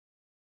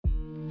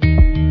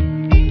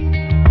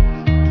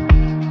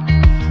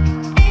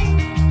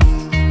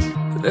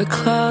The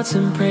clouds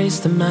embrace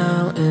the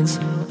mountains,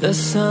 the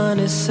sun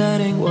is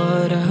setting,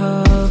 what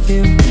of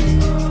you?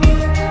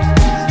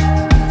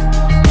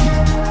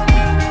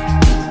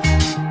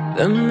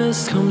 The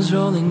mist comes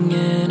rolling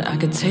in, I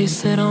could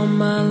taste it on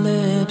my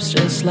lips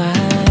just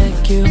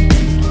like you.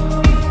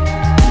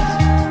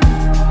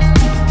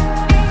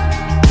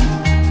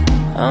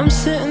 I'm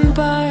sitting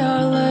by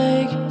our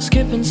lake,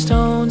 skipping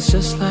stones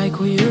just like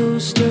we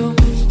used to.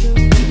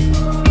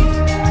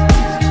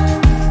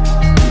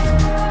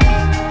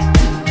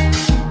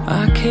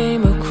 I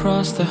came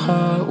across the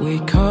heart we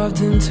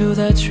carved into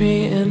that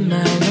tree in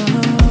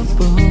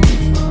Malibu.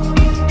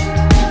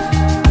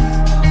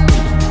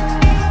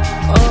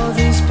 All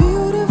these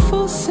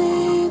beautiful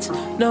scenes,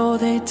 no,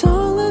 they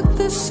don't look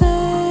the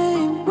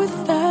same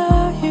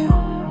without you.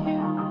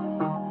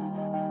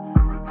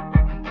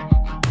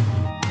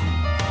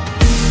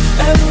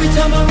 Every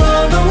time I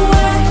run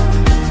away,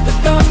 the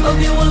thought of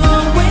you will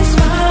always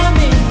find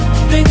me.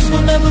 Things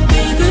will never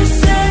be the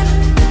same.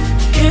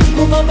 Can't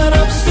move on, but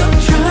I'm still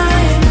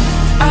trying.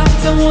 I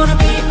don't wanna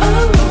be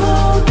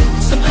alone.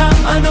 Somehow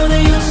I know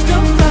that you'll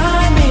still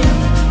find me.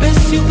 Miss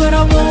you, but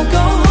I won't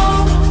go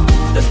home.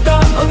 The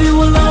thought of you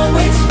will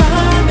always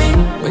find me.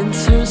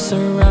 Winter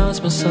surrounds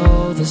my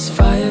soul. This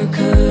fire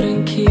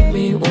couldn't keep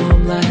me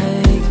warm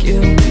like you.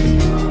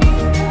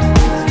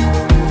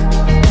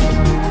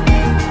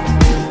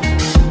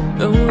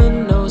 The wind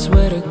knows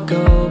where to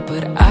go,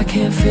 but I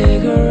can't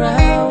figure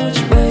out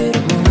which way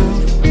to move.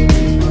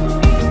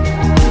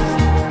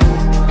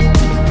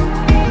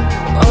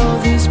 All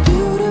these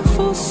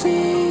beautiful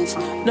scenes,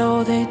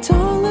 no, they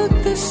don't look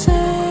the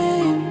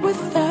same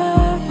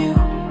without you.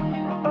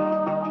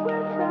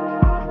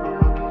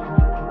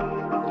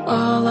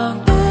 All our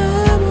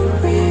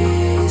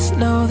memories,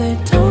 no, they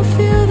don't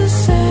feel the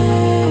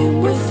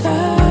same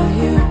without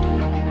you.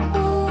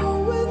 Oh,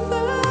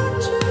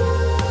 without you.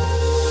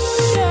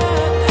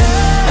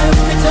 Yeah.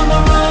 Every time I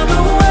run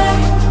away,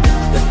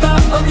 the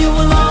thought of you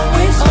will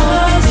always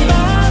find me.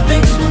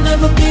 Things will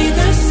never be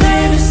the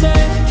same.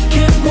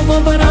 Can't move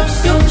on, but I'm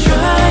still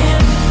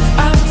trying.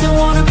 I don't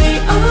wanna be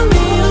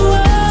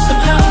alone.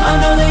 Somehow I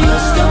know that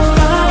you'll still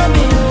find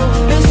me.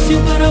 Miss you,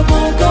 but I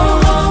won't go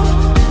home.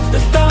 The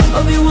thought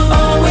of you will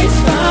always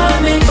find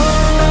me. The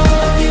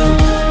thought of you,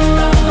 the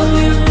thought of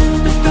you,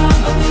 the thought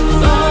of you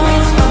will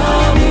always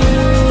find me.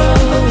 The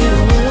thought of you,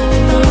 the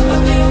thought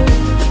of you,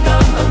 the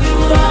thought of you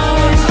will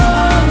always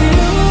find me.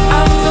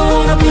 I don't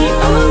wanna be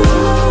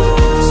alone.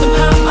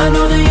 Somehow I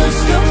know that you'll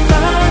still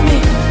find me.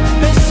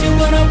 Miss you,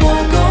 but I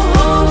won't go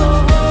home.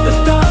 The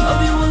thought of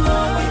you will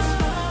always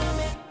find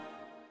me.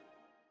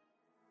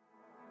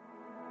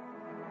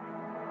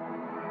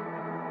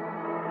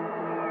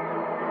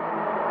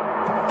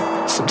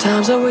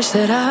 Sometimes I wish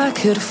that I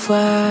could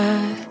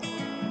fly,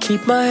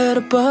 keep my head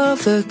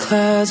above the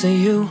clouds, and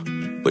you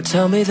would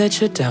tell me that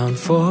you're down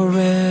for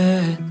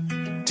it.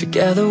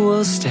 Together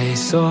we'll stay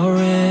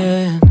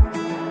soaring.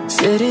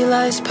 City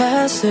lights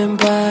passing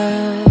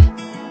by,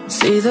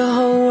 see the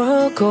whole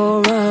world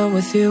go round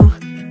with you.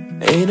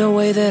 Ain't no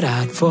way that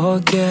I'd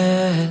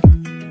forget.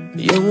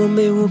 You and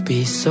me will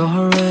be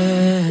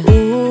soaring.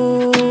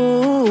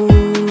 Ooh,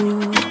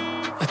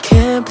 I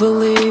can't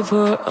believe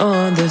we're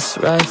on this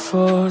ride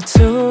for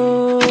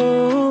two.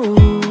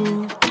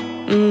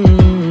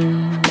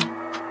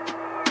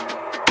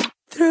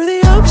 Through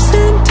the ups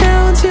and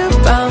downs, you're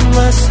by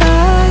my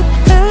side.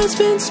 Head's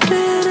been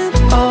spinning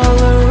all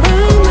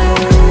around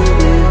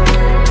lately.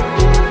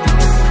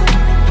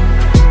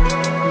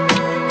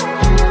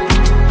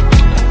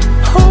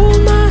 Hold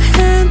my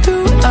hand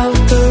throughout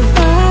the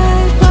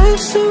ride.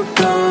 Life's a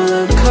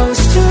roller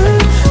coaster,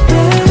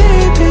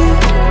 baby.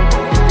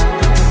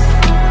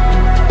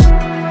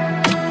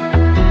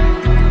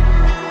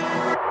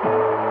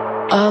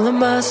 All of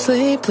my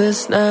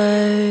sleepless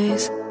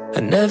nights, I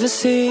never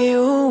see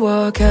you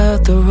walk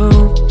out the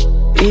room.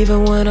 Even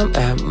when I'm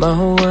at my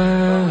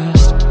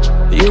worst,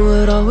 you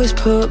would always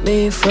put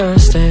me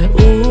first. And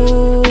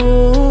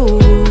ooh,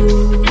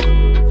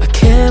 I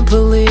can't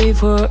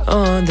believe we're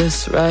on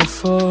this ride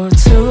for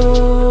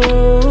two.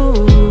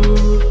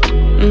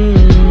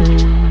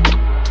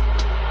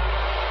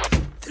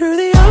 Through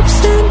the ups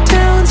and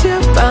downs,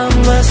 you're by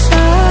my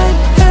side.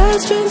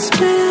 Head's been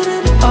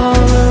spinning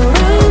all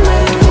around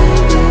lately.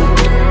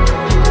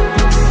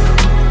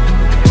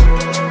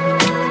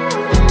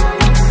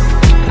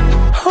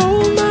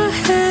 Hold my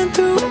hand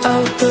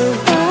throughout the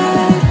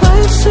ride.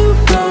 Life's a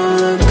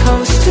roller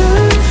coaster,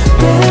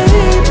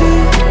 baby.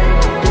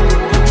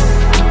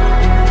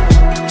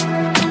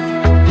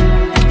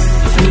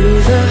 Through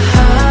the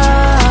highs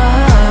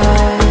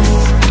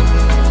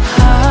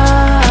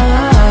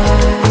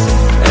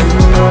and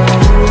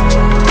lows.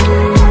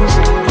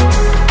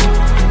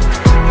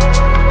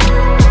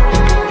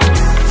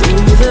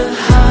 Through the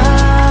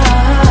highs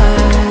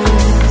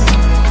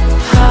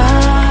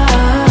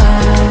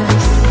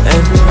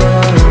and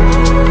lows.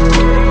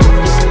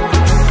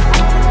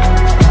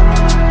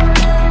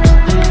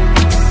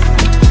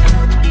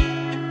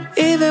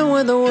 Even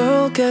when the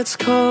world gets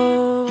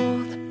cold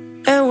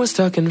and we're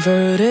stuck in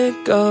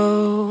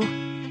vertigo,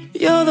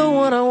 you're the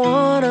one I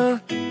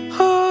wanna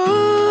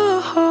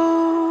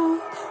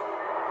hold.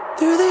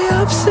 Through the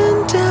ups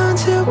and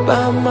downs, you're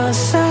by my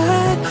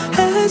side.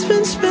 Head's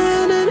been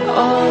spinning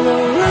all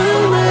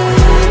around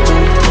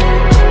lately.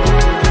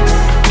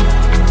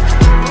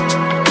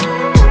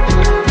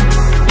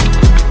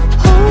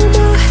 Hold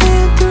my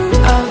hand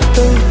throughout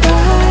the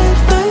ride.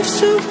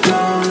 Life's a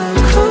roller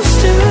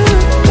coaster,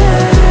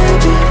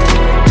 baby.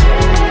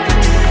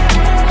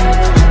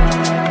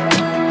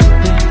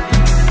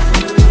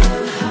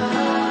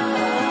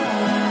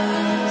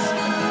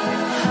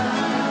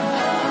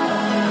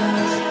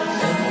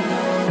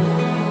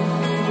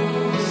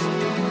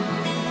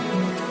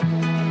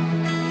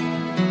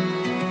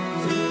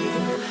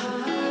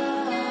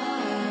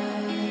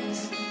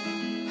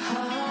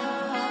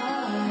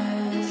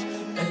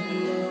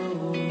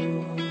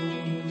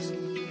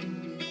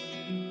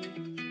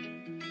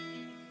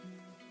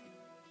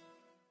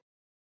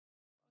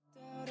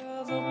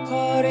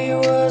 Party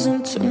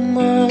wasn't too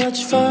much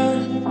fun.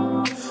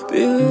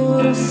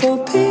 Beautiful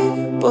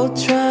people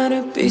trying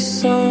to be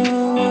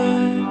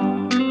someone.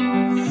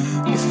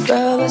 You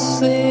fell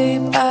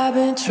asleep, I've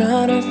been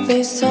trying to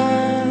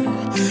FaceTime.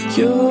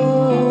 You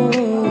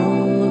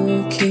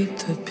keep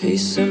the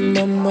peace in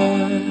my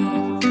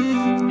mind.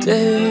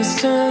 Days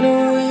turn to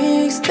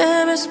weeks,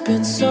 damn it's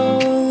been so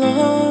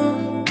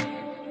long.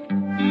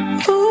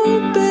 Oh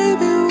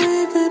baby,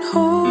 we've been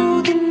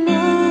holding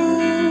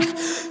on.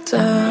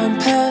 Time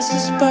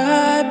passes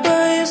by,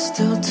 but you're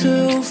still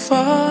too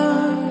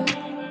far.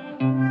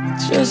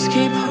 Just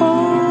keep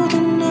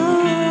holding on.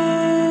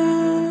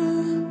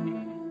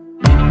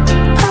 I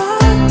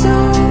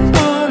don't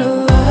wanna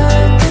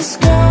let this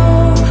go.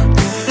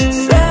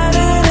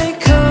 Saturday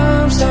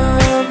comes,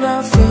 I'm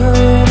not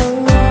feeling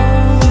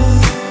alone.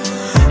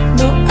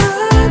 No, I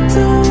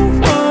don't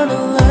wanna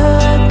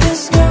let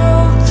this go.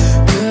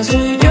 'Cause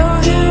when you're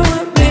here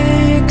with me,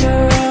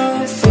 girl,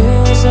 it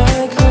feels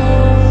like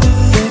home.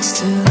 Next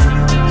to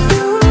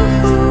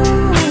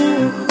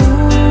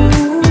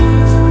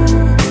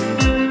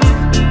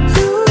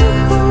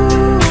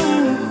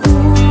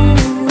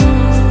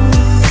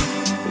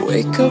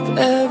wake up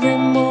every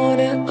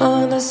morning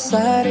on the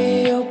side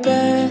of your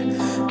bed.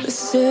 The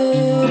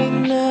city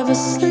never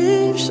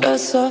sleeps,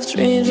 shuts off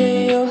dreams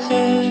in your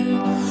head.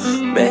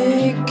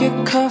 Make your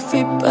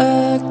coffee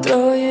black,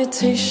 throw your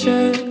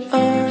t-shirt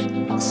on.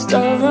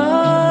 Start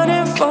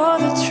running for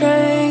the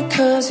train,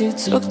 'cause you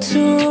took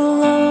too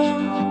long.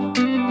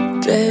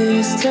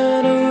 Days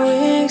turn to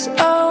weeks,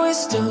 are we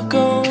still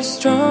going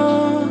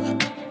strong?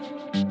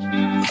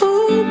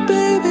 Oh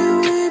baby,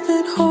 we've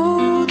been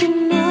holding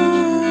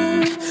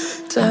on.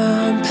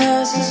 Time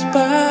passes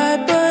by,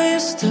 but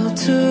you're still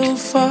too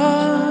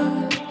far.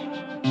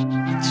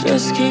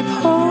 Just keep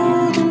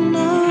holding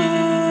on.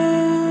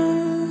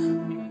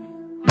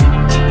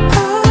 I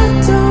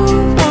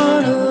don't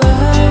wanna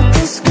let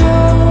this go.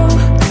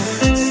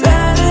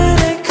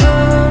 Saturday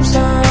comes,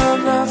 I'm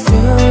not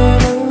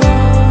feeling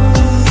alone.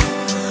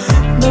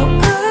 No,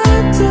 I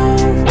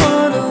don't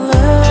wanna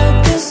let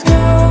this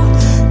go.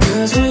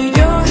 'Cause when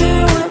you're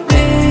here with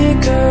me,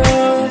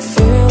 girl, it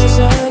feels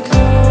like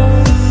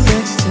home.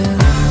 Next to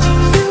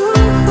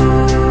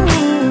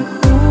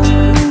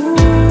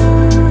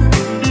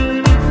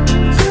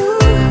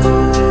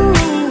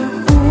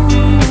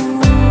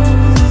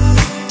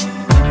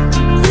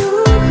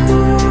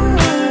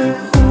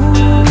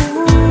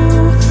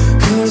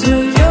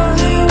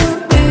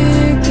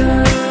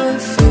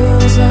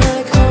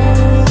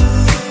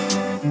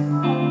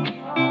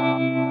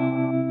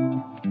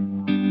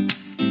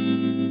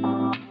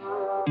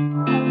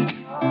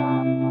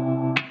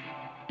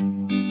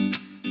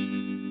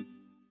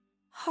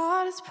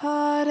hardest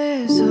part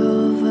is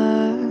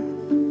over.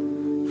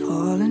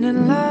 Falling in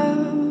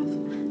love,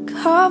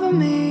 cover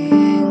me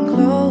in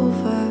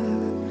clover,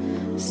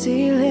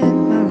 sealing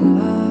my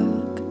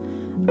luck.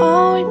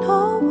 Oh, we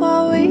know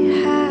what we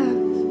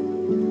have,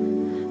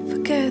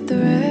 forget the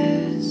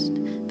rest.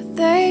 But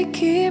they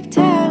keep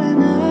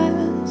telling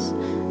us,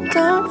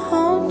 don't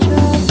hold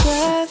your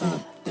breath.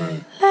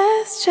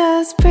 Let's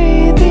just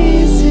breathe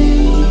easy.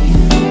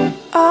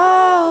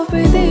 Oh,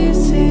 breathe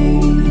easy.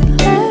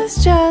 Let's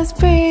just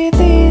breathe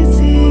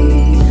easy,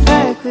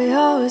 like we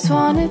always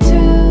wanted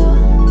to.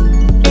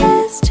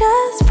 Let's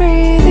just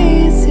breathe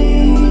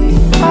easy.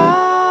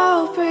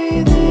 Oh,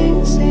 breathe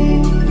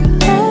easy.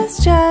 Let's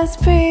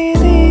just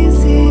breathe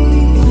easy.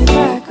 Maybe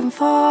I can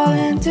fall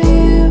into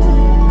you.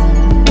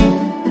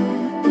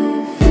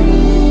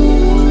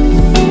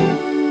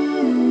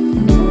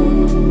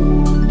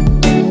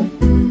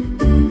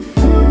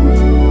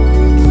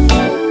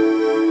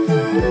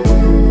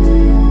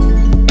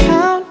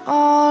 Count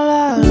all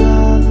our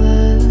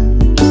lovers,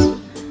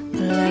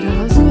 but let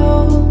us go.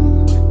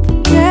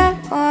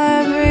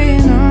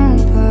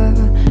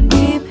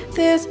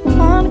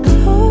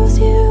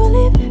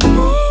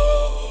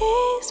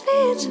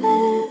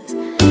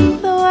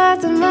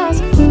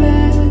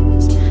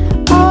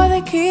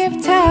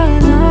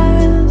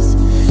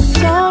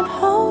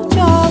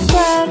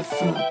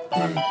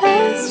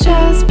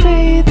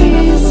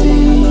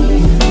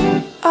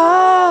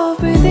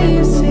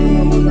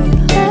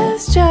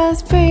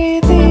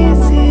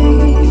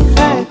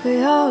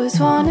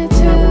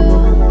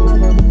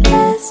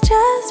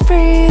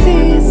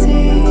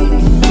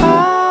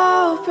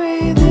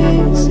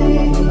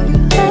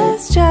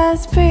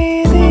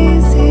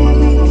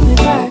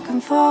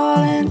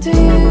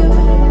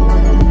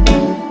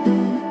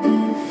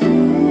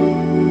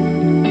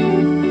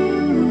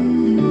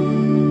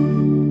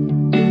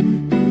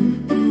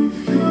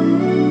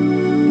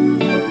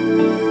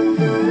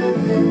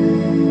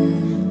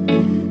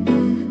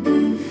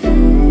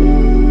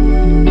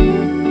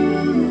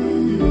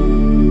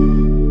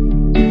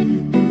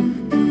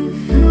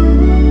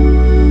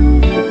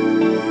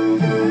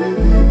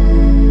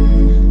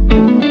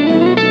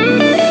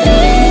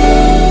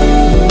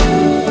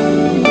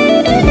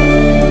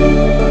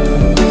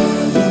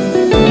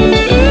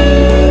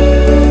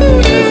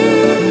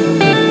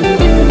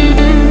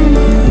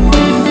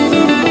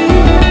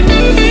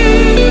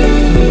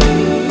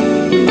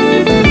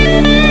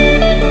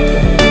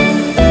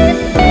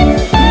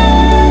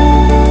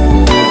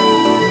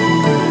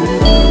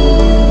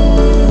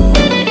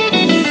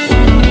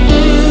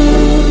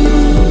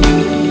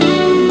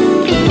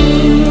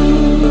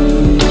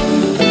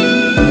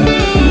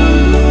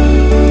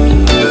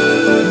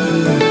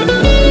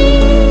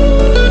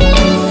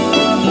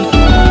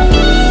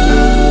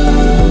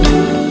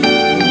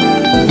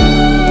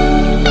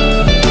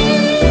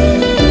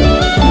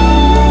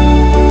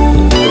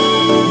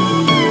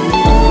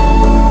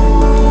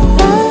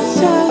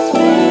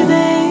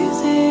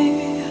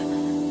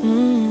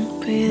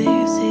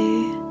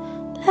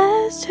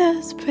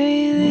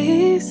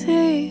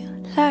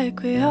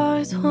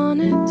 just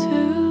wanted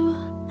to.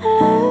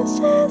 Let's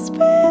just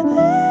breathe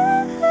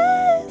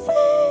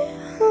easy.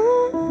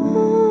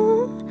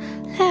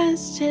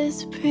 Let's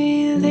just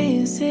breathe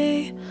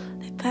easy.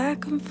 Lay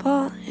back and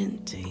fall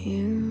into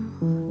you.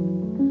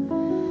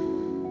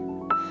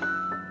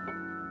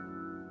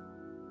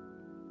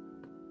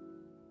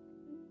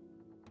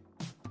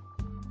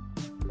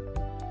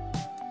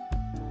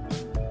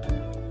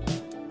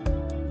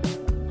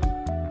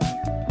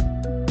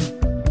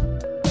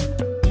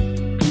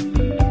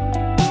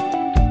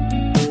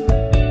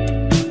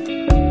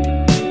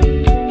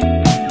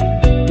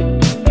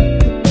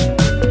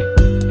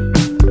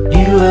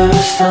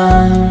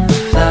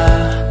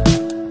 Sunflower,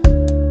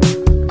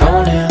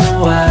 born in the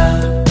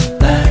wild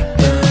like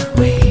the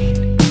weed.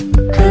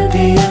 Could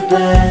be a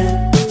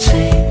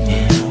blessing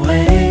in a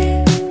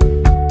way.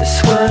 That's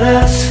what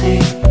I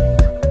see.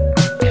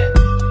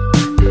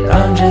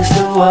 I'm just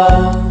a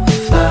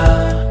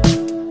wallflower.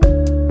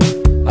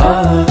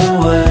 All of the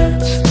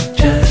words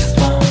just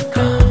won't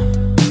come.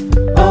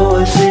 Oh,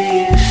 what's the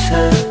use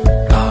of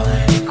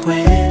calling it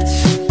quits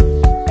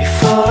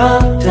before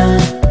I'm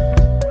done?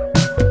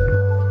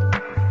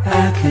 I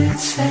could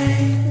say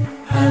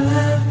I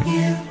love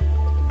you.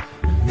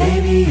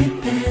 Maybe it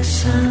bears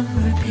some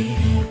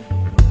repeating.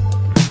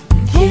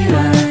 And here I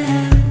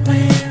am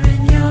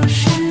wearing your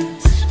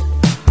shoes.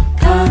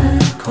 Got a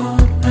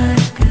cold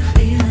like a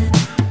feeling.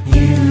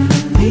 You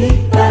and me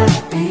like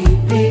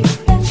BB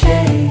and J.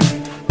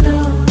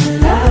 Know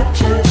that I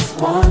just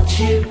want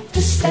you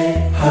to stay.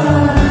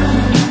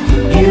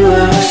 You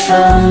are a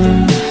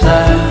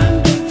sunflower,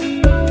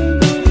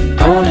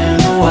 born in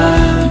the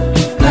wild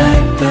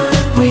like the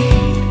weed.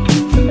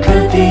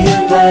 Could be a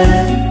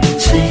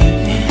blessing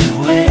in a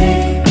way.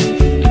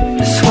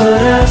 That's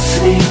what I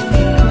see.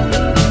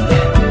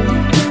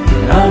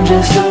 I'm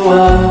just a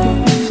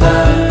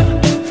wallflower.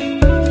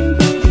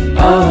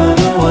 All of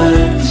the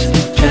words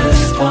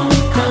just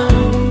won't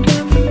come.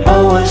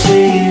 Oh, what's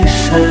the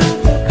use of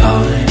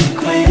calling it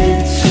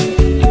quits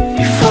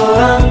before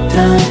I'm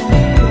done?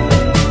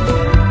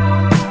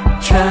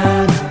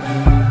 Trying to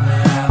move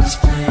where I was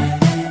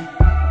planning.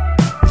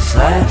 This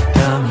life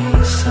got me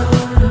so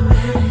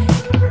romantic.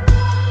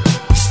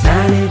 It's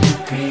 90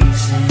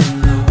 degrees in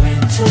the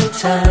winter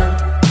time.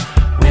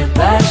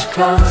 Whiplash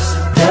across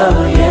the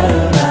double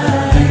yellow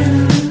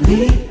line.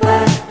 Me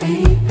like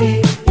BB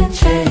and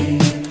J.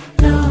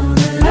 Know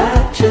that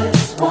I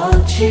just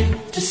want you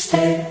to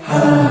stay.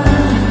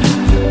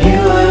 You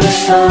were a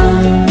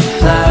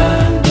sunflower,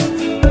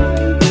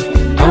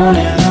 born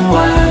in the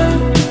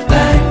wild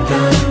like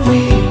the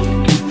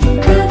weed.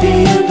 Could be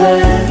a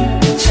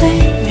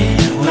blessing in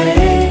a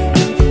way.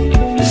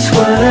 That's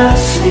what I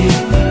see.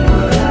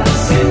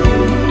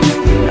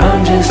 I'm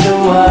just a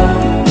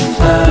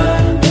wallflower.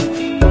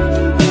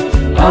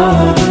 All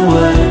of the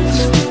words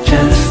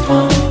just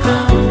won't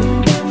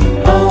come.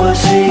 Oh,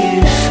 what's the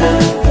use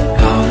of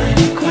calling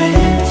it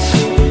quits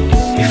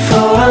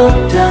before I'm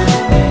done?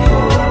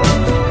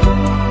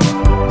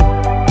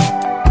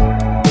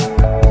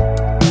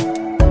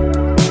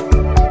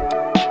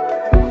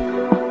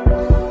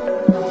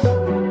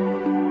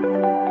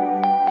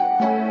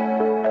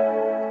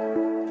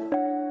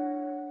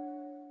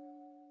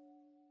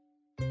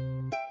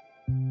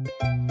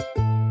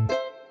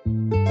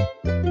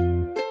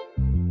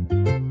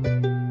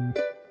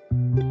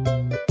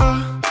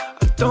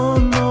 I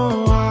don't know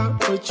why,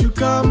 but you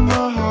got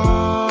my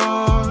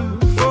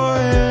heart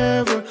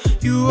forever.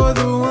 You are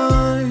the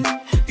one,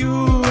 you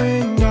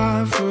and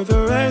I for the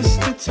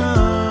rest of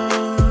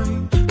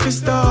time. 'Cause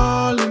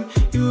darling,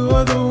 you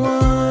are the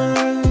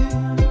one,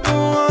 the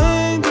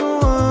one, the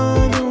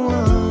one, the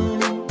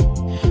one.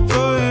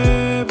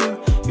 Forever,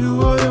 you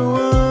are the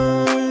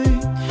one,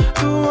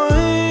 the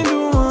one, the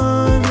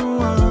one, the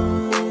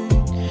one.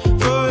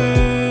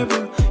 Forever,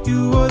 you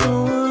are the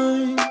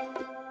one.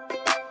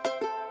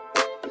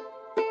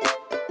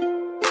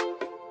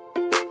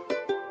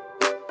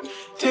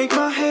 Take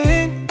my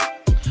hand,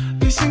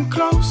 listen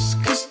close,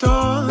 'cause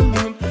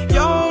darling,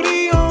 you're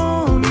the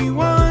only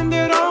one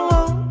that I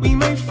want. We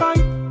may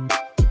fight,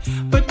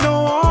 but no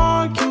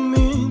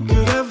argument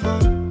could ever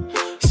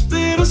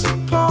split us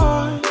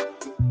apart.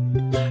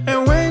 And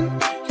when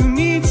you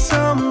need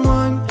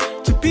someone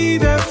to be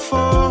there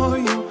for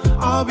you,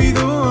 I'll be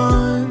the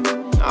one,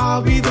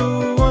 I'll be the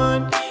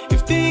one. If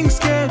things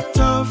get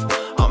tough,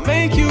 I'll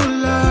make you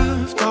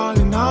laugh,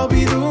 darling, I'll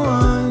be the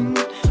one,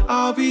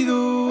 I'll be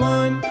the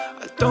one.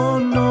 I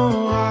don't know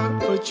why,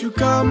 but you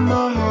got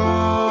my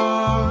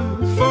heart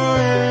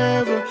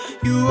forever.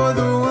 You are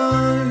the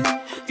one,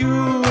 you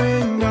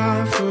and I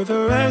for the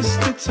rest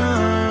of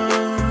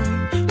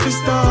time. 'Cause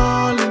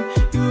darling,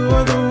 you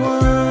are the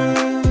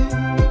one,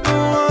 the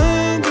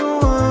one, the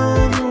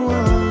one, the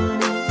one.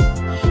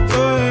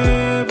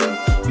 Forever,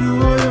 you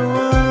are the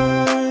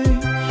one,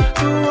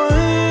 the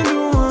one, the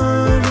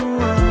one, the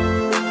one.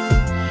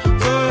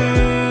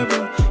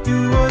 Forever, you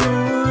are the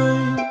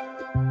one.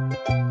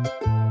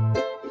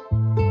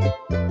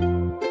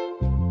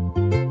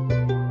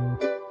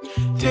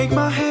 Take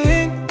my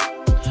hand,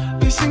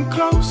 listen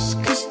close,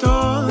 'cause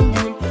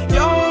darling,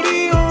 you're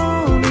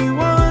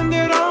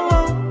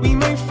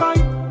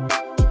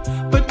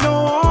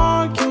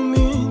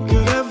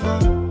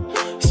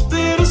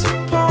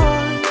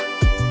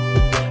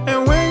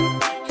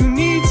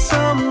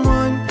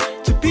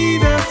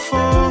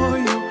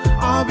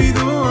be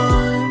the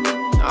one,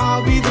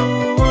 I'll be the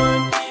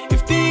one. If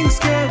things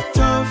get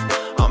tough,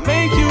 I'll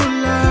make you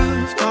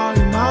laugh,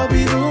 darling. I'll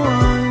be the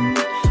one,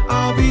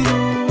 I'll be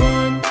the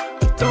one.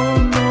 I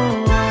don't know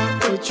why,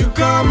 but you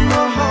got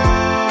my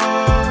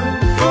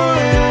heart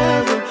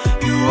forever.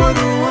 You are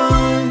the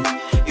one,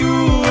 you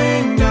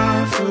and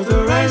I for the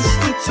rest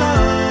of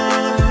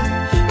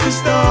time. 'Cause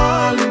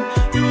darling,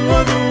 you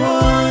are the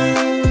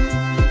one,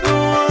 the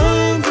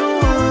one, the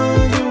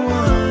one, the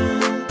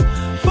one.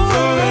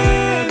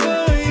 Forever,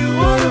 you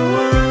are the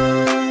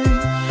one,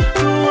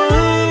 the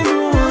one, the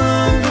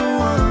one, the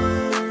one.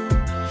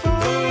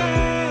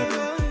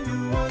 Forever, you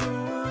are the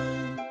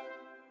one.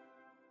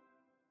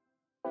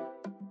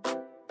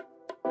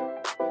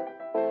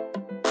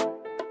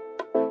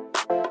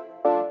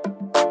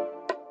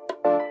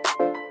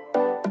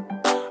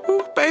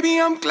 Ooh, baby,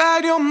 I'm glad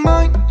you're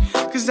mine,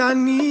 'cause I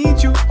need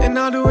you, and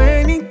I'll do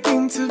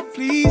anything to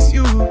please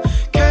you.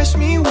 Catch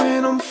me when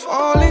I'm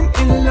falling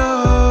in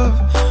love.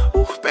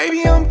 Ooh,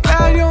 baby, I'm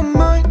glad you're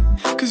mine,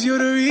 'cause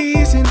you're the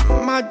reason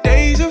my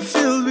days are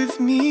filled with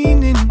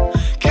meaning.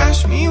 Catch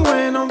me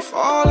when I'm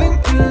falling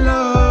in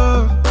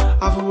love.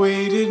 I've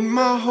waited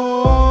my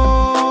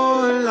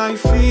whole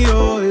life for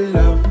your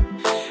love,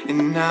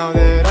 and now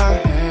that I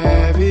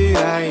have it,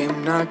 I am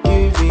not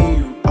giving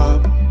you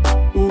up.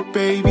 Ooh,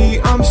 baby,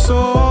 I'm so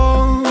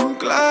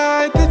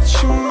glad that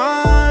you're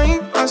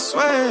mine, I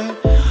swear.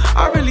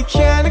 I really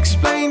can't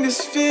explain this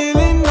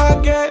feeling I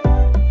get.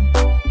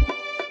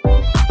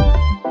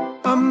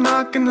 I'm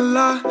not gonna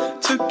lie,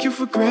 took you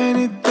for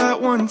granted that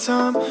one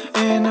time,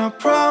 and I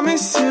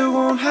promise it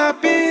won't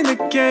happen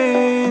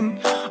again.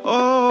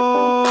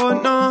 Oh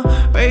no,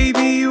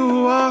 baby, you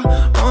are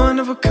one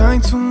of a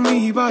kind to me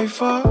by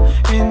far,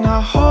 and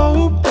I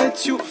hope that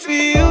you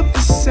feel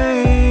the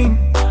same.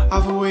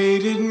 I've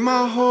waited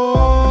my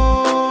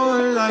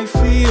whole life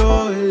for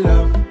your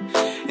love,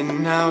 and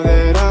now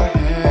that I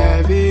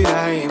have it,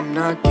 I am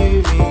not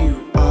giving you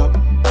up.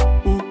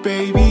 Ooh,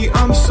 baby,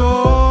 I'm so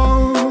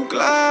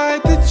glad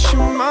that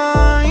you're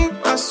mine,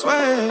 I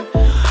swear.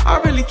 I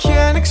really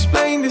can't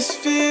explain this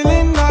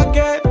feeling I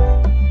get.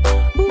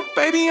 Ooh,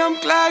 baby, I'm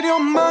glad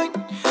you're mine,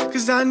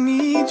 'cause I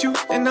need you,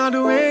 and I'll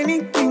do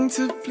anything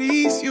to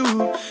please you.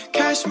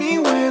 Catch me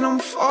when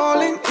I'm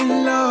falling in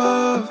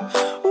love.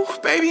 Ooh,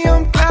 baby,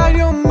 I'm glad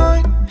you're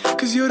mine,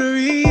 'cause you're the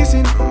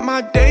reason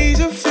my days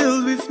are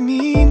filled with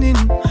meaning.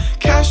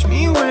 Catch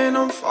me when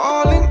I'm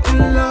falling in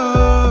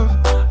love.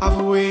 I've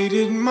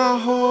waited my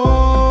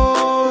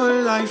whole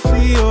life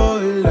for your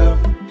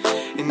love,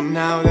 and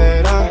now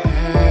that I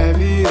have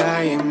it,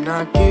 I am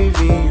not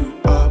giving you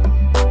up.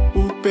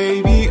 Ooh,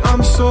 baby,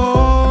 I'm so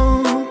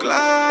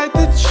glad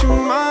that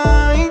you're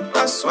mine,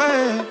 I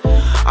swear.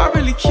 I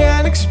really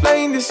can't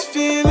explain this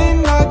feeling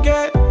I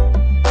get.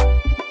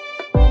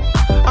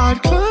 I'd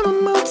climb a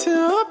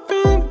mountain up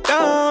and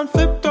down,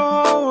 flip the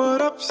whole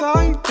world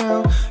upside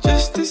down,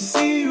 just to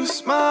see you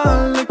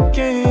smile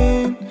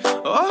again.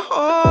 Oh,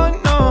 oh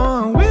no,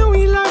 when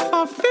we laugh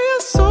I feel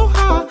so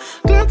high.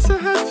 Glad to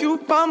have you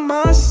by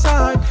my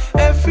side.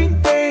 Every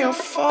day I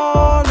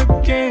fall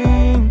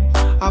again.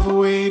 I've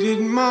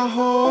waited my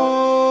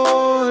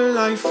whole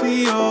life for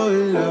your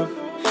love,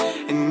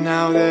 and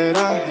now that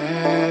I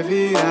have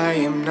it, I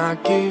am not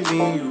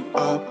giving you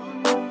up.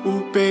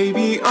 Ooh,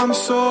 baby, I'm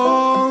so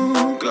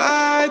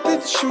glad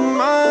that you're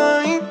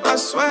mine, I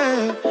swear.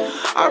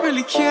 I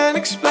really can't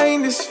explain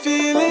this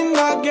feeling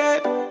I get.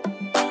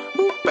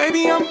 Ooh,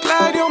 baby, I'm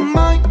glad you're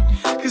mine,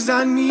 'cause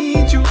I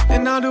need you,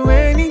 and I'll do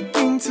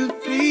anything to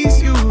please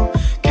you.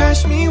 Catch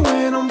me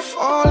when I'm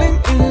falling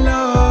in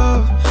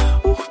love.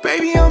 Ooh,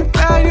 baby, I'm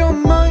glad you're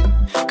mine,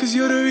 'cause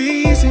you're the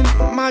reason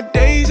my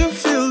days are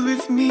filled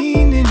with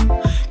meaning.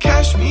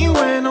 Catch me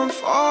when I'm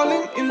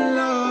falling in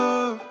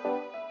love.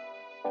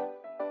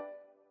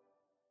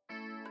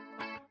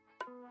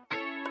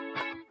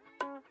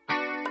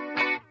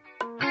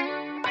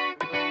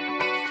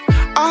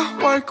 I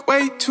work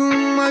way too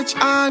much,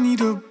 I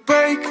need a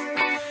break,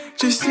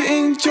 just to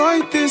enjoy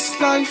this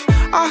life.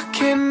 I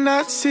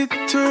cannot sit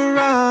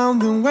around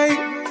and wait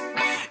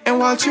and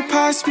watch you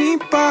pass me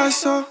by.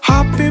 So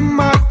hop in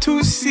my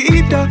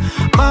two-seater,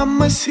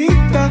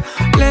 mamacita,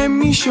 let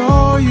me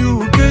show you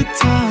a good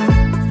time.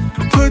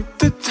 Put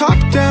the top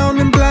down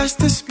and blast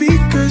the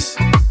speakers,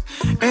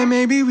 and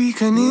maybe we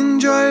can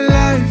enjoy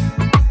life.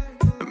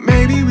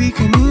 Maybe we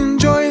can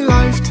enjoy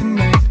life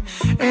tonight,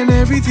 and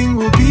everything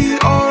will be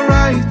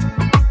alright.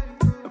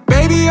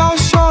 Baby,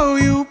 I'll show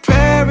you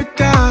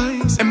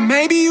paradise, and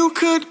maybe you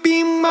could be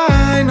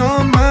mine,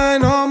 all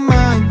mine, all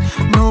mine.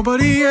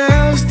 Nobody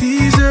else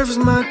deserves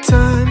my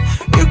time.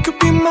 You could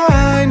be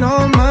mine,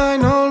 all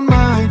mine, all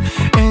mine.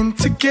 And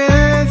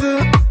together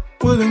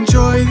we'll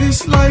enjoy this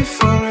life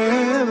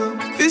forever.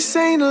 This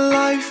ain't a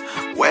life,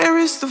 where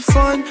is the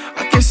fun?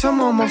 I guess I'm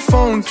on my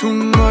phone too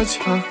much,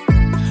 huh?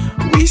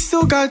 We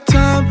still got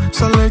time,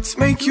 so let's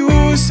make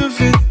use of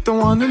it.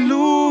 Don't wanna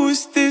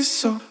lose this,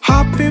 so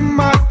hop in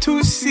my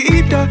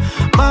two-seater,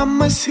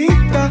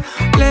 mamacita,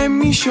 let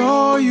me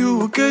show you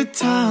a good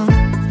time.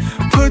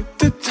 Put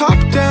the top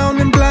down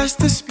and blast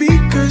the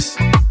speakers,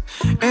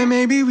 And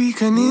maybe we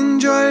can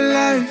enjoy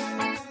life.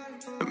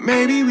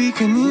 Maybe we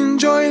can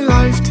enjoy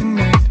life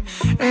tonight,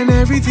 and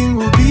everything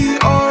will be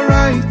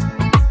alright.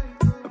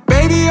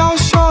 Baby, I'll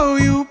show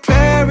you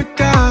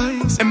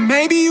paradise, and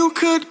maybe you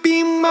could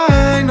be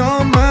mine,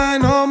 all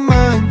mine, all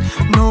mine.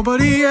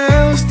 Nobody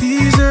else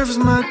deserves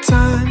my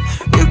time.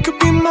 You could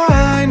be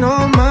mine,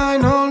 all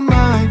mine, all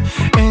mine.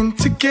 And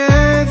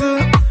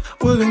together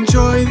we'll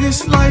enjoy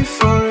this life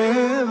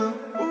forever.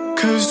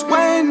 Cause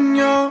when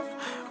you're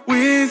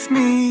with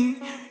me,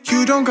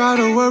 you don't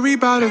gotta worry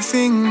about a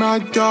thing, my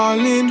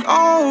darling.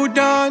 Hold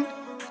on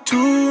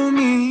to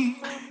me.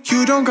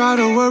 You don't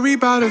gotta worry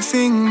about a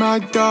thing, my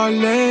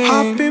darling.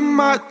 Hop in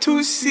my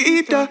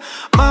two-seater,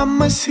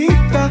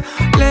 mamacita.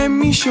 Let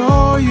me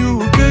show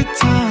you a good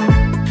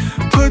time.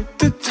 Put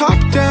the top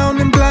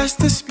down and blast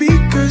the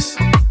speakers,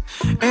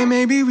 and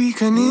maybe we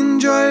can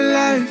enjoy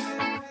life.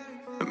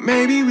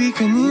 Maybe we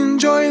can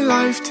enjoy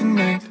life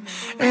tonight,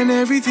 and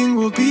everything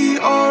will be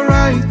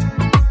alright.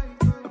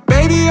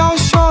 Baby, I'll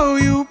show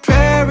you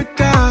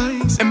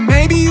paradise, and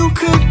maybe you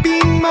could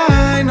be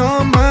mine,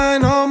 all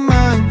mine, all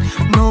mine.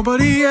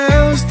 Nobody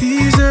else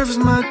deserves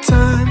my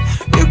time.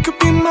 You could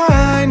be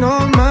mine,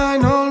 all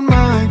mine, all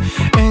mine.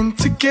 And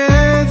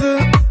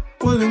together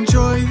we'll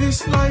enjoy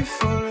this life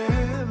forever.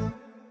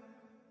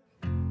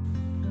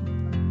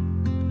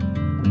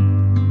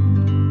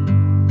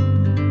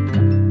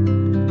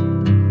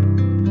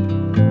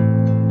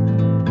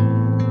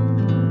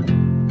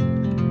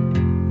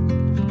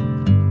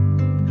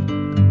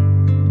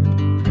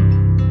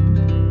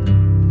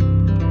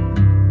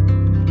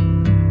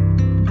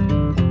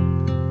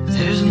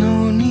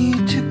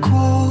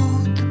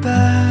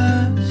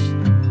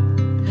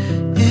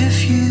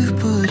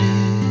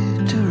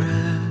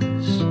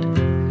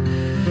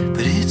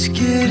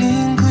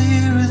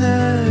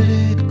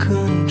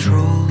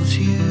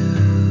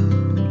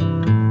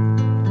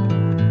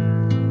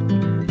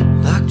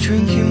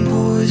 Drinking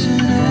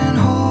poison and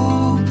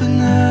hoping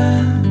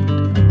that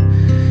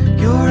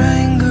your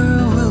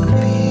anger will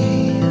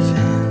be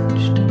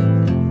avenged,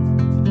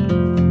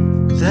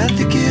 that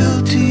the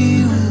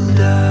guilty will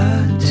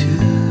die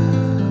too.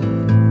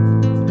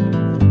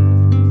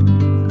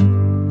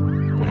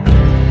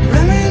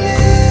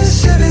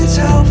 Reminisce if it's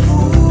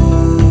helpful,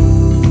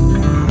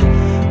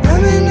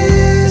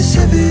 reminisce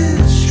if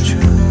it's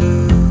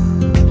true,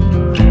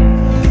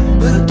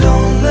 but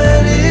don't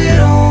let it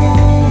own.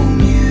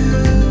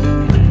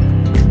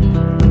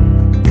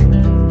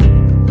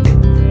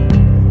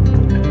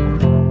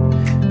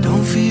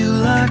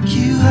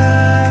 You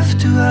have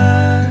to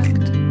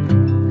act.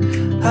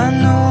 I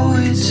know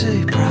it's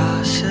a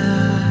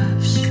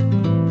process,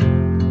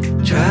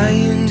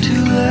 trying to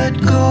let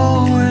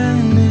go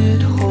when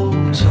it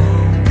holds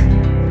on.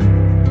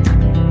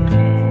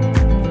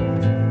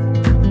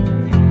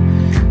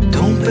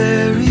 Don't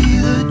bury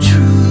the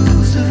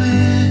truth of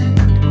it,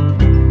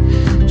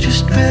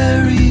 just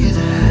bury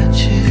the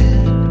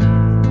hatchet,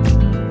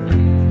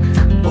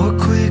 or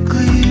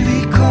quickly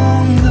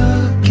become the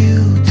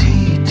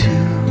guilty too.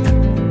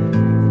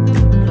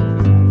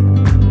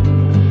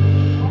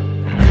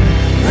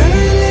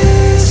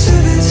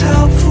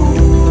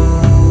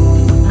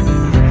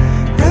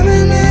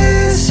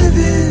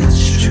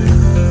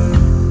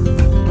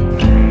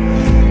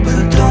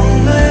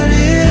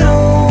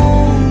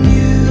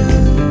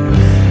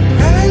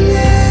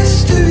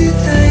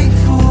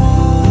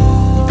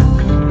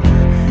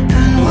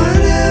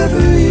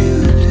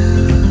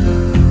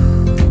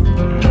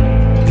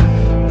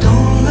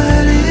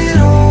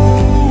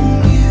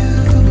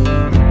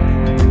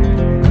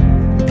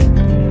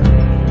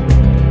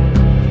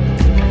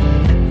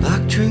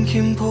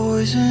 Drinking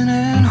poison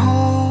and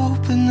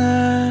hoping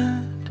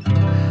that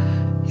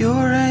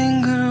your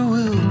anger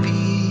will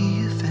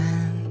be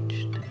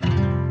avenged,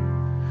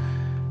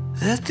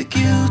 that the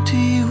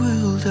guilty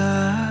will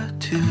die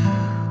too.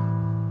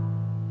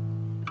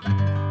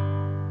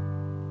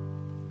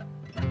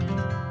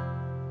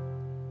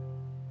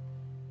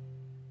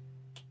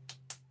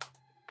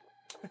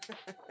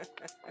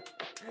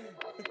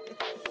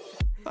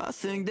 I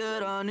think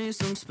that I need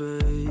some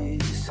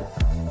space.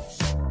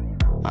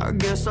 I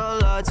guess I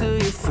lied to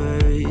your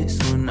face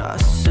when I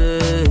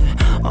said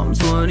I'm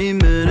 20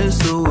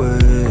 minutes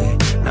away.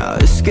 Now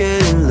it's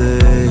getting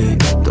late,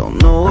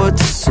 don't know what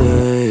to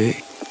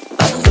say.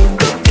 I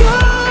think I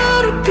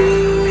gotta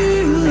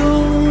be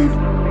alone.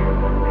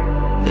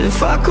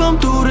 If I come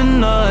through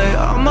tonight,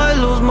 I might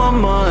lose my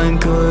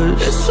mind,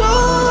 cause it's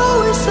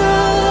always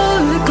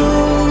how it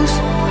goes.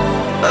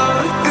 I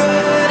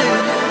regret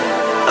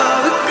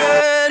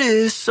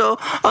it, so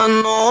I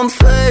know I'm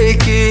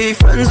flaky.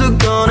 Friends are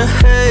gonna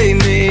hate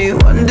me.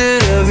 When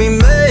did every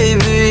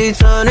maybe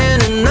turn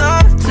into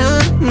not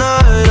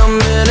tonight?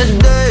 I'm in a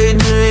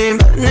daydream,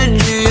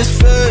 energy is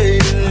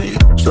fading,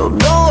 so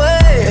don't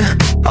wait.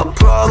 I'll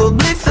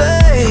probably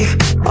fake,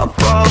 I'll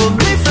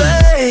probably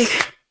fake.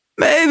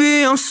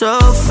 Maybe I'm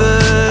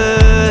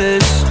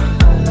selfish,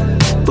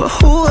 but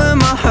who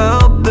am I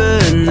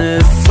helping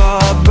if I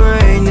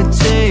bring the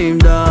team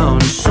down?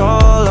 It's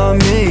all on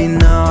me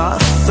now. I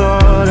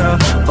thought I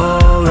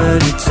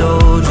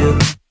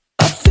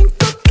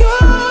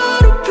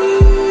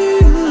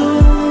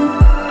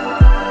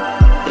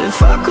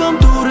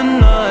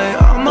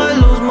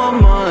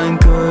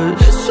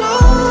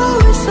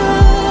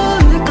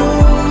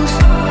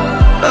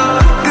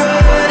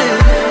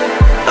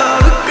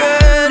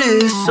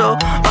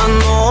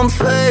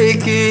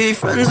flaky,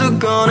 friends are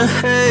gonna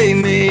hate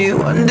me.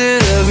 When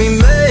did every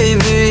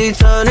maybe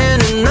turn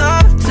into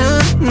not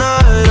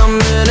tonight? I'm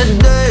in a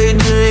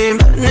daydream,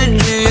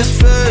 energy is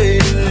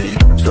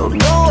fading. So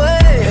no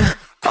way,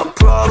 I'll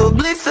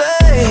probably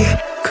fake,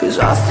 'cause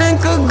I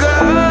think I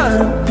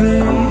gotta be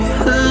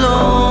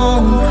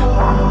alone.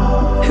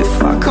 If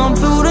I come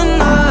through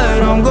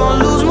tonight, I'm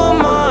gonna lose my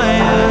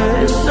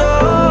mind.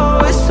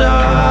 Yeah, it's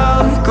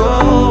how it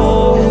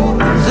goes.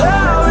 'Cause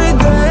I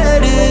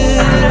regret it,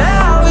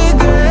 yeah.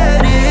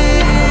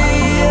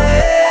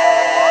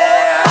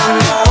 I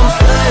know I'm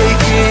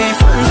flaky,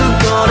 friends are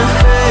gonna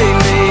hate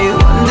me.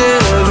 One day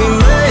every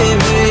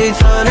maybe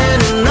turn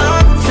into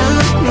not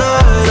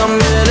tonight. I'm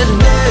in a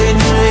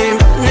daydream,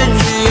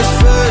 energy is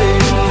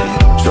fading.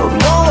 So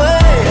no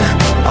way,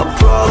 I'll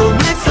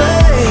probably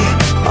fake,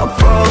 I'll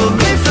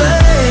probably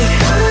fake.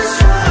 Wish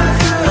I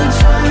could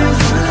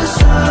change, wish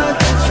I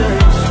could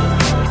change.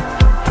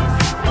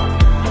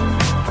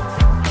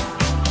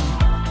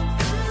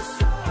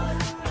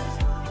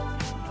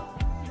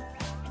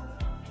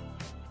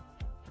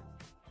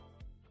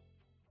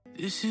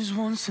 This is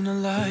once in a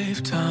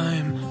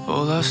lifetime,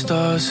 all our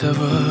stars have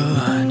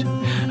aligned.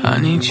 I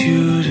need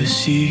you to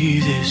see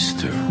this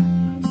through.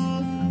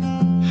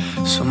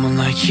 Someone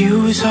like you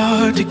is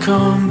hard to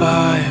come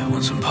by.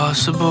 Once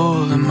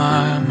impossible in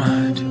my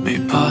mind,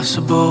 made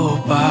possible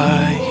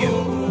by you.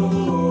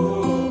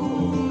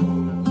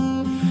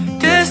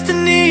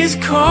 Destiny is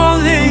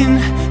calling,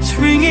 it's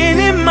ringing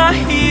in my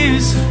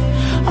ears.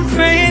 I'm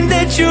praying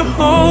that you're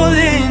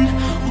holding,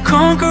 we'll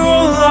conquer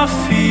all our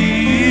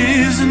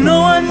fears. I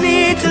know I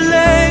need to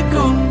let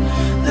go,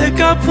 let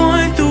God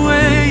point the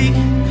way.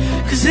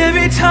 'Cause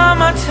every time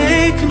I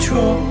take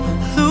control,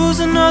 I lose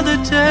another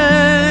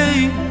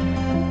day.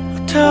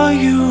 I'll tell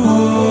you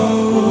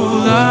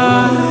all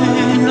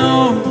I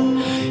know.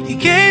 You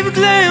gave a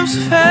glimpse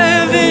of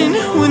heaven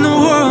when the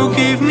world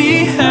gave me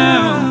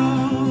hell.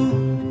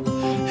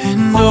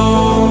 And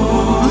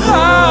all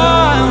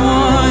I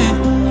want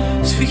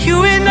is for you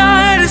and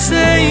I to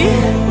say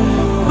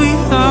we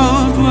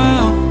loved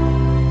well.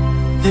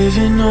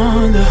 Living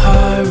on the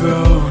high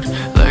road,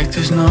 like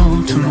there's no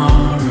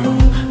tomorrow,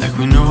 like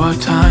we know our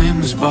time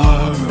was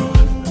borrowed.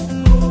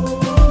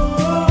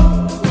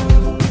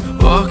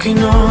 Walking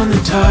on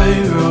the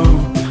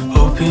tightrope,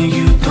 hoping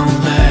you don't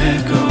let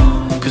go,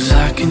 'cause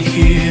I can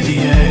hear the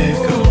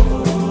echo.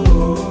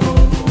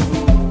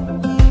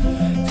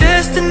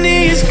 Destiny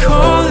is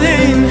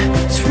calling,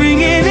 it's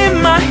ringing in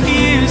my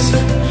ears.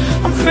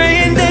 I'm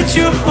praying that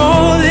you're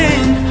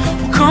holding,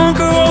 we'll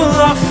conquer all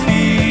our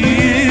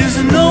fears.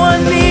 I know I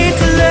need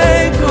to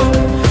let go,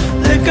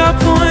 let God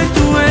point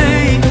the way.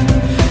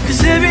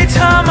 'Cause every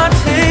time I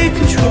take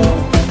control,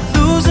 I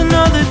lose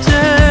another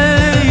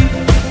day.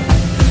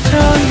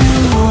 Tell you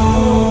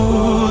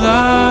all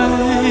I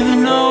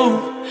know.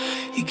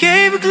 You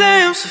gave a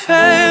glimpse of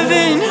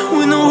heaven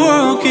when the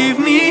world gave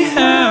me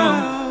hell.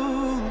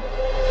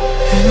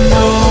 And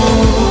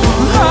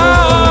all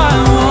I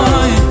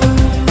want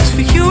is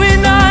for you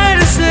and I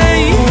to say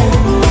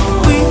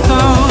we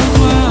loved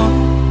well.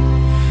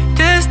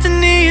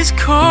 Destiny is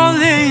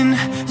calling,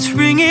 it's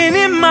ringing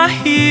in my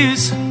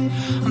ears.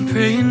 I'm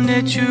praying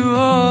that you're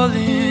all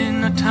in,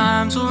 our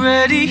time's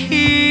already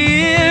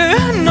here.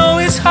 I know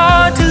it's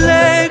hard to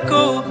let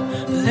go,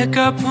 but let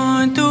God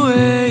point the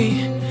way.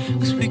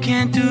 'Cause we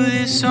can't do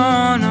this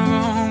on our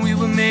own, we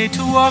were made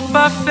to walk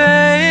by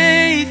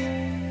faith.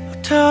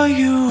 I'll tell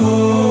you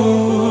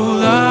all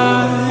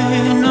I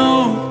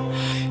know.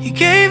 You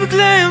gave a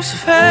glimpse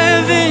of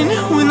heaven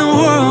when the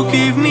world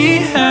gave me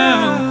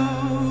hell.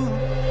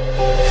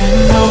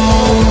 And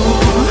all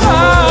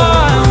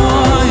I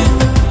want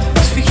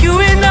is for you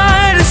and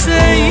I to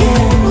say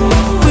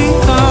we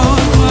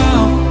loved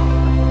well.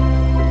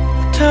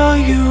 I'll tell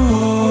you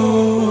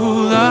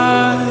all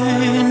I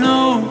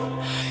know.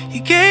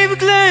 You gave a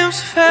glimpse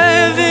of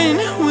heaven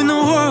when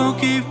the world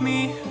gave me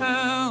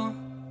hell.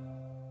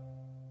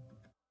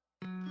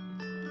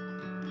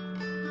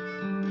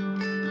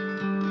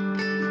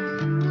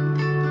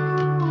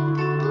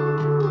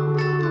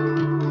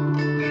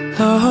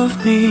 Love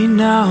me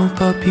now,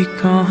 but be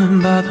gone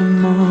by the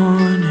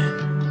morning.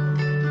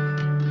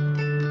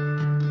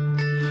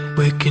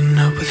 Waking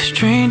up with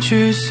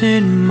strangers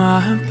in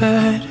my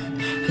bed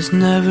has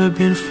never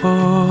been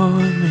for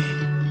me.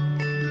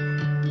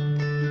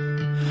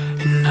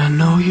 And I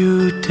know you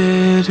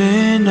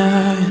didn't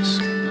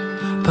ask,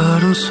 but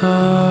I'm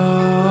sorry.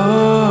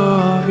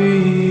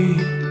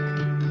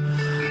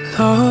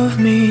 Love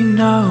me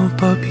now,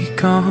 but be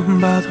gone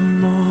by the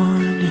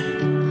morning.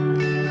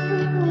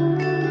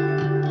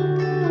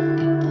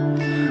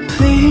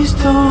 Please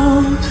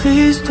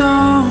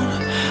don't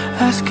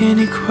ask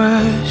any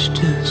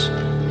questions,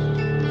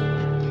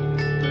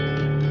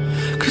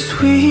 'cause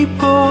we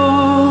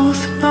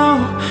both know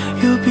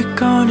you'll be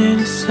gone in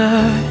a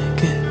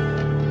second.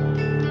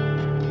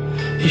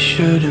 It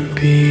shouldn't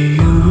be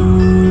you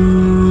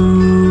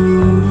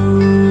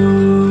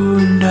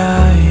and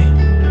I.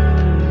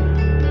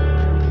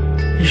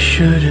 It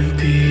shouldn't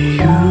be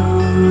you,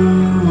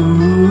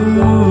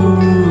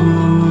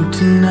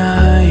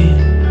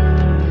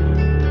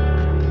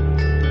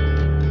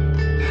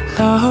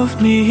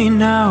 me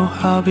now,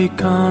 I'll be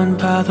gone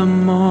by the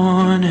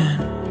morning.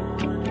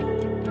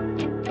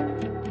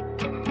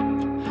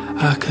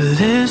 I could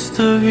list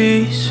the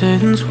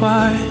reasons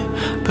why,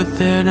 but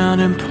they're not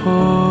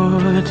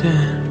important.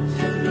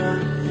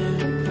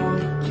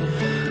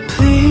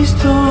 Please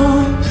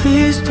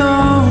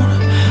don't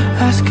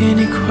ask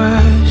any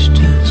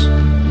questions,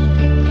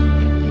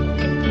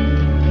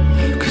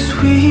 'cause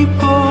we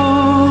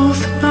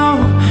both know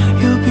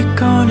you'll be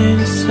gone in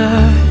a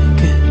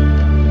second.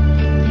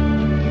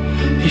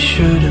 It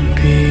shouldn't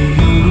be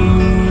you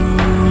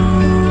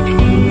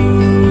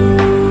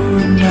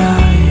and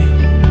I.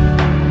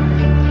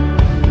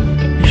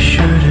 It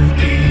shouldn't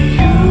be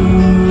you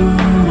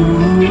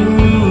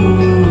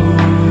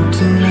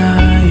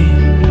tonight.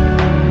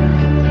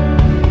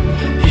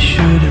 It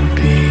shouldn't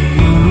be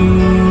you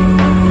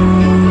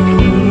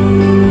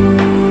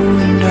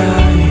and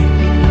I.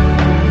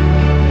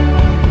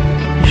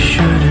 It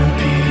shouldn't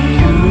be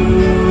you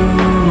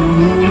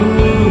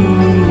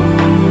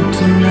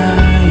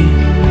tonight.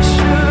 It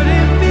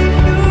shouldn't be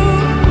you.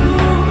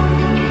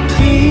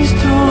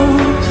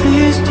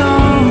 Please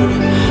don't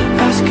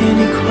ask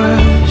any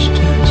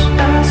questions.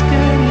 Ask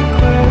any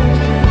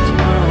questions.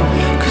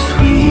 'Cause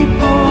we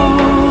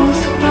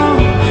both know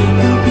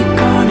you'll be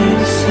gone in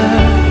a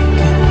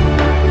second.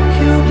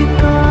 You'll be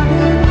gone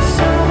in a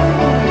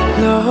second.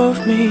 Love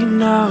me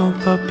now,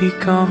 but be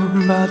gone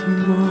by the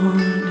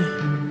morning.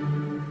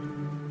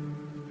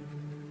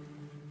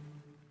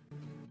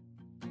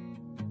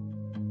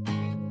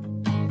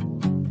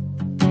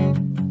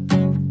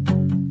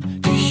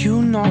 Do you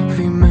not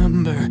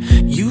remember?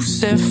 You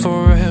said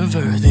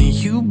forever, then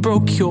you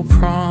broke your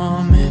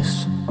promise.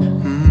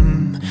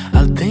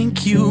 I'll thank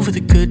you for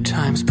the good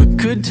times, but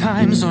good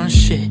times aren't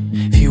shit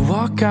if you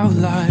walk out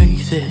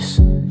like this.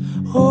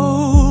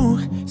 Oh,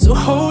 so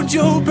hold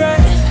your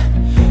breath,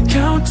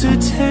 count to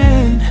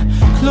 10,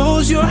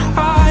 close your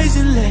eyes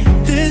and let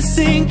this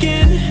sink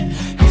in.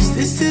 'Cause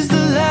this is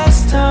the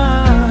last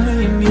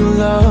time you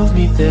love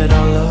me, that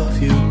I'll love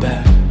you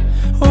back.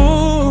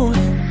 Oh,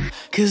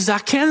 'cause I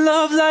can't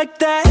love like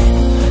that.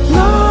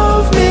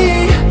 Love me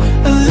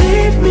and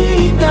leave me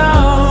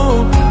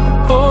now.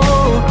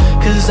 Oh,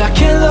 'cause I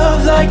can't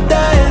love like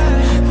that.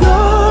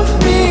 Love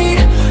me,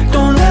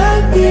 don't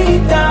let me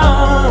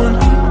down.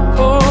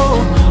 Oh,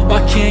 why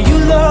can't you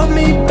love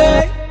me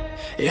back?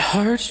 It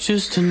hurts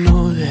just to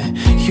know that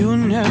you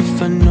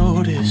never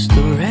noticed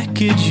the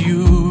wreckage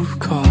you've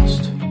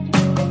caused.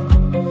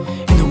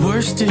 And the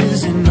worst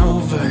isn't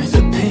over,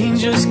 the pain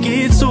just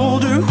gets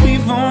older.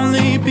 We've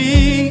only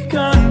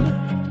begun.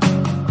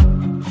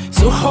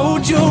 So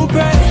hold your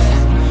breath,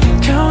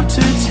 count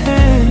to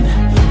 10,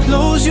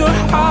 close your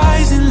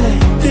eyes and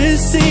let this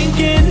sink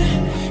in.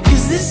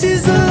 'Cause this is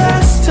the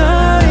last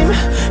time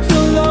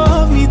you'll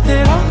love me,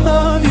 then I'll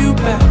love you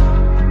back.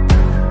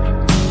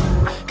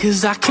 'Cause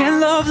I can't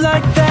love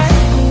like that.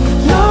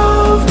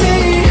 Love me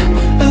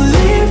and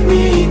leave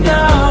me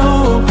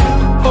now.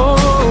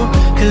 Oh,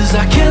 'cause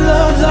I can't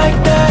love like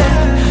that.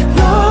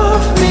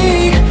 Love me,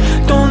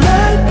 don't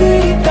let me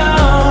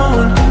down.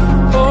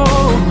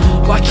 Oh,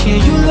 why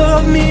can't you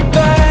love me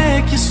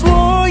back? You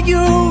swore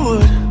you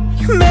would,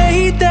 you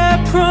made that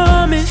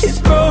promise.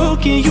 It's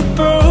broken, you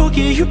broke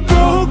it, you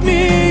broke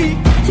me.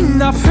 And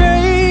I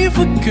prayed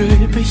for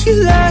good, but you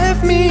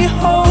left me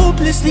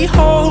hopelessly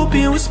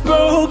hoping what's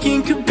broken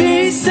could be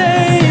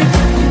saved.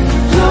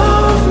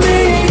 Love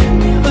me,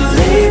 but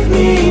leave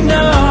me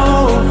now.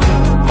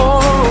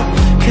 Oh,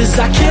 'cause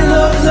I can't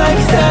love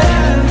like that.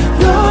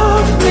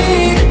 Love me,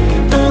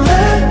 don't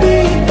let me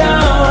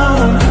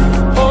down.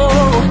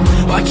 Oh,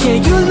 why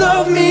can't you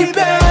love me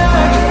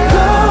back?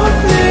 Love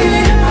me,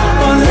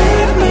 or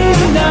leave me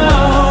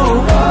now.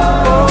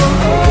 Oh,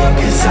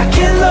 'cause I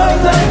can't love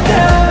like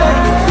that.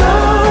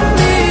 Love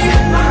me,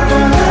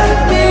 don't let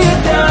me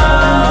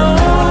down.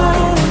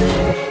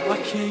 Why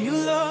can't you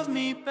love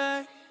me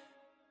back?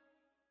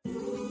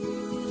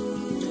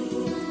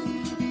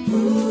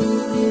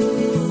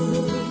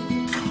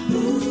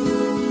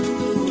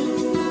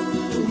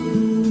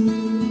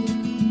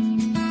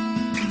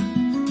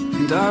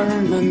 And I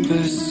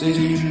remember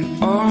sitting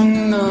on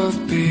the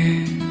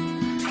pier,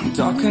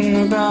 talking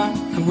about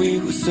how we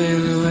would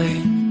sail away,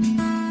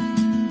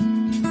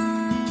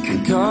 and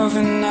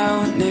carving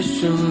out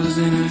initials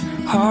in our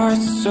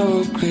hearts so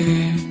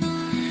clear,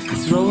 and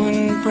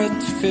throwing bread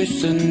to fish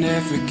that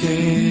never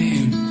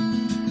came.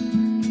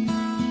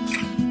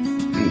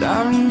 And I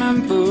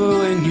remember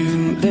when you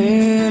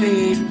let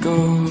it go,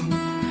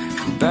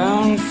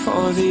 bound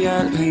for the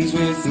islands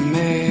with the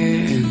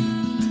man.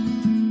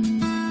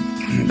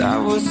 And I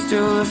was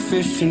still a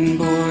fishing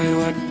boy,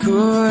 what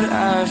could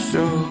I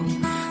show?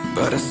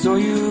 But I saw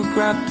you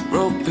grab the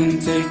rope and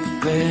take a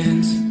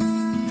glance.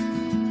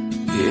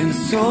 And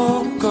so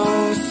go,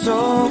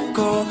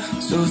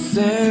 so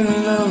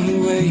sail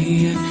away.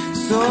 And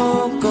so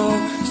go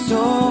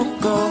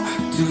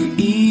to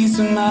ease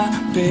my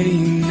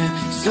pain. And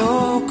so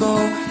go,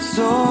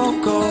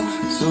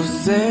 so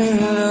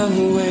sail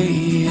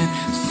away. And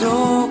so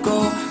go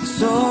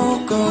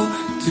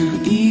to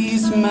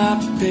ease my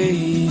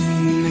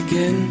pain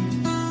again.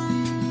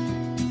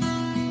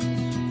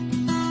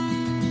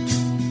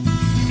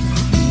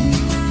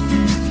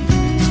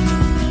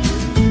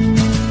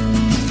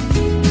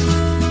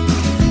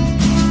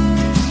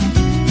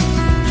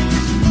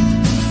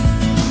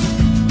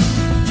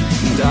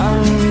 And I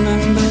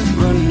remember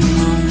running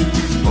home,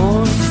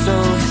 oh so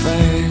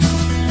fast.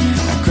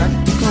 I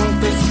cracked the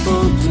compass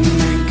boat to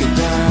make it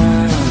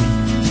down.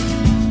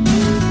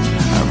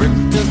 I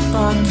ripped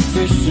apart the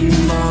fishing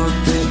boat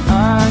that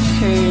I'd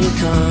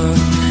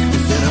handcuffed.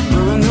 Instead of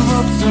blowing the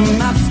ropes and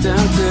maps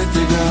down to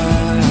the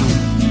ground.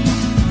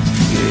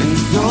 And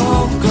so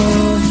go,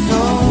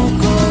 so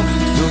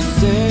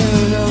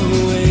sail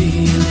away.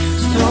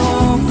 So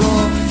go,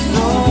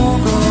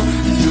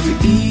 to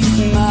ease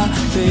my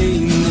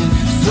pain.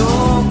 And so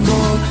go,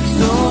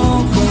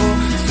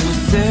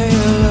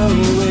 sail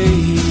away.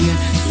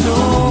 So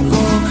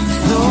go,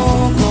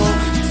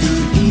 to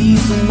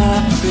ease my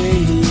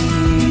pain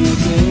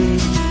again.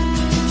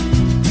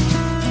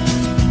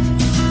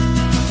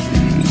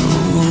 And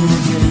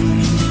again.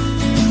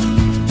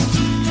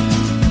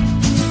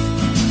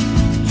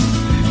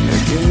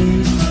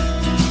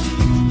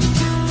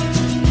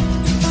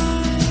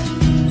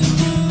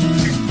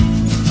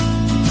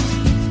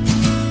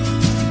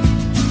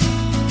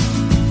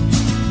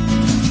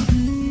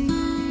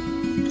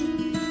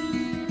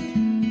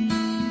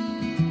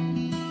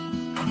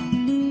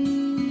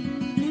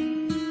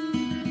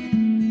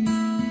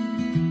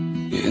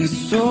 And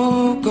so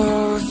go,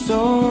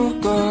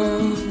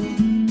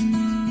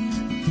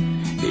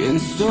 and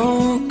so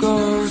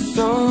go.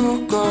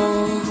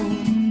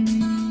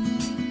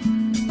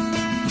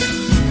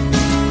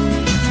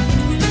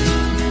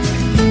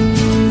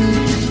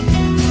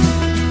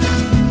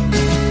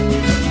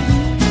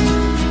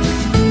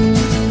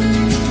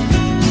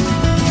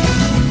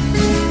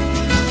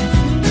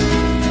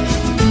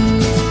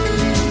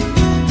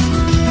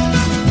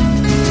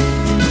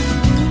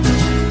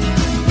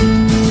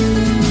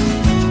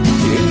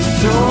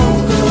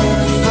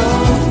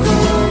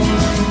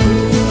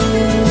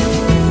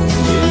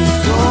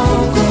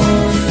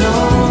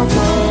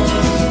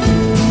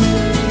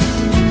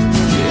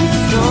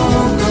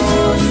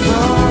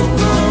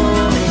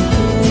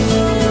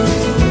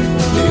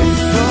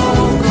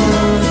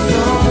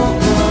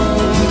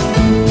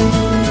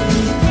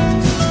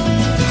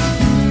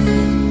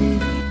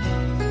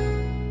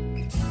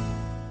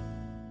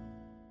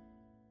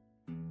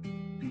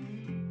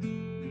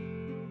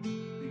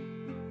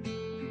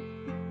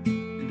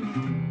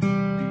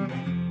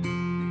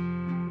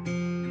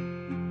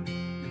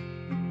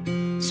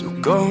 So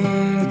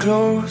come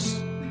close,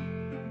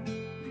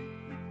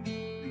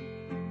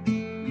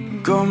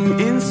 come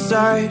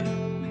inside,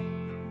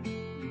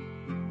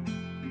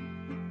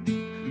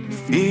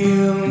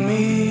 feel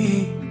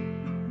me,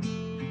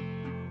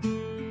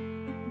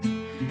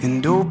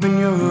 and open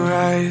your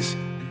eyes.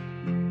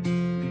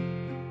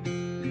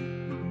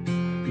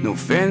 No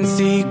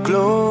fancy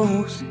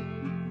clothes,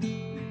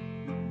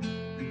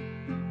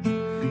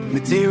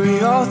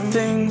 material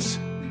things,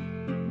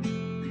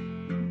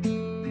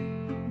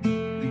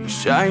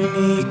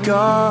 shiny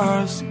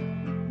cars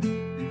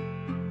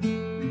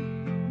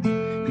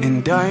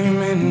and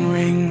diamond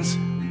rings.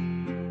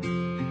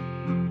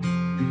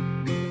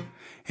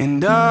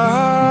 And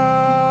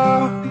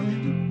I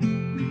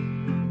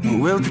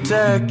will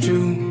protect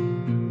you,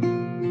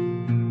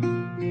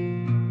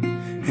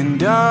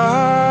 and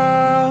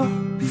I'll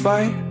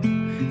fight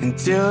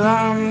until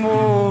I'm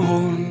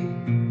born,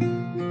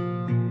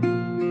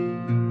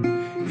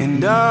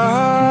 and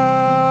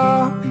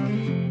I'll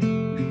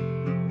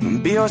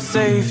be your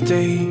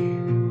safety.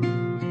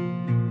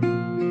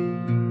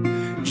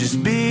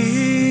 Just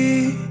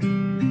be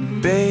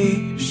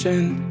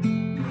patient.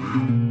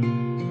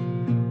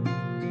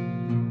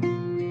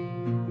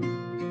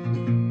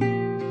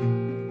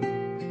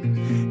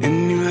 And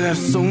you'll have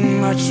so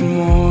much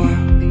more.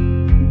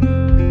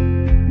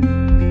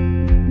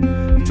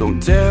 Don't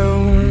tell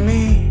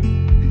me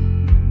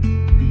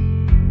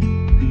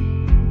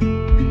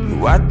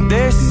what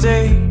they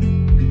say.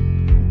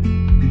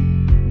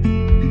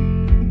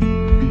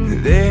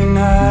 They're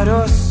not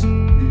us,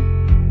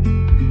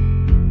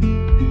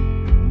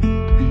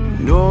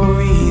 nor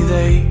we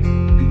they.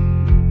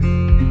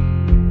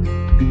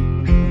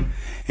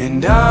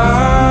 And I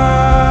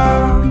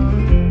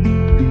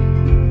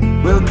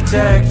will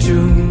protect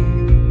you,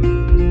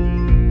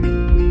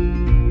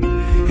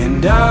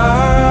 and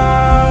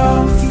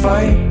I'll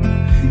fight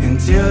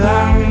until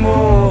I'm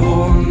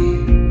born,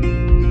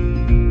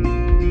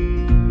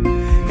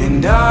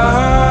 and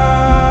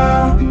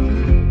I'll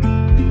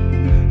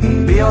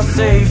be your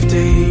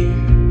safety.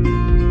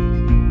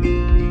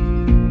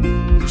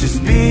 Just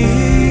be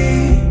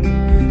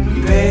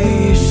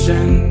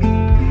patient.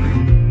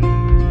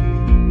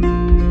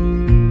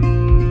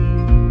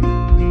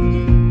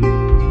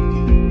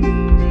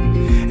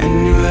 And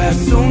you'll have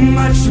so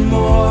much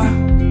more.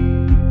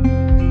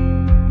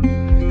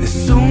 There's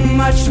so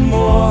much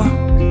more.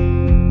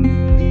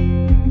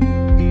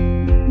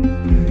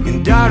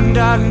 And I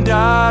darling,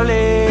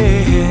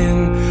 darling,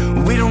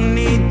 we don't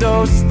need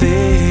those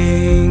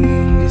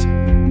things.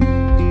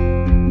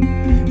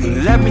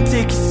 Let me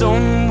take you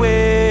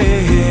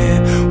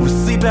somewhere. We'll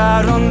sleep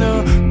out on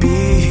the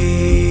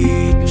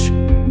beach.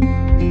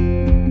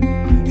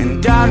 And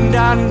darling,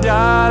 darling,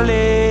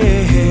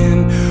 darling,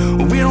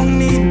 we don't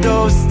need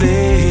those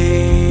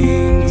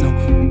things. No.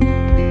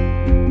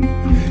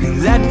 And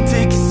let me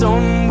take you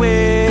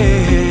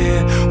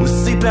somewhere. We'll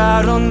sleep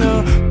out on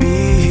the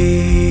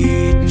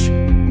beach.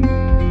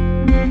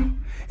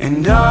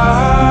 And I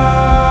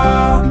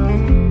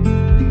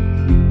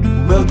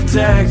will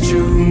protect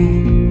you.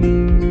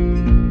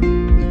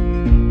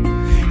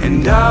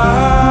 And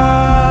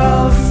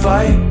I'll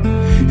fight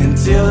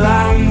until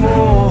I'm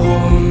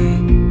warm.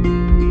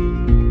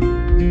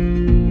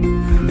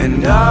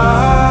 And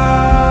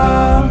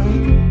I'll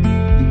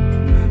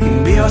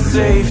be your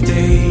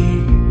safety.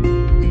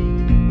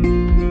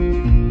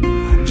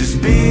 Just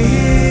be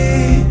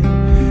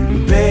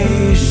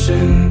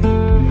patient.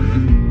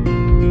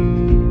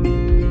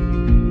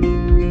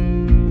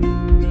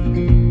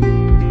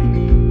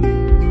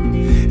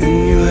 And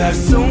you'll have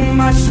so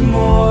much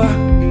more.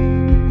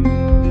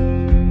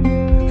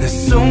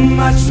 So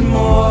much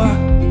more.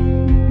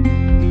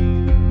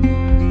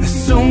 There's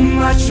so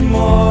much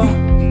more.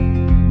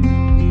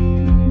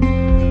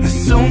 There's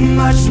so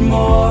much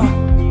more.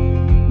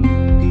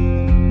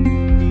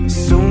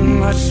 So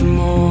much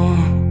more.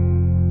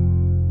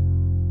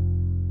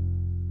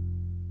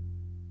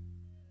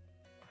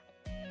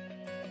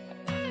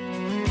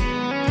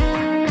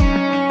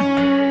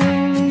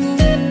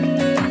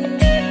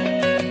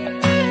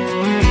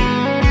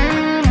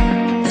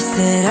 I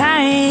said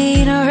I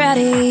ain't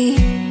ready.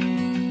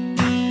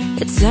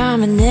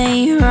 Time and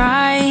ain't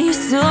right,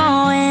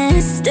 slow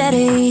and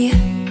steady.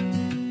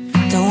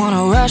 Don't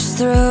wanna rush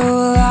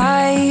through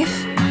life,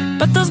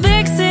 but those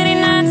big city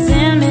nights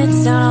and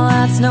midtown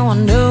lights, no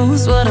one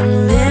knows what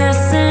I'm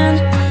missing.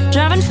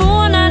 Driving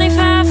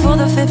 495 for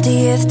the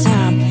 50th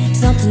time,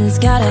 something's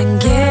gotta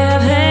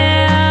give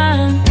in.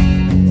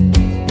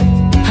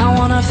 I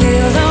wanna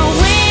feel the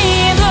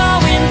wind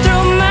blowing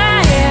through my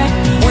hair,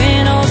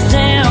 windows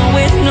down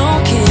with no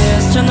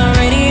cares. Turn the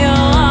radio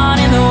on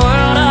and the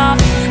world off.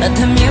 Let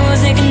the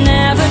music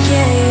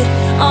navigate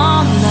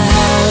on the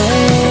highway.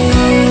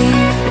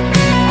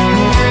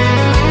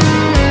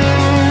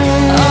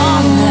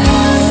 On the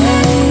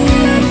highway.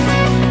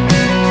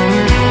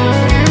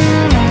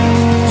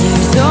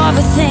 Use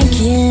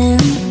overthinking.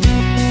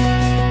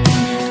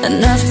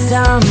 Enough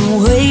time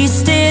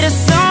wasted. A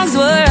song's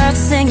worth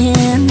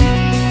singing.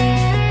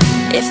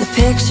 If the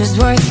picture's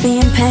worth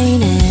being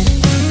painted.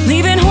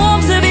 Leaving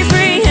home to be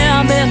free,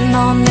 yeah, betting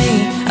on me.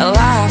 A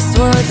life's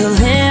worth a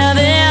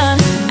living.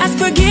 Ask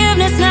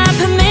forgiveness, not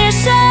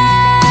permission.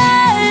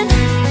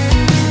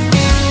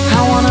 I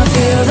wanna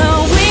feel the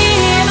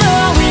wind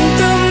blowing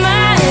through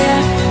my hair,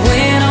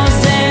 windows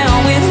down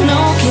with no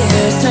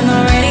cares. Turn the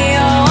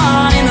radio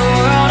on and the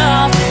world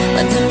off.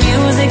 Let the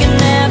music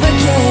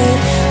navigate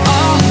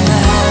on the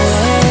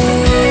highway.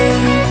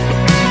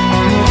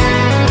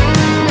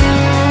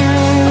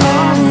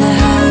 On the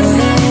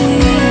highway.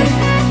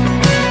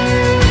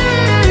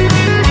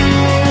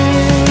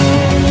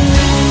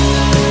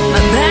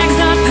 My bags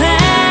are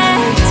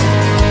packed.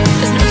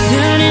 There's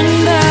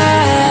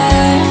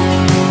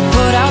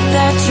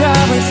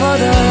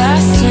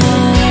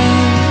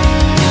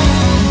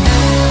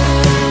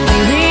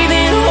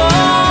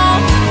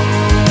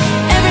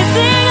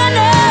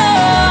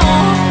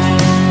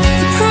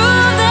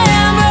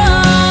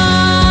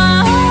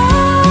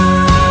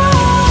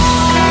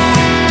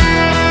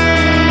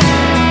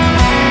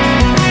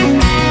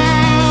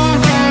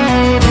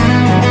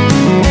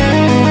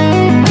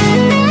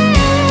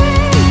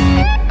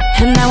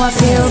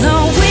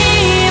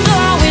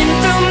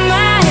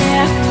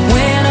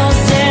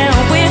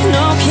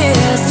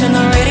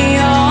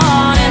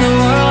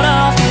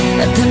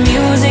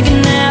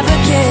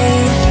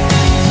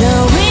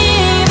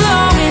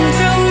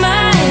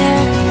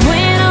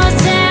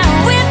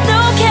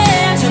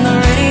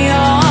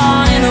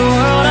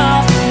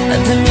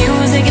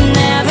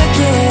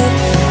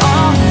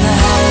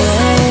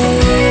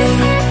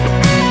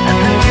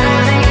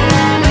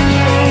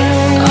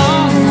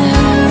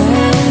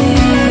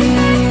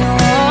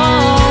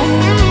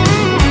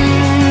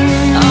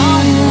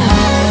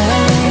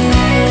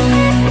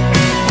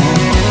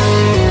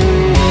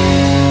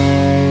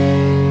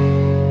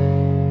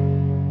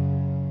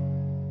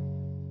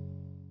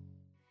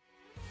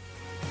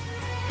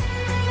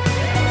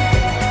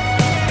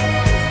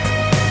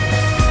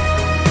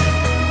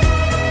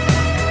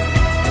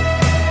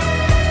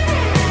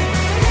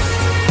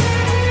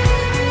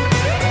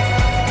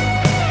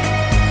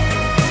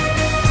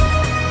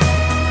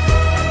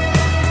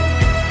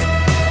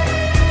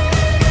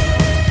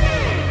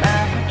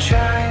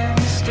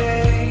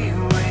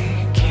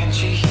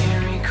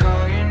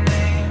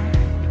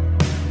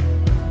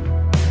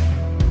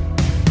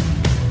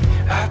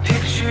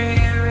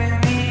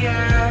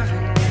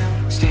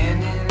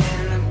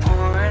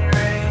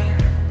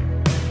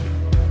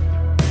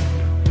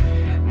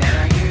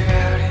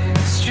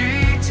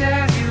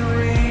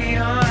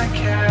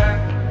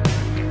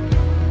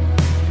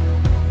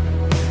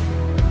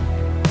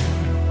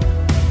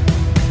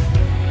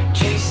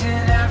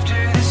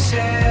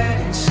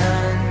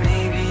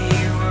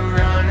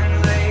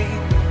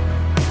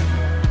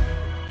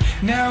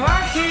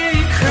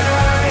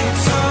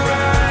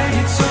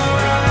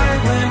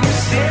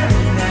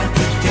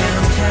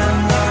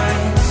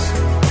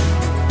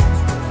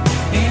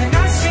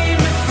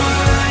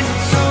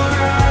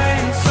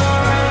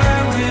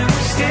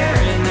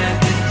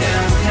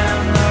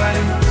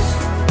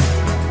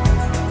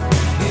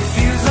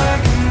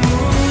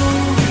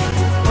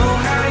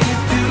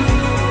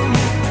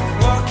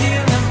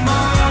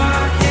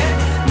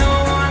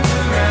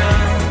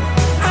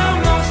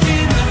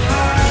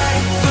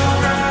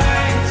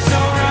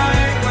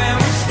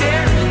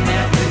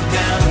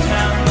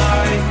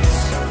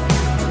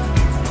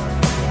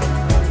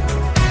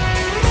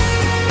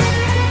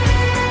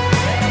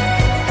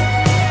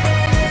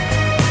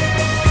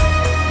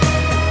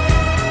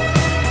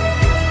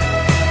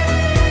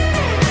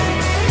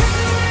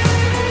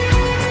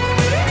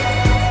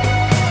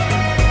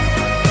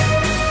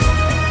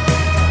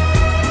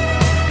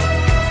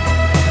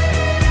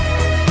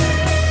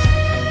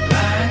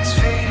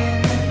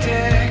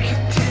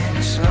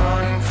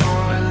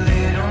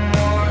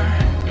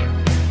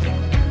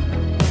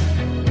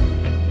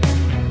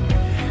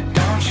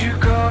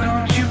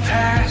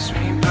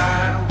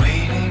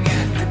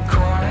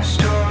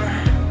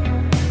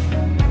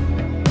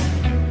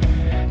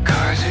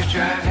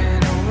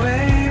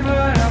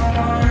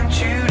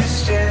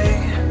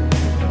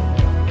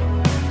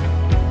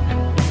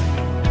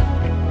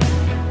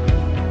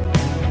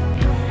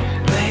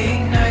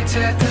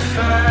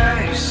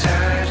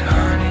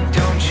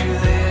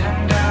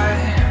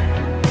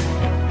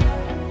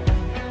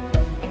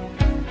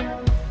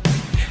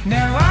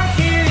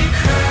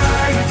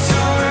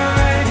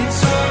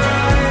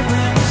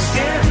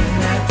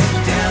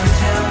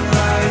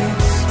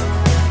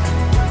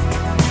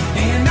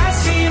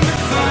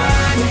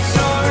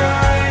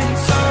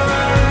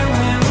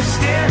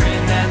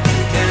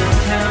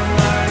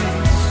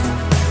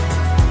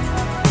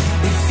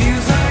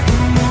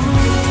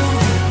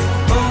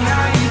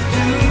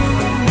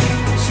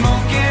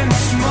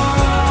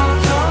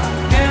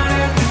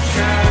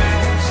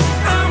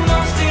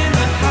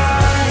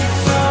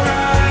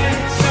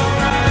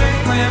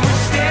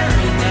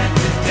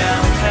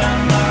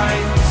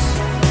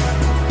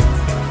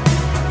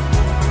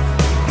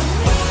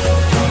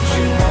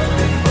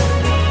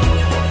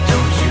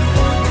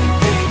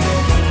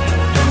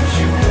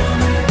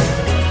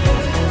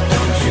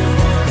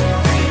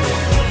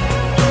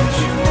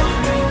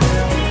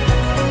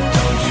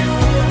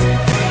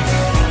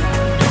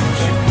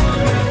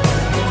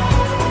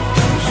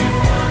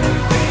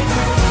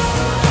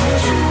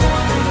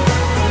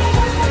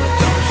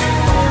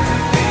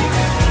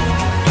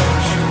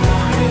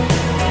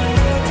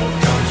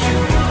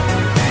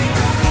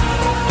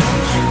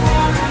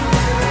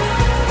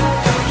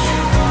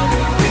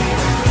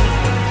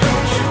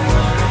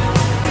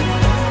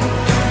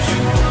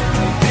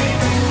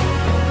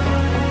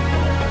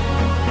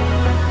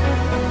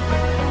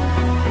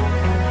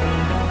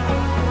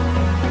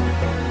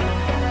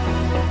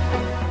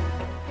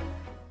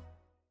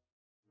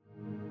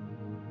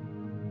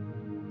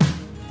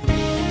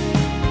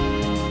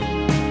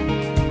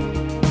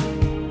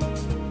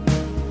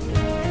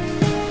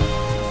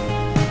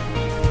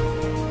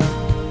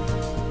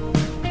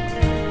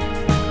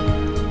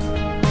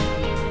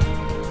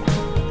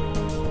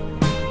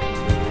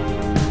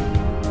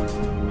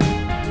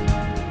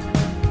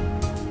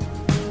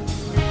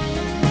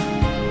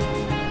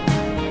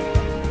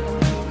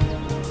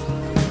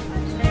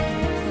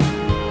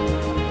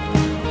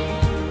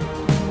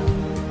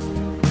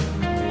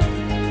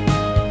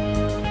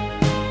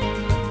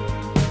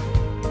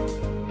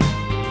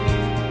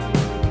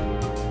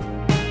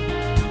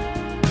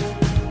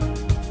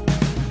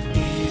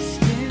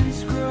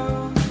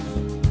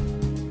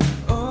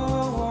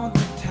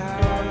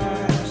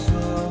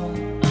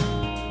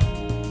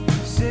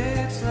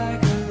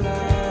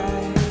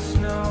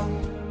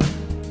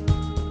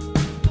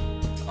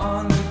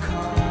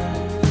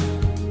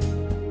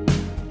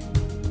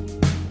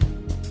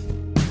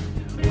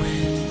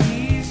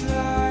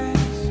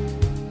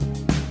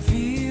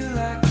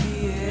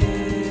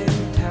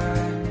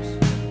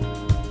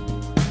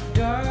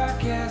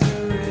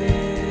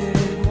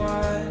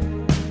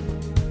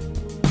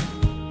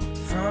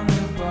from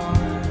the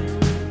bar.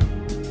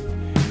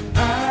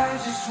 I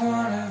just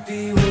wanna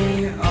be where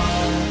you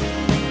are.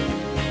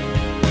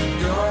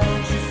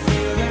 Don't you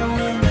feel that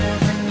we'll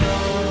never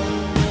know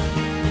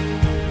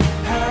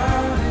how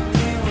to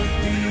deal with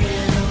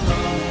being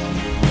alone,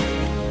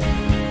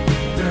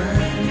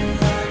 burning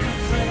like a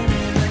flame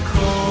in the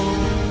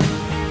cold.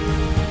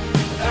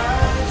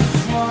 I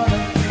just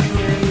wanna be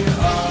where you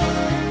are.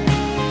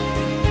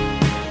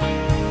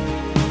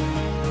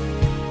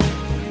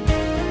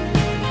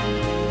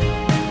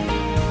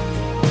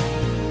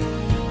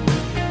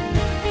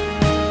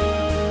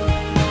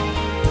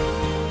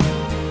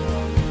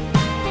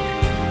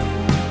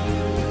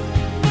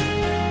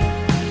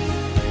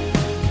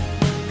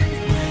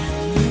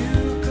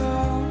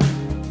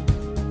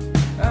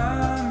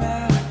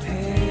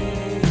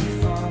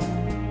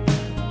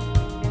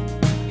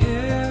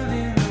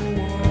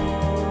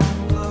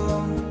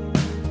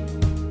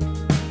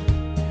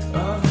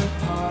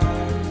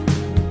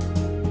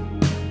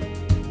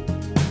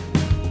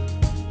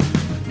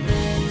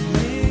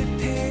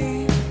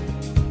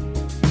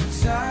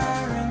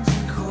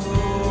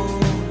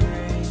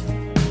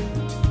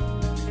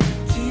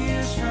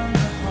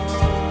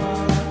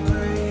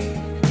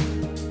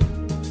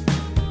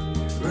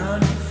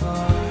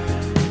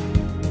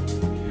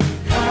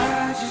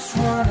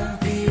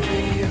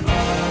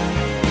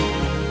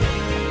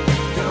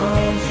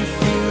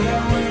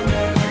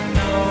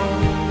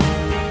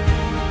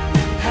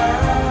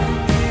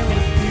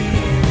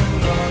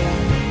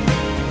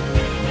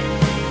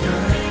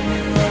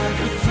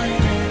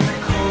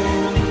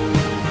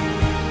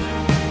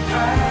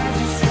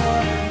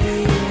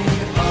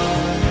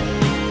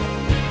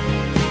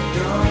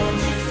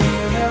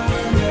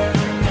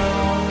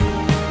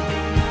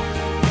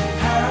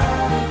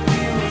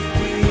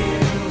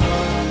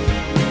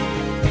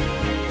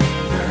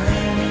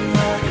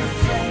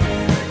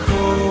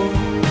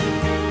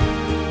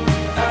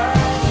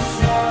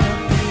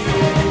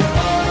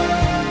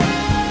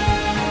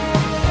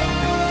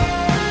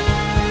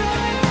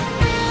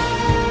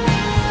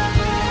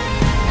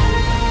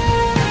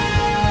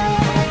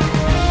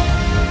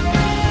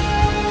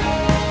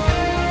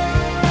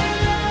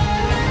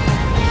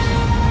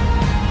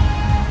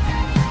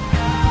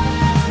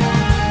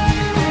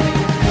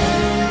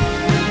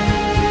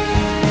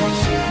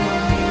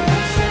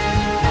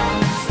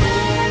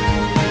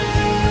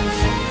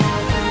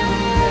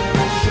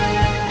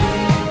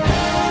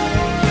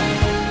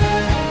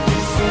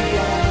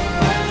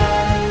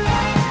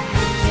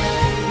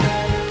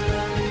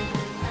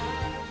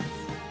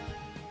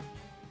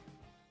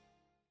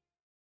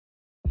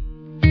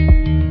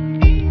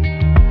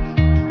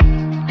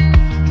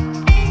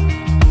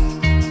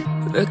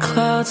 The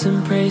clouds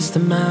embrace the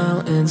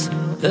mountains.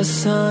 The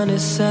sun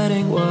is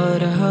setting.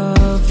 What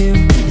a view.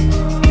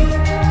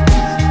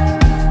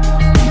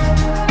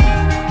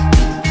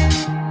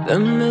 The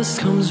mist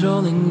comes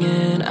rolling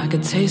in. I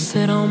could taste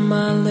it on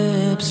my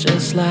lips,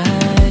 just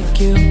like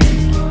you.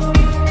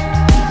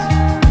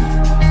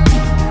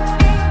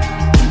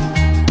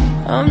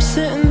 I'm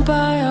sitting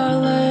by our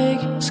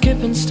lake,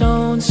 skipping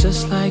stones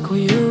just like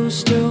we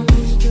used to.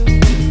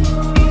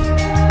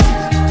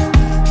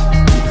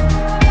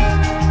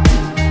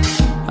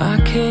 I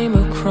came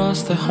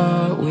across the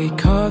heart we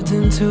carved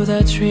into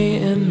that tree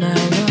in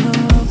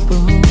Malibu.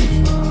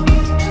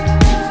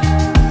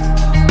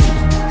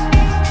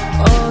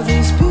 All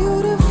these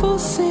beautiful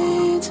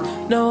scenes,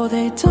 no,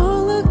 they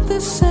don't look the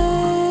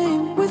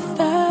same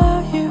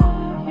without you.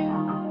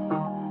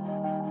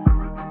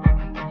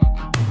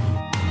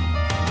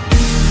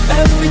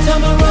 Every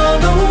time I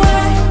run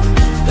away,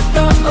 the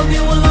thought of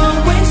you will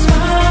always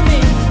find me.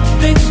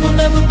 Things will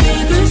never be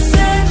the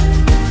same.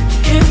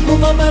 Can't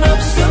move on, but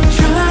I'm still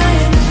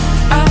trying.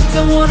 I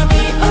don't wanna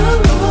be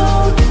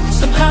alone.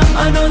 Somehow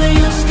I know that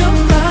you'll still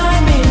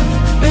find me.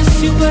 Miss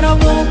you, but I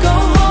won't go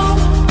home.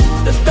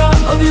 The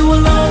thought of you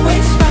will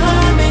always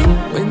find me.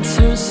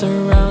 Winter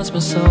surrounds my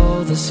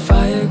soul. This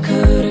fire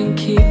couldn't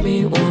keep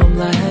me warm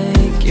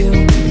like you.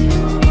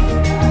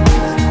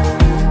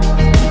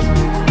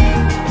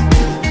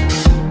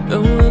 No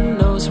one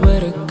knows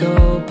where to go,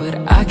 but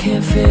I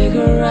can't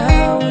figure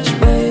out which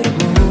way to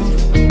move.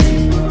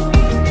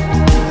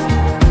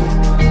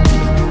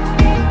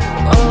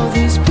 All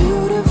these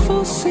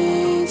beautiful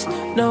scenes,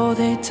 no,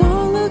 they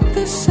don't look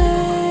the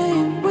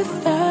same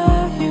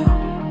without you.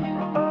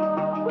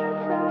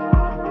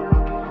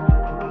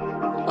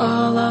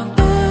 All our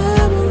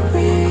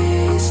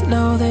memories,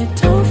 no, they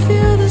don't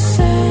feel the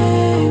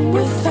same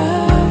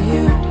without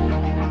you.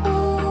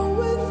 Oh,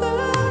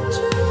 without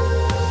you.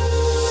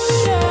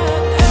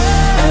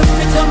 Yeah.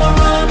 Every time I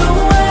run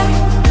away,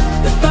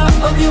 the thought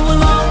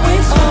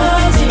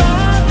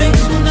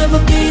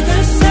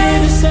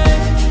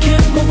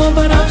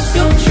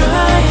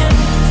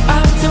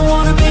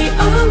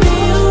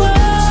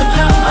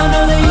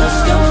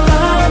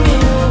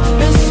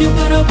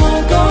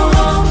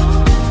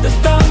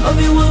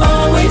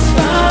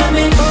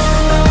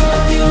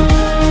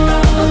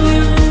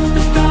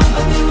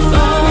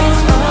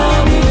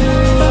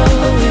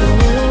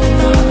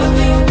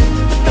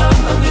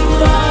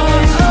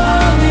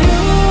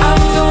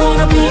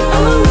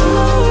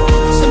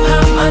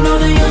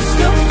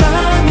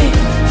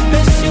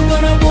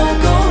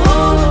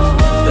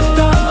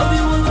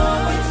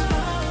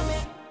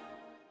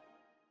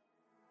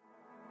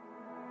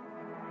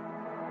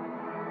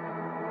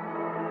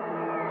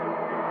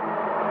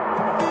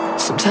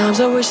Sometimes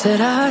I wish that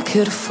I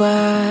could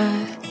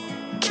fly,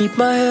 keep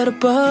my head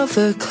above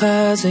the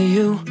clouds, and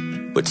you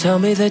would tell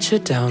me that you're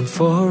down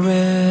for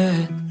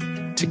it.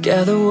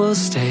 Together we'll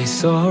stay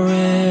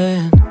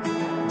soaring.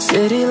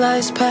 City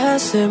lights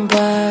passing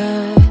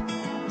by,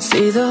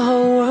 see the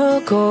whole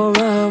world go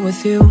round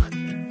with you.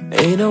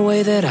 Ain't no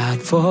way that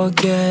I'd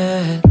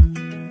forget.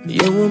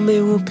 You and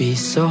me will be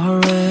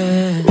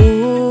soaring.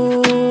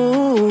 Ooh,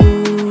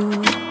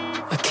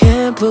 I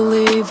can't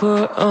believe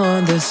we're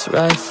on this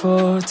ride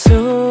for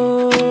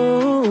two.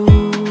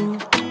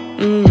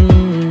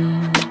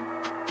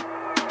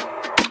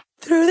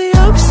 Through the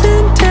ups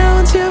and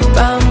downs, you're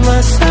by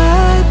my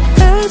side.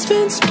 Head's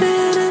been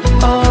spinning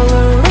all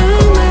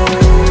around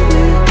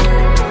lately.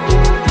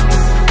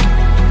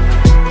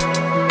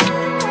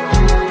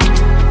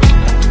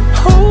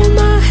 Hold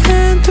my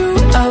hand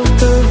throughout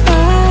the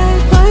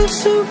ride.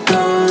 Life's a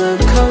roller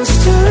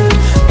coaster,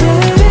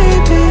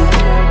 baby.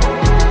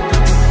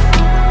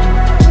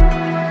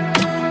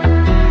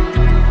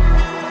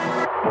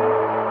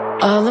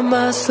 All of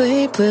my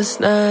sleepless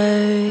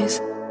nights,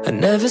 I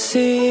never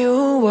see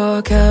you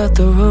walk out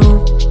the room.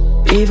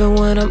 Even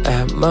when I'm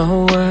at my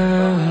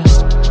worst,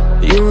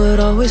 you would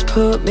always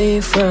put me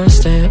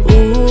first. And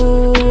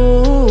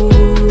ooh,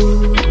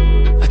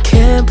 I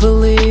can't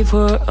believe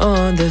we're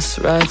on this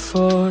ride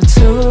for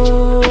two.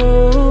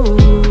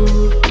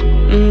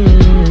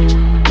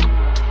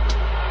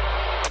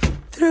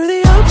 Through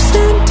the ups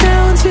and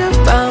downs, you're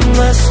by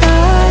my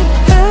side.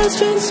 Head's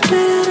been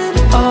spinning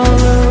all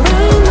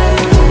around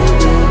lately.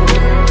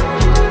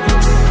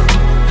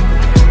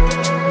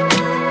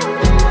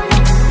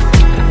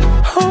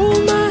 Hold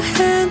my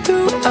hand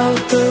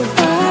throughout the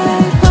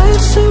ride.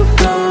 Life's a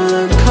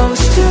roller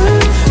coaster,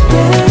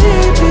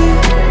 baby.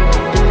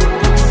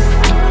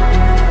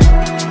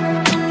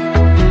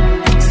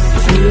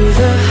 Through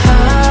the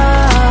highs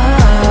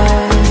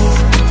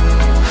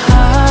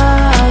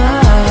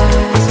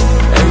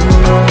and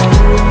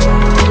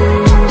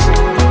lows.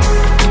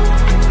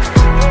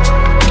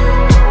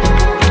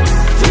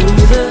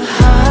 Through the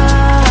highs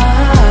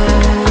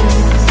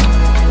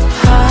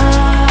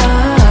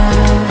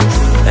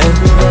and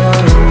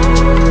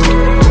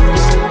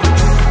lows.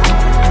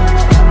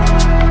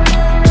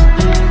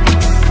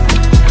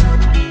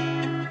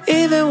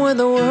 Even when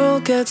the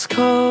world gets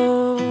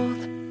cold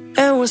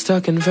and we're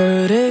stuck in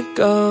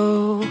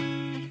vertigo,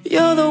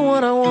 you're the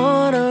one I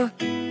wanna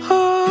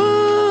hold.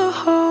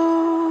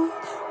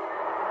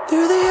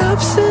 Through the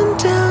ups and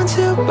downs,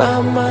 you're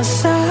by my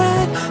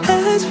side.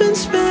 Head's been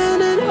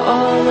spinning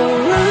all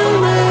around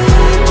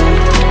lately.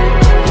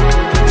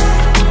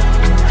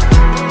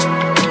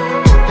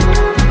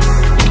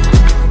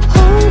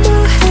 Hold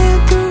my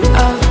hand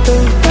throughout the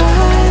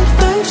ride.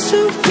 Life's a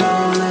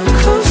roller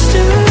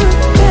coaster,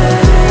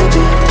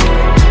 baby.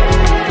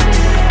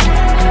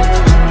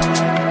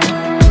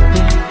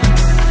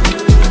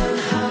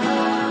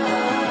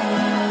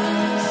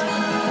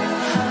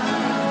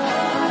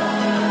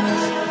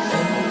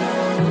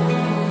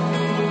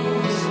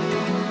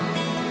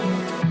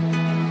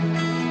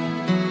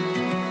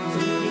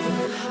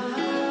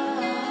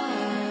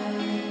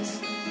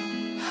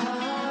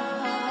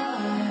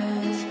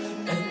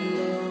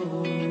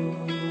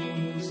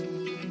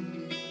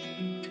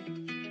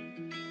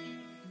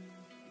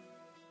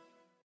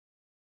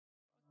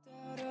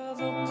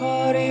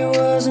 Party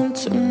wasn't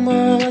too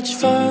much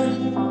fun.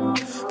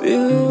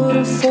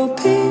 Beautiful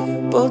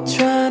people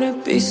trying to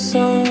be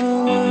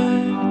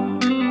someone.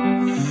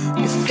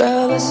 You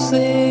fell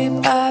asleep,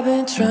 I've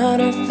been trying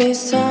to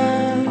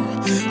FaceTime.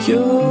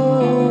 You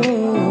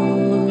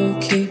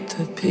keep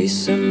the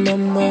peace in my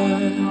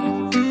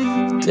mind.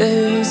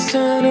 Days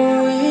turn to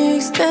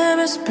weeks, damn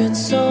it's been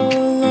so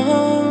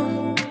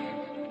long.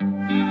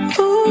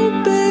 Oh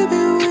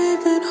baby,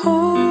 we've been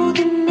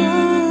holding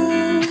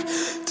on.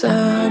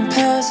 Time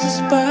passes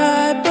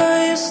by, but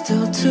you're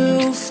still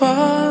too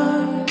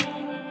far.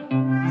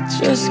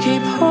 Just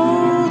keep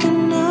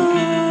holding on.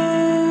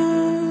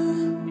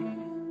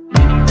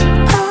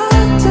 I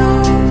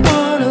don't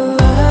wanna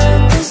let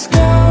this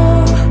go.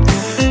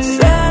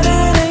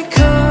 Saturday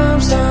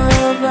comes,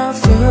 I'm not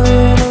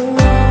feeling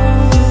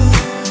alone.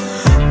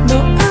 No,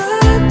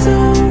 I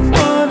don't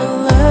wanna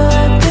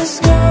let this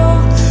go.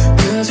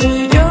 'Cause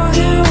when you're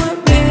here with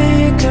me,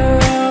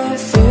 girl,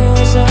 it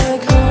feels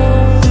like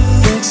home.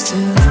 Next to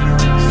you.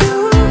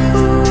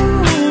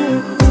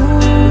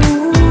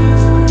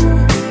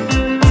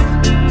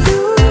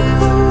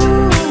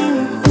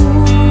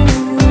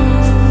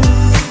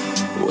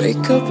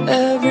 Wake up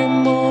every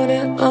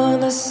morning on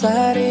the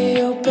side of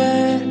your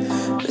bed.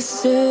 The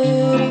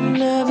city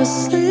never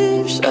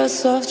sleeps,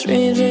 shuts off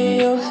dreams in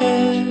your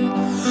head.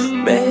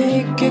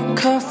 Make your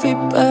coffee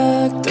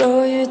black,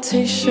 throw your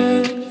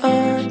t-shirt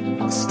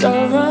on.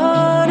 Start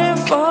running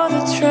for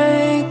the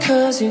train,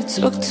 'cause you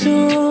took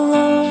too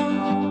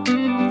long.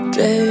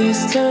 Days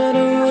turn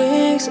to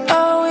weeks,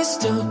 are we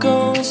still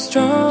going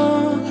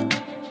strong?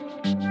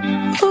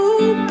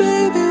 Oh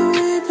baby,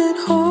 we've been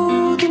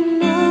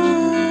holding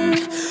on.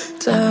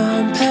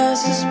 Time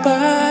passes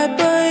by,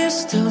 but you're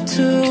still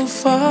too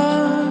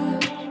far.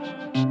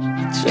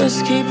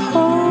 just keep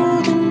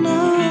holding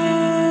on.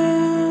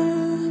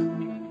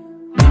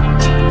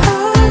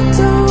 I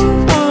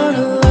don't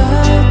wanna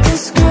let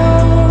this go.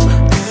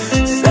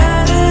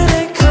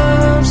 Saturday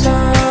comes,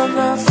 I'm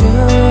not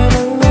feeling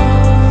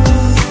alone.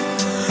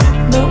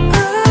 No,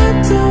 I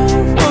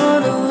don't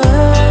wanna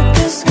let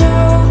this go.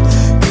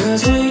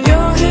 'Cause when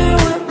you're here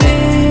with me,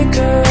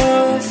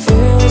 girl, it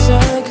feels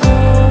like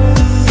home.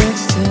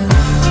 Next to you.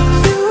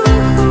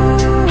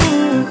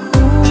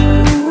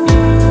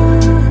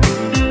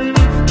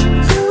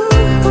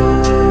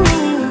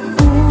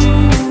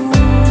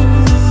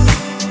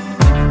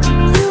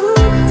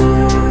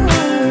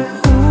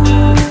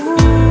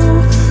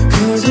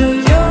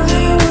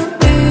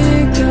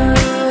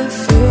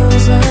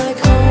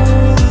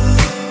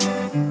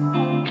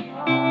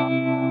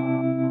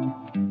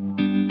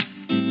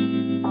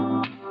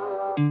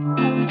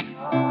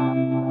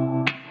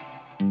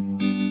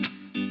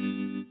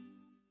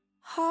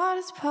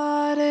 Hardest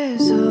part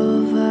is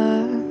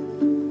over.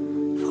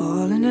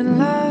 Falling in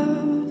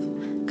love.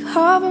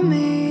 Cover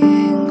me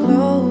in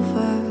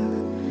clover.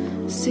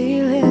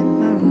 Sealing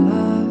my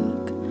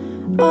luck.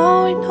 Oh,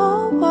 we know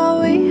what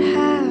we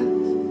have.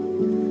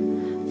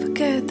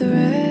 Forget the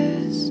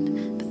rest.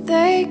 But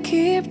they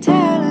keep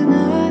telling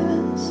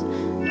us,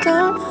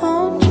 don't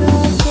hold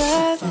your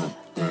breath.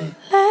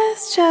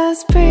 Let's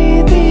just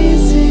breathe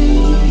easy.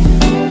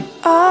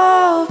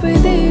 Oh,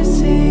 breathe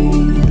easy.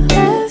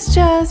 Let's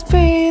just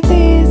breathe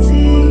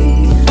easy,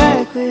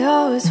 like we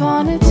always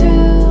wanted to.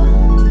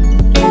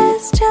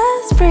 Let's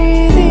just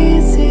breathe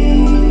easy.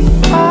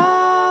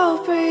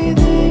 Oh,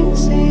 breathe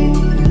easy.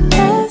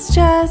 Let's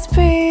just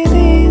breathe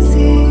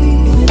easy.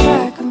 Maybe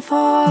I can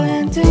fall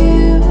into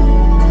you.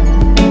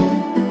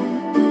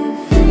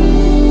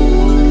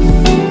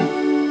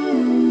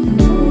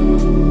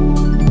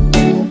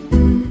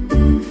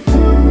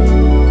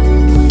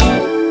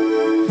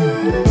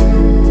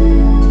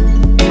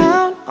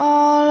 Count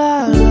all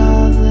our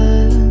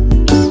lovers,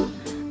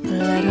 but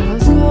let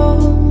us go.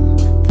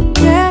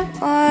 Forget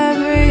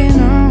every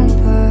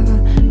number.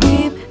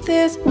 Keep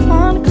this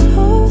one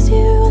close.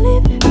 You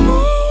leave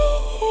me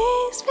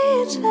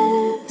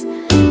speechless.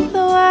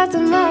 The words I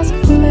must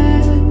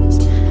confess.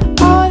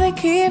 Oh, they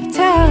keep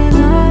telling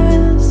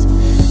us,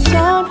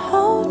 don't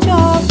hold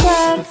your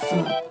breath.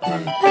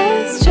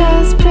 Let's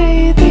just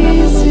breathe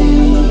easy.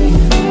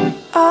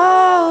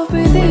 Oh,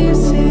 breathe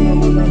easy.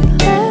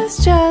 Let's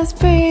just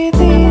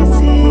breathe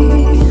easy,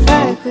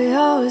 like we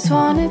always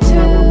wanted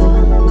to.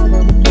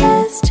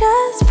 Let's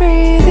just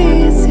breathe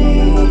easy.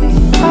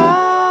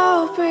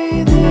 Oh,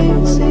 breathe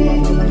easy.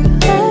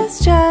 Let's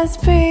just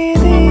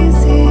breathe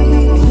easy.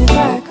 Maybe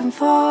I can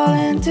fall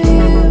into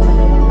you.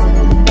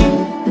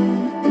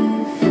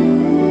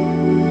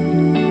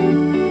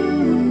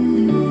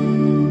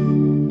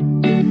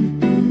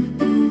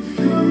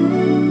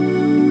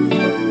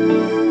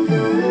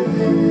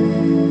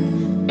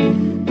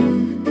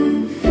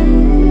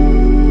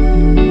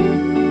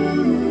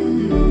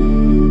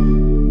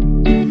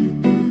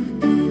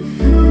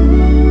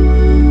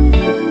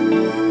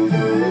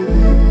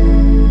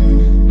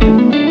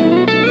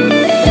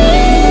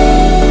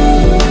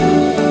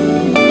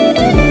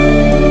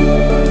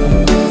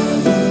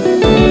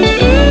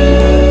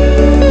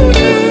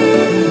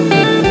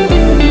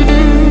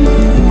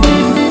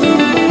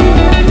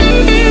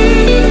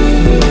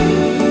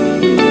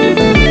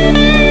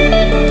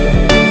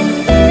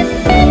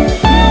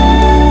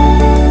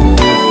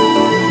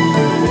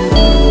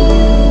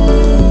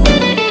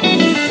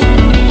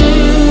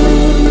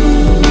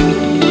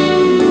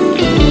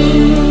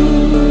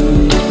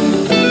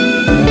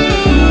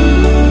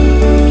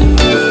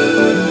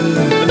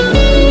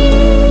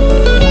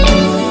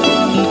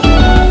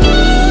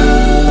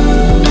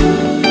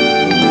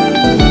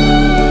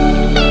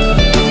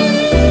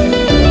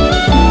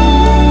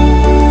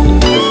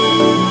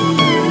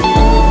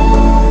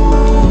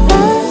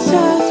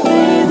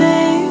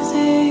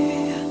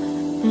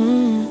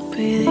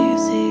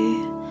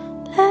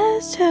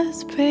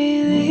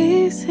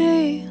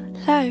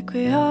 Like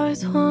we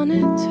always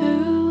wanted to.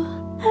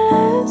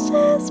 Let's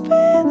just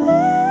breathe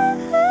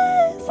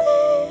easy.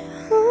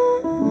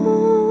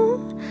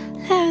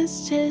 Let's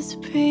just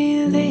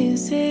breathe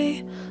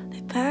easy.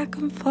 Lay back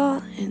and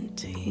fall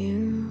into you.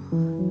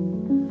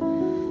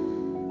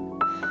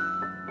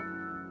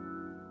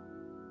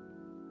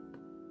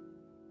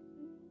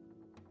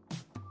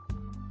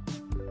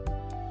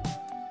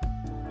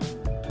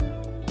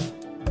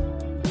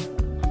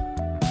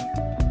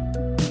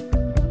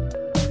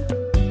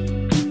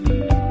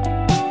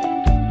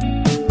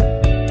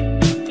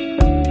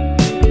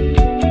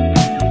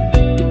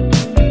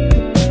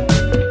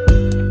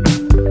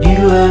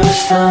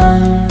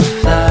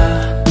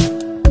 Sunflower,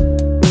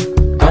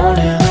 gone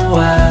in a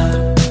while,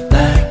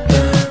 like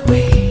the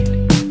weed.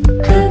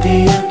 Could be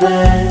a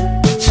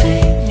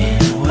blessing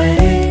in a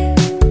way.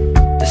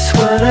 That's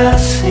what I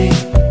see.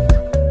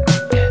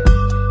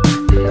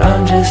 And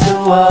I'm just a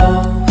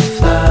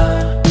wallflower.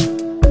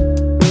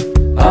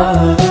 All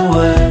of the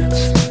words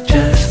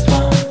just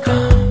won't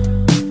come.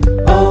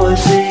 Oh,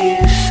 what's the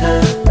use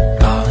of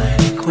calling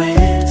it quits?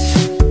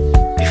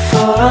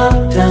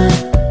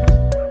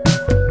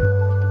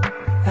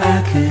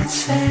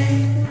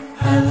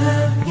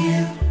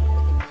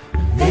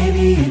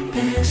 maybe it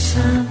bears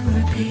some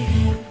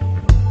repeating.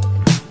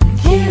 And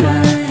here I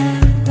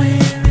am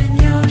wearing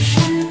your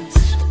shoes,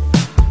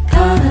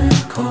 kinda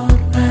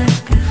cold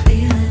like a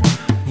feeling.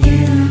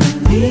 You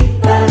and me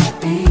like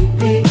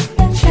BB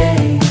and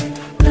Jay,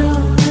 know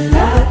that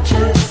I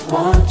just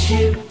want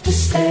you to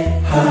stay.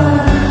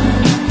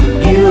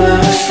 You were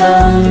a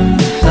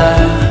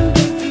sunflower,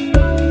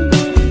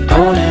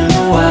 born in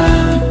the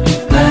wild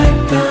like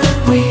the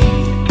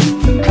weed.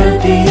 Could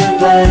be a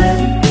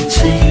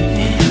blessing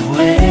in a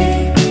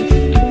way,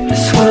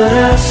 that's what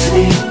I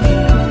see.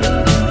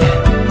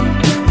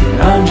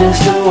 I'm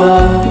just a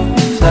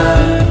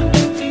wallflower,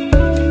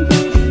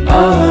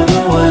 all of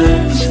the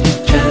words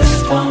just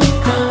won't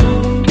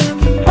come.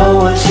 Oh,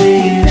 what's the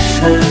use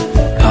of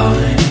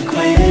calling it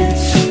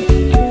quits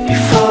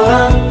before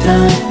I'm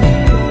done?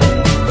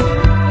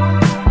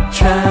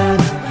 Trying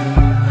to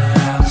move where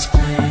I was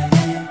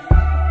planning,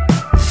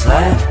 this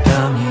life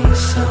got me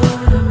so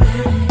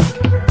manic.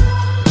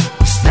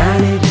 It's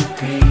 90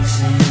 degrees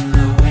in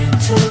the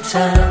winter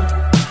time,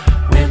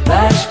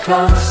 whiplash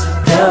across the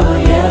double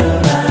yellow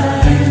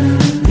line.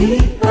 Me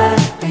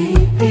like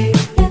BB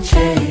and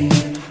Jay,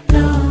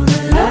 know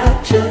that I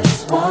just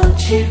want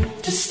you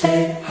to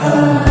stay.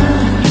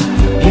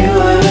 You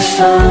were a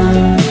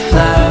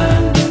sunflower,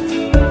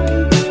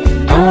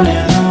 born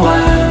in the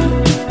wild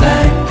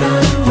like the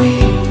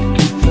weed.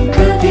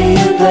 Could be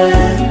a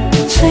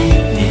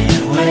blessing in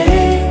a way,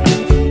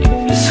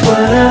 that's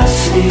what I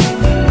see.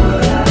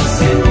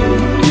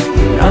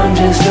 I'm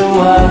just a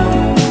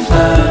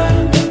wallflower,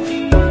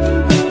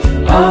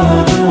 all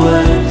of the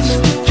words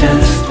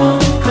just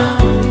won't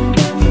come.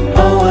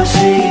 Oh, what's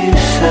the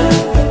use of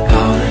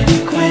calling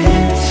it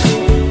quits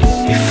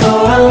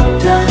before I'm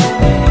done?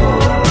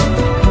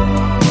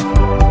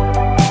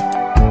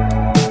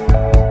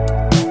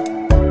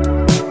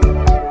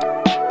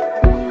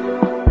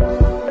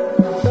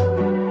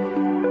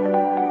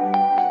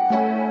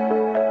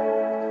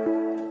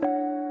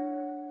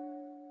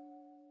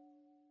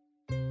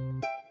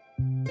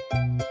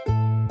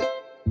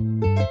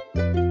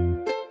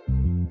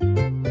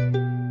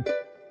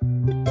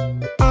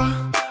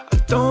 I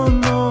don't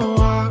know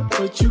why,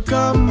 but you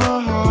got my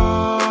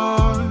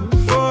heart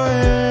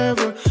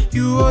forever.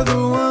 You are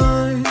the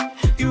one,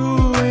 you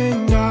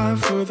and I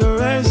for the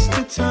rest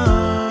of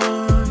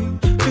time.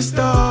 'Cause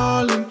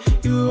darling,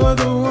 you are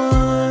the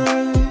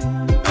one,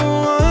 the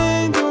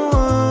one, the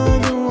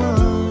one, the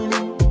one.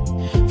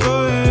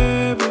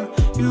 Forever,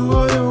 you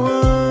are the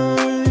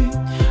one,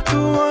 the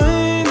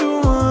one, the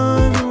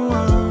one, the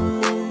one.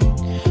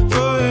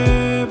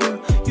 Forever,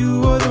 you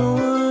are the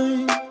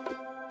one.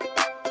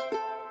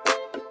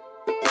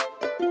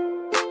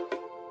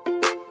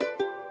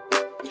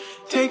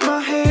 Take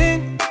my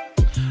hand,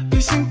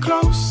 listen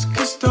close,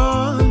 'cause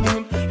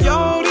darling,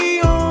 you're the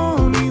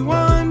only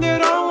one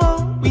that I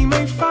want. We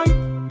may fight,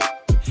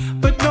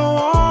 but no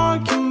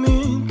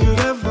argument could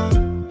ever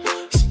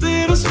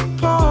split us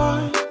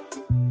apart.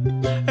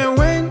 And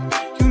when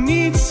you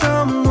need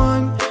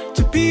someone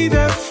to be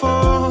there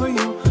for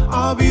you,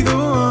 I'll be the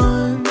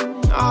one,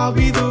 I'll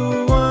be the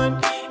one.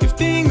 If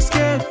things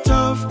get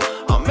tough,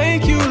 I'll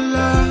make you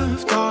laugh,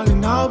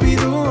 darling, I'll be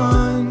the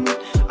one,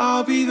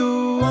 I'll be the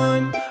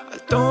one. I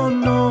don't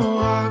know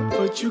why,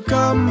 but you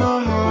got my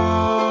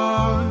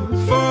heart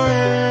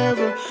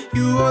forever.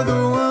 You are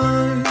the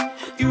one,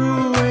 you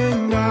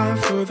and I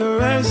for the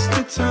rest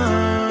of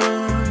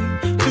time.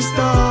 'Cause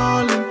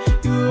darling,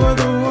 you are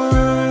the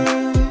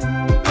one,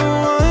 the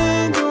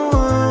one, the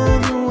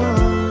one, the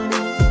one.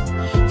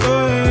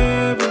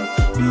 Forever,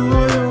 you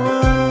are the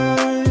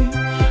one,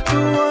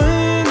 the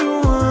one, the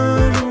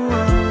one, the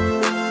one.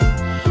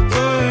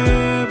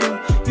 Forever,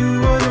 you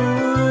are the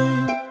one.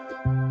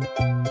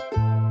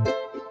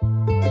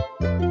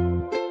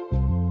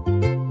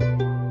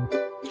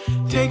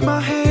 Take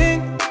my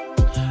hand,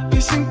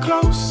 listen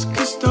close,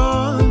 'cause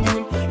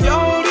darling,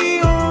 you're the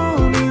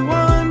only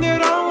one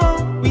that I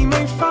want. We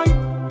may fight,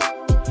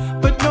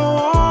 but no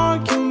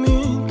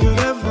argument could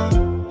ever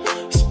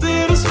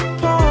split us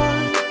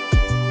apart.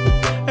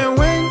 And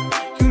when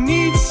you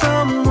need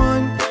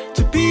someone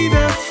to be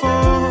there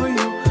for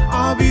you,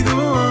 I'll be the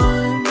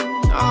one,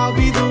 I'll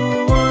be the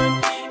one.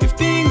 If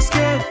things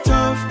get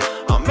tough,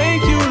 I'll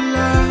make you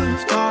laugh,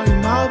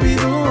 darling, I'll be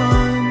the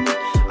one,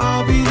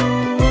 I'll be the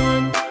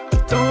one. I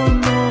don't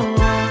know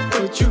why,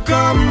 but you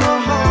got my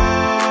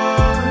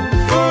heart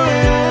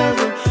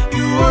forever.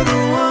 You are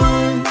the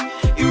one,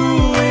 you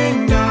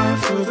and I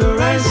for the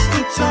rest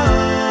of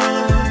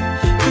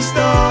time. 'Cause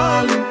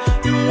darling,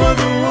 you are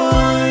the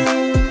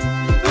one,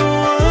 the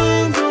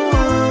one, the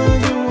one,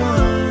 the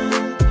one.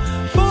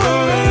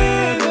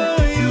 Forever,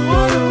 you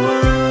are the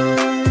one,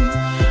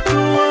 the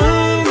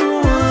one, the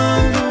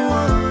one, the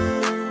one.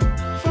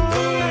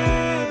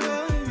 Forever,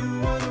 you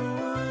are the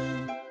one.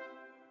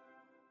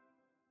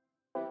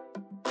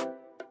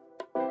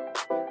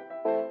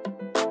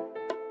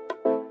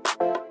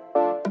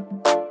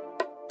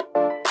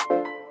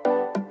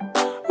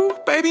 Ooh,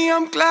 baby,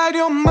 I'm glad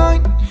you're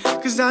mine,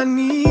 'cause I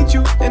need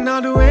you, and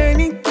I'll do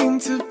anything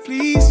to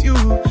please you.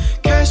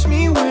 Can Catch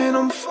me when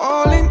I'm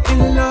falling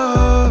in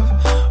love.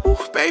 Ooh,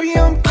 baby,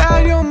 I'm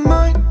glad you're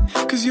mine,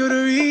 'cause you're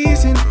the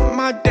reason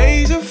my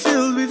days are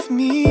filled with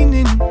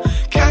meaning.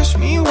 Catch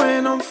me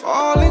when I'm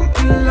falling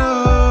in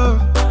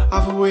love.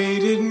 I've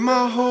waited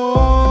my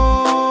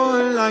whole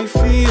life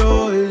for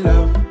your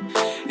love,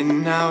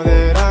 and now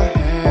that I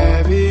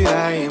have it,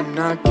 I am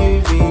not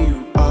giving you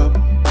up.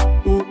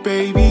 Ooh,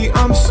 baby,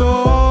 I'm so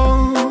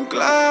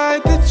glad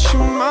that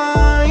you're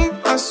mine.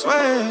 I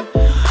swear,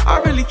 I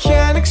really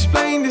can't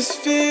explain this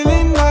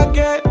feeling I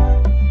get.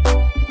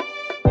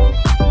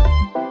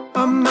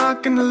 I'm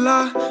not gonna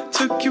lie,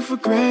 took you for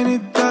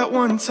granted that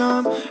one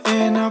time,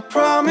 and I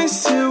promise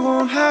it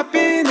won't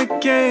happen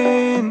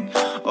again.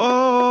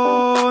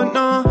 Oh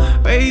no,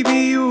 baby,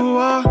 you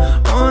are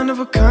one of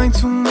a kind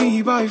to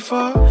me by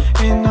far,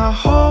 and I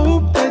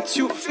hope that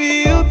you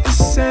feel the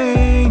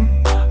same.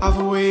 I've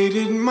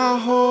waited my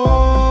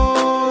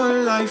whole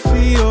life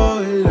for your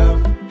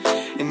love,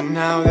 and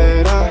now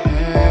that I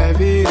have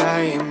it,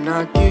 I am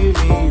not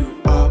giving you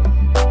up.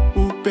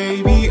 Ooh,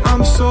 baby,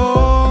 I'm so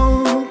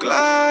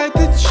glad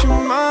that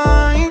you're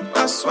mine.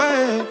 I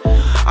swear,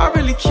 I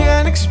really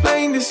can't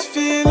explain this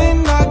feeling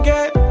I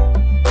get.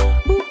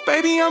 Ooh,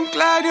 baby, I'm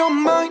glad you're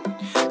mine,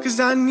 'cause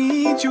I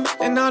need you,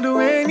 and I'll do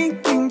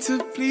anything to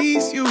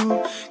please you.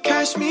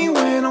 Catch me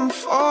when I'm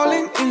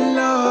falling in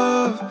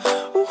love.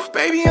 Ooh,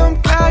 baby, I'm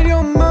glad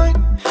you're mine,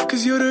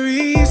 'cause you're the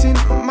reason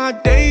my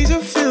days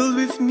are filled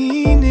with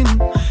meaning.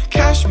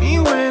 Catch me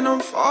when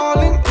I'm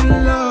falling in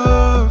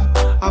love.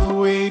 I've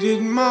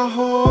waited my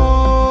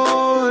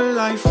whole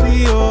life for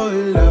your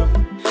love,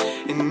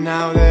 and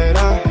now that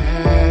I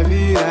have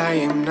it, I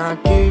am not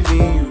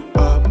giving you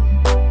up.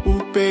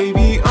 Ooh,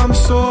 baby, I'm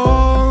so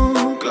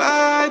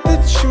glad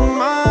that you're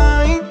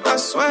mine. I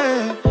swear,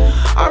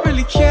 I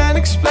really can't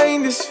explain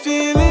this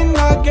feeling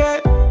I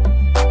get.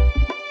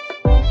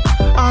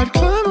 I'd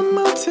climb a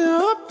mountain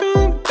up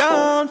and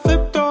down,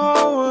 flip the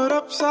whole world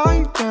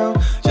upside down,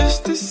 just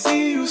to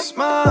see you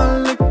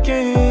smile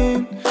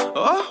again.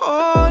 Oh,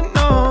 oh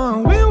no,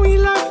 when we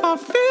laugh I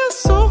feel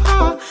so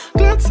high.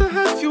 Glad to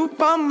have you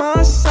by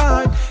my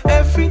side.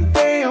 Every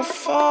day I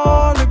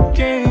fall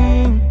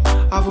again.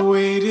 I've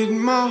waited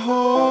my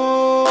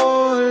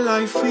whole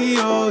life for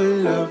your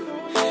love,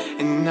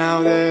 and now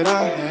that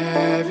I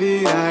have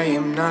it, I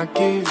am not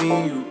giving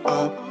you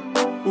up.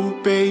 Ooh,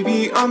 baby,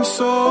 I'm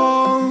so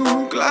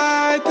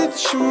glad that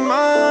you're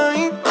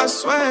mine. I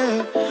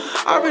swear,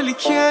 I really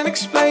can't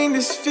explain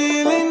this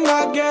feeling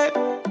I get.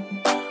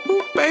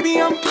 Ooh, baby,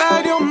 I'm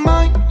glad you're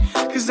mine,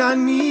 'cause I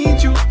need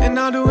you, and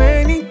I'll do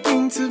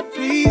anything to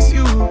please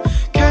you.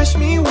 Catch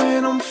me when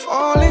I'm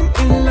falling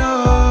in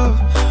love.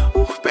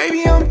 Ooh,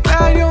 baby, I'm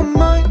glad you're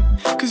mine,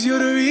 'cause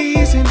you're the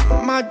reason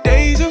my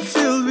days are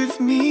filled with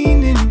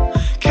meaning.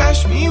 Catch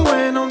me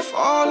when I'm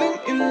falling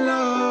in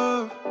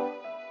love.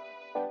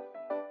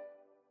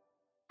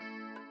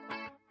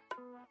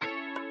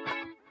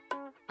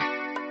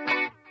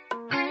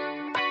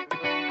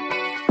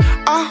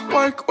 I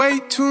work way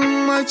too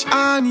much,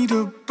 I need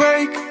a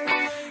break,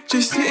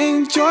 just to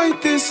enjoy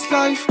this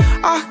life.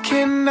 I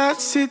cannot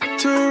sit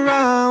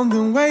around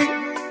and wait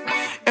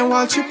and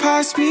watch you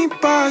pass me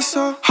by.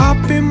 So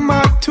hop in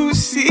my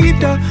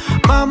two-seater,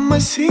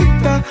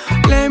 mamacita,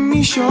 let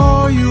me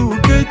show you a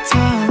good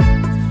time.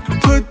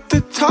 Put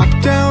the top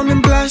down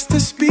and blast the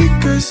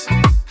speakers,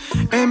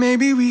 and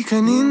maybe we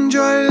can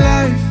enjoy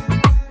life.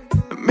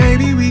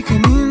 Maybe we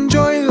can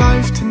enjoy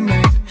life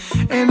tonight,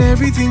 and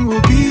everything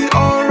will be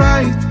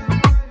alright.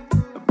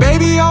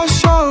 Baby, I'll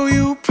show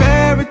you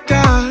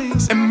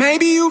paradise, and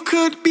maybe you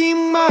could be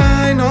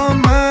mine, all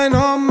mine,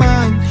 all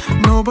mine.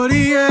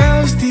 Nobody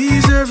else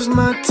deserves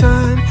my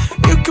time.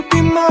 You could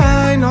be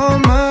mine, all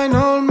mine,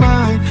 all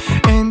mine,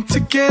 and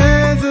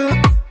together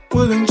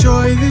we'll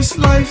enjoy this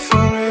life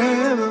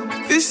forever.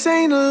 This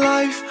ain't a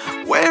life,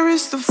 where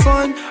is the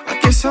fun? I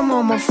guess I'm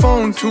on my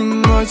phone too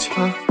much,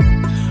 huh?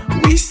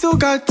 We still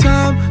got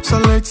time, so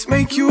let's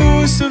make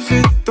use of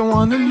it. Don't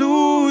wanna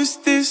lose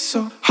this, so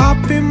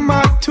hop in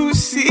my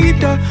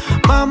two-seater,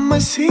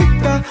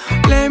 mamacita,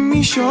 let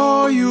me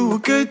show you a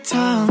good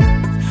time.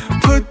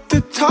 Put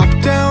the top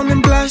down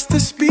and blast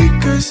the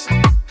speakers,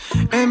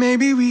 and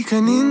maybe we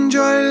can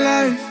enjoy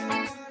life.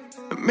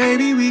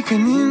 Maybe we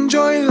can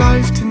enjoy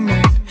life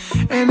tonight,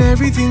 and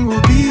everything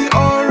will be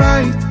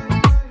alright.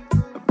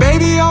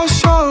 Baby, I'll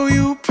show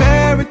you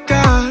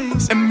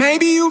paradise, and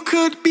maybe you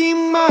could be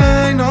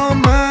mine, all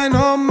mine,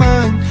 all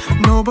mine.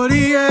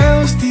 Nobody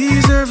else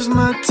deserves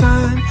my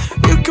time.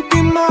 You could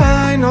be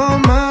mine, all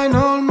mine,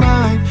 all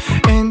mine,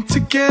 and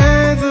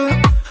together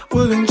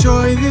we'll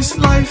enjoy this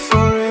life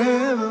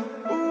forever.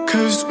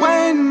 'Cause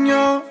when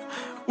you're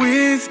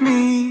with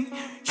me,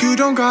 you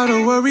don't gotta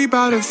worry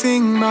about a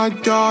thing, my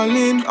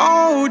darling.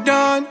 Hold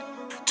on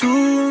to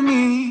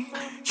me,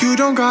 you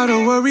don't gotta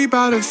worry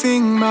about a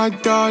thing, my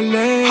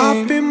darling.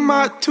 Hop in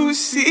my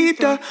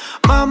two-seater,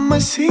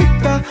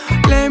 mamacita,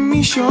 let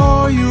me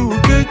show you a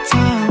good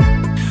time.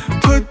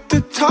 Put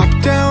the top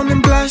down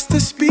and blast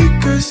the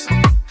speakers,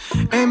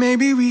 and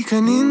maybe we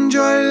can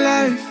enjoy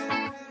life.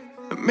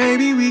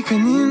 maybe we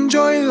can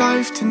enjoy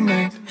life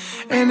tonight,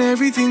 and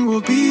everything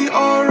will be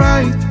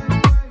alright.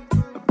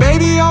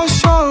 Baby, I'll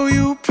show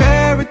you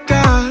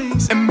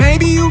paradise, and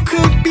maybe you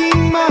could be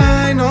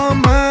mine, all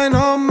mine,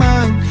 all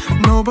mine.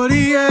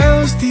 Nobody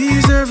else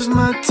deserves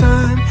my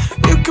time.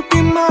 You could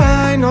be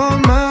mine, all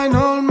mine,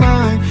 all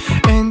mine.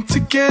 And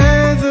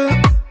together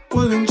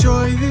we'll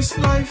enjoy this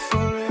life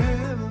forever.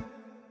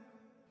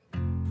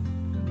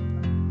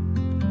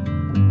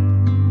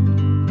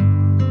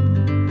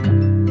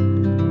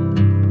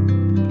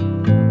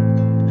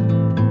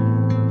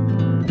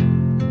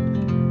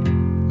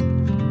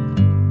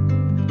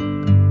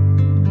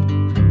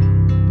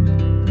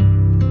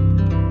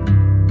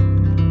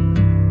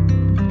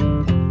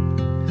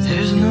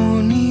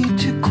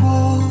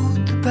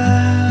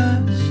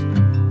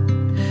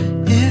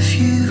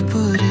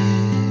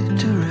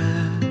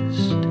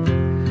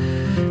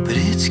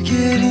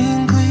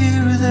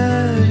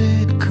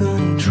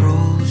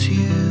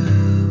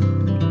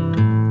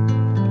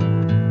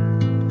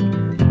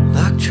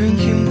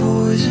 Drinking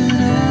poison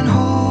and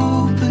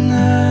hoping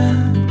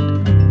that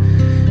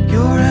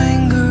your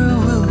anger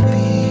will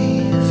be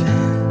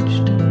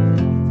avenged,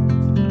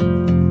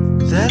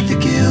 that the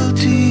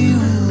guilty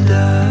will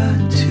die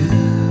too.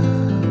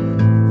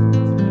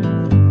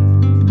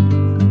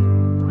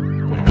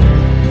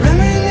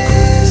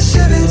 Reminisce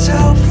if it's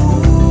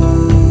helpful,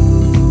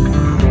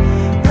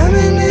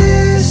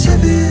 reminisce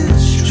if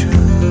it's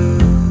true,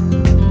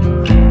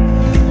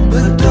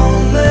 but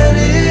don't let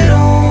it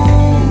own.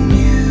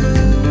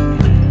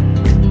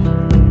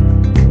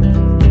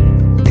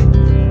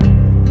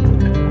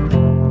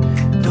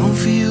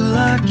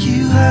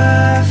 You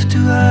have to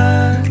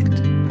act.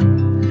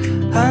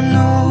 I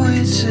know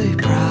it's a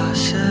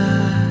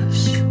process,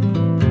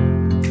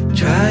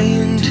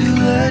 trying to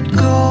let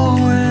go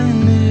when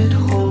it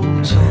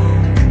holds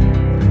on.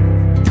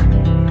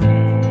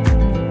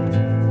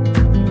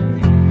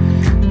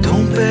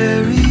 Don't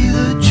bury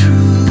the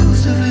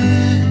truth of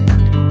it,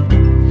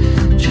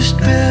 just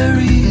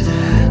bury the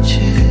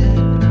hatchet,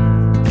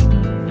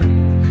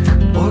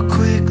 or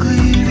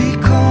quickly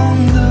become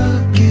the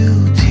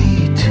guilty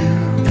too.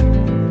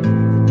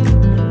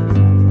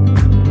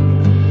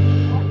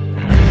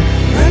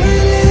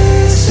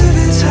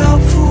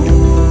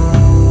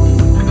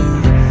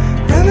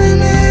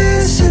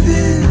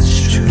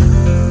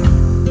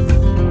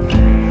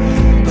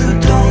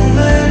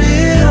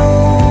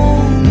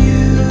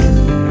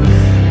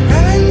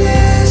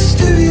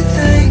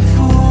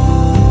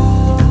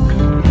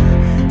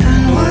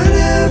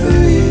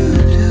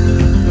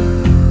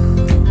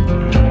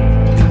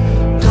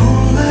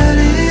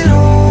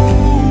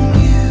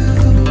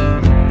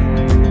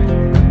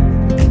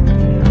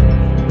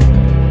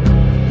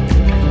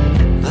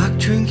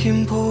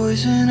 Drinking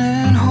poison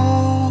and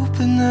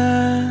hoping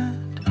that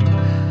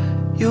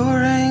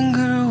your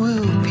anger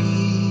will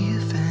be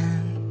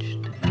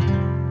avenged,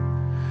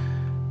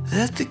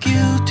 that the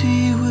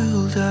guilty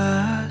will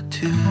die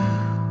too.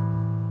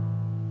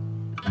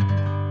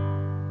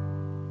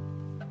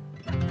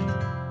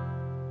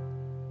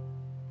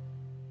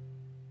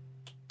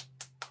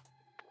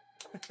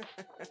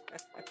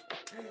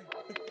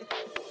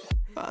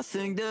 I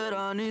think that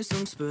I need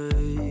some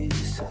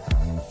space.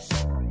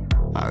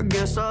 I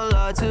guess I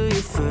lied to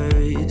your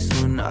face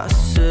when I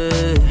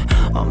said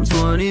I'm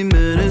 20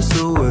 minutes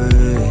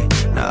away.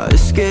 Now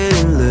it's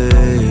getting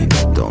late,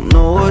 don't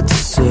know what to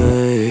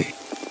say.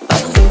 I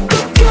think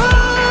I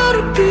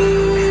gotta be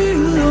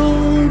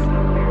alone.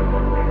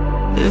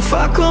 If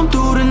I come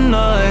through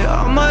tonight,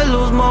 I might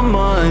lose my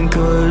mind,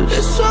 'cause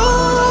it's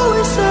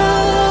always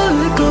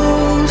how it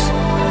goes.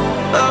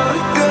 I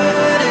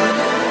regret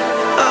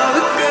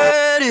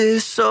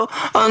it, so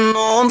I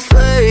know I'm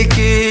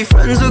flaky.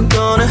 Friends are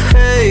gonna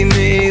hate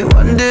me.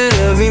 When did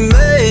every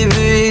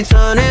maybe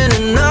turn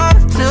into not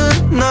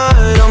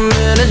tonight? I'm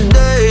in a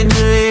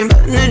daydream,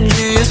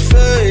 energy is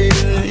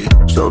fading.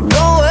 So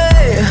don't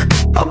wait,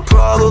 I'll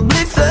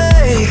probably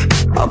fake,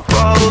 I'll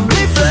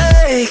probably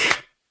fake.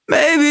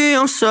 Maybe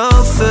I'm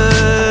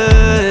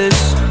selfish,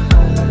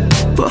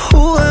 but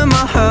who am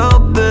I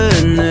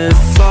helping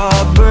if I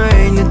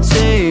bring the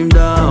team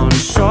down?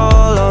 It's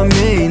all on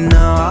me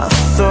now. I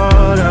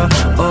thought I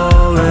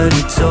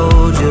already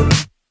told you.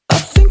 I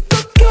think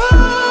I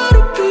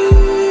gotta be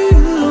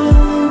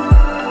alone.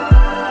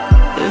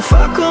 If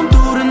I come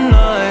through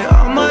tonight,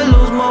 I might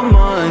lose my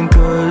mind,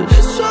 'cause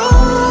it's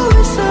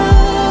always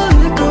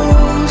how it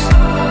goes.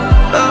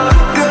 I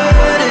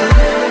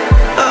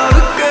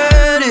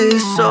regret it,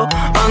 so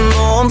I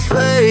know I'm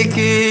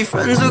flaky.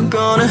 Friends are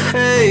gonna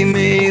hate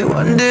me.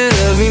 When did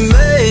every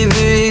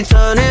maybe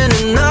turn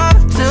into not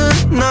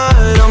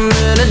tonight? I'm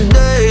in a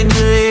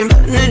daydream,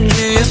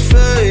 energy is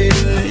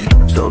fading.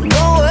 So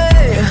don't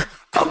wait,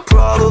 I'll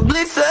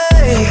probably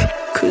fake,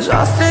 'cause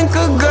I think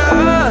I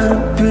gotta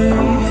be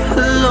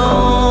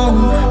alone.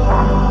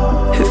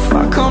 If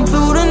I come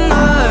through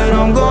tonight,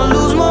 I'm gonna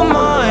lose my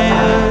mind.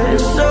 Yeah,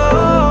 it's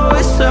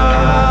always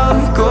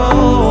how it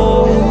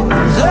goes.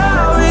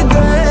 I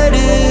regret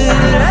it,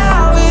 yeah.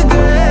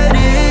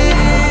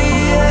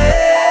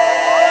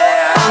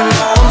 I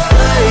know I'm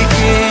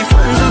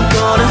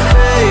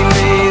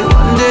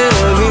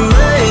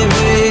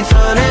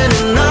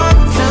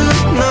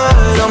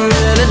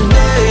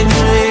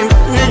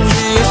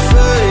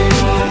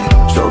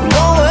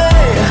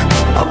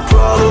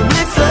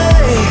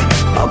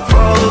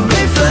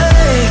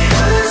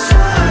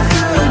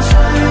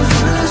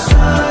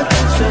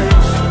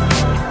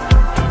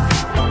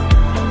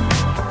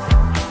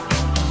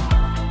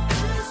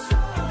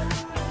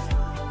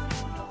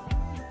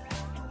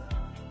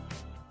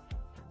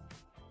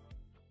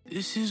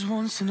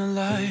once in a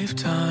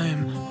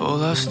lifetime,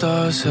 all our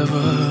stars have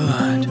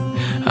aligned.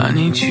 I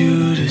need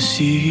you to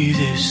see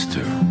this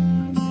through.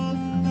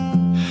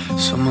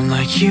 Someone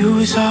like you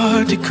is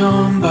hard to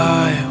come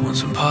by.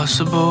 Once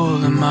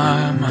impossible in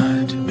my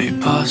mind,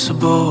 made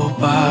possible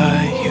by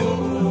you.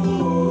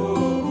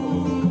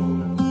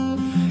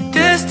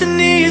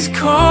 Destiny is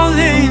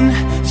calling,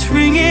 it's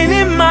ringing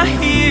in my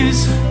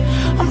ears.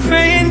 I'm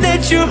praying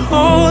that you're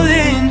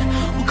holding,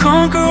 we'll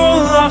conquer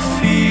all our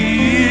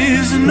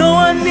fears. I know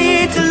I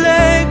need to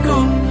let go,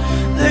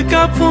 let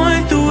God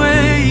point the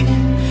way.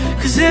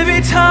 Cause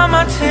every time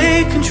I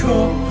take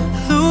control, I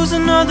lose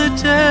another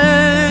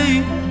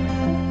day.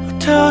 I'll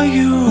tell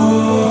you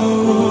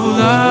all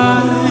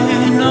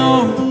I know.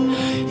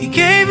 You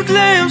gave a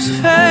glimpse of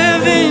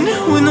heaven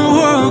when the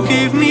world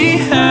gave me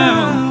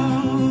hell.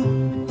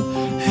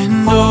 And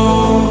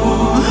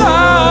all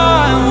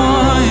I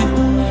want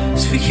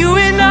is for you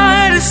and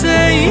I to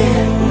say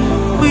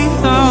we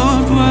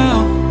loved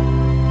well.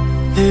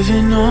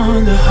 Living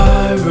on the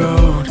high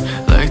road,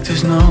 like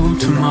there's no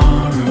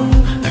tomorrow,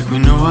 like we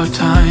know our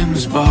time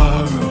is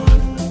borrowed.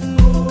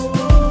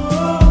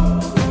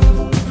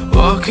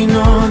 Walking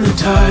on the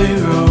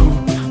tightrope,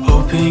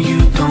 hoping you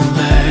don't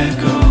let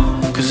go,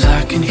 cause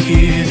I can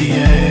hear the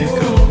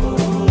echo.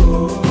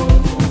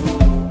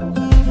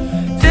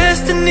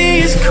 Destiny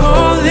is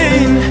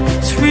calling,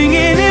 it's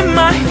ringing in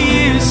my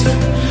ears.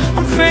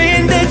 I'm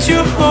praying that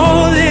you're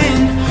holding,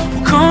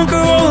 we'll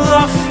conquer all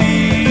our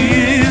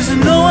fears. I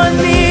know I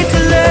need to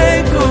let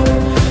go,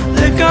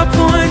 let God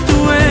point the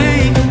way.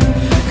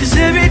 Cause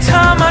every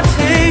time I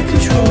take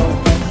control,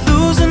 I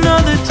lose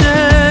another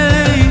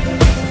day.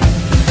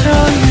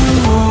 Tell you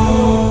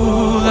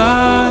all I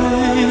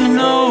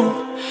know.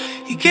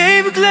 You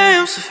gave a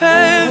glimpse of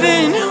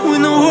heaven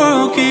when the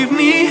world gave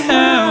me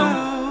hell.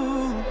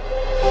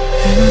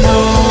 And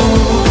all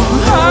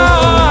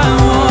I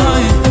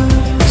want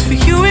is for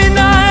you and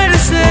I to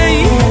say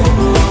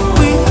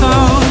we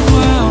loved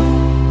well.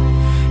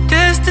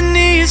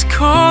 Destiny is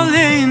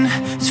calling,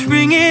 it's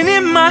ringing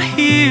in my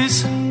ears.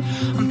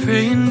 I'm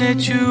praying that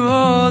you're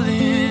all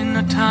in,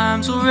 our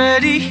time's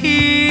already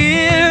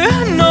here.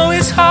 I know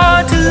it's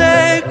hard to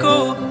let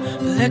go,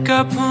 but let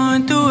God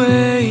point the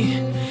way.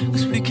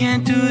 Cause we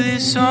can't do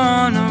this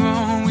on our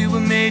own, we were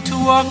made to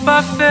walk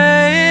by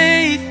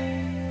faith.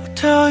 I'll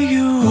tell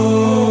you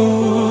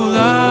all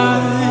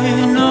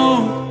I know.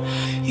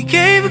 You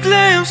gave a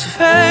glimpse of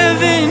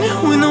heaven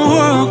when the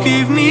world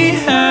gave me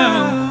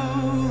hell.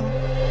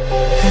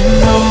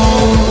 And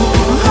all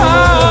I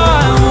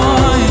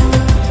want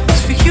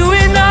is for you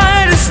and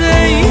I to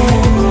say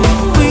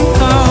we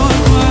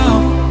loved well.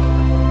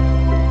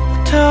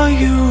 I'll tell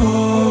you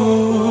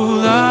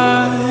all I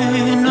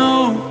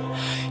know.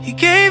 You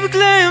gave a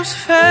glimpse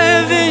of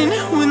heaven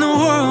when the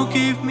world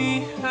gave me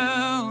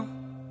hell.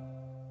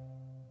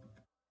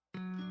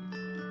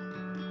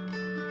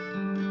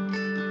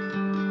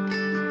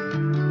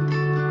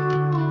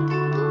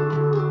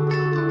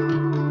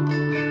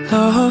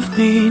 Love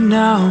me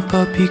now,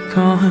 but be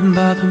gone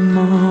by the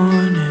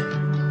morning.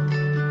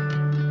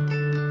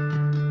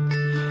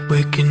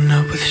 Waking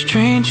up with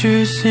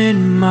strangers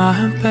in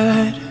my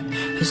bed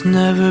has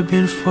never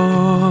been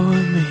for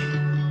me.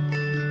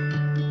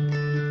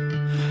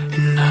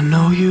 And I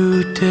know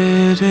you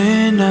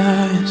didn't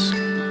ask,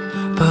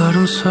 but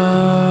I'm sorry.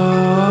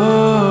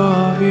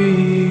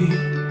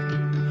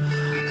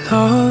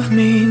 Love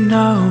me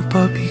now,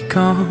 but be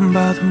gone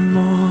by the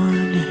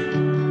morning.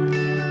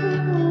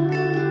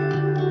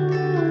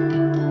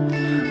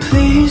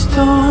 Please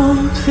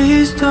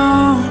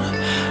don't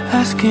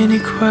ask any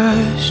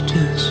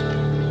questions,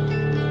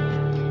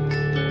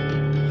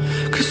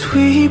 cause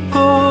we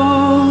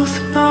both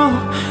know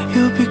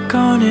you'll be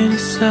gone in a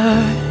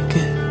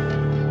second.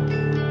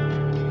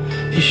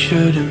 It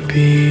shouldn't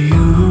be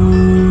you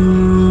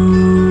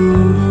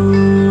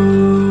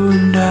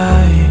and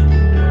I.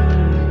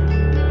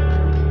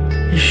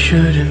 It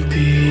shouldn't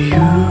be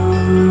you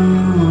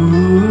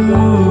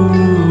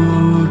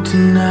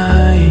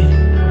tonight.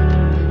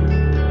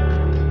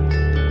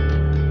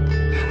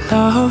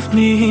 Love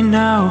me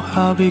now,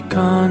 I'll be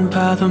gone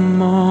by the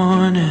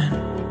morning.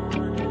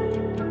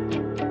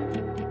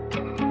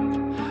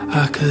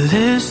 I could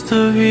list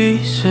the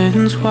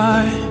reasons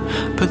why,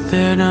 but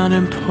they're not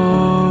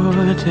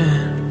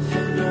important.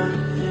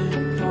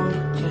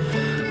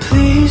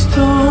 Please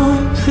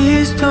don't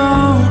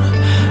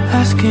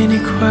ask any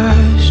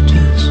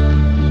questions,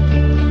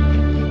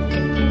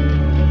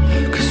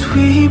 cause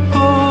we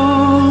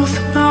both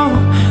know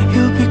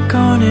you'll be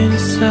gone in a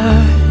second.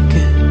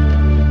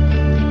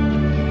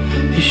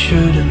 It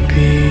shouldn't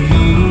be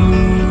you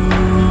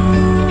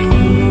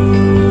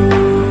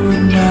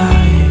and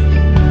I.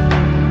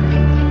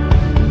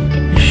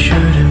 It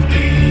shouldn't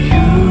be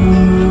you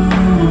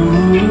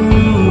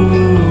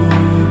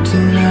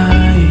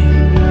tonight.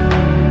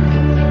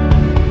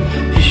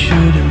 It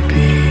shouldn't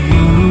be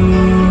you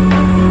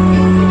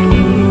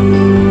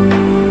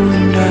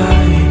and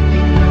I.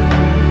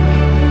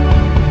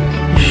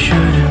 It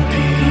shouldn't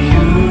be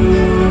you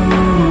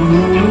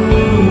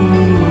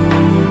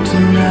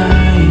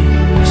tonight.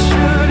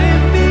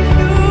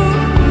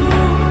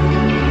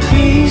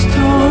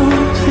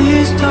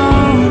 please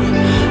don't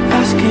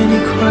ask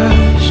any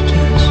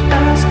questions.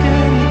 Ask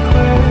any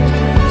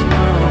questions,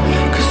 no.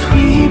 'Cause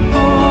we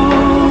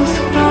both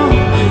know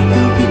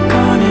you'll be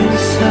gone in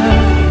a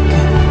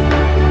second.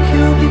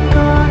 You'll be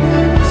gone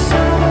in a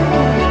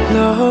second.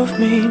 Love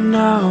me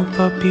now,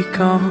 but be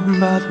gone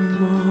by the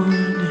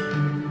morning.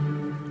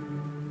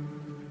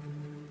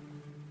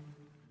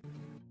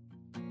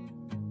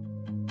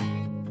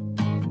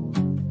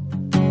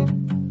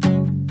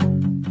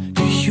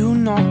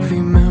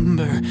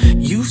 Remember,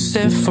 you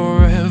said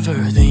forever,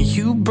 then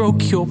you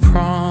broke your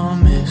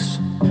promise.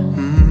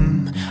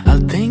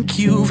 I'll thank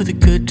you for the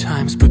good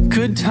times, but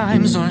good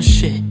times aren't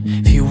shit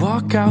if you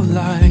walk out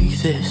like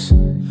this.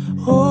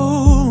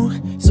 Oh,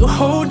 so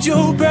hold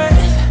your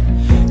breath,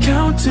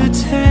 count to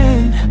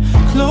 10,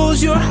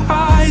 close your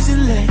eyes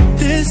and let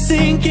this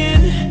sink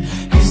in.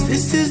 'Cause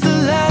this is the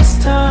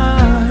last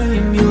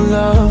time you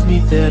love me,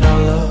 that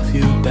I'll love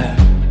you back.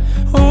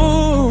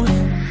 Oh,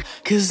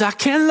 'cause I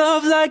can't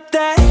love like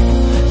that.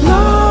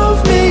 Love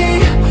me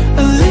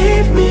or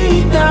leave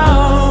me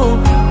now.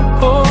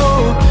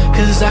 Oh,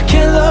 'cause I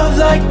can't love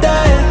like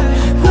that.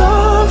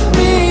 Love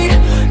me,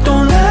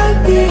 don't let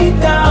me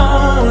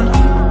down.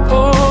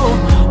 Oh,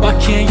 why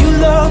can't you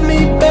love me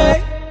back?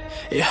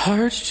 It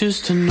hurts just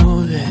to know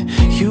that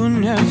you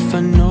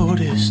never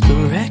noticed the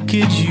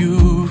wreckage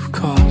you've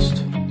caused.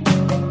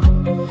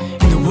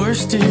 And the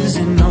worst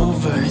isn't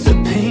over, the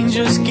pain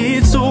just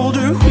gets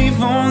older.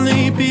 We've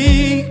only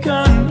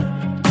begun.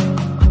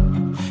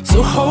 So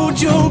hold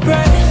your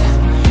breath,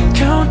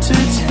 count to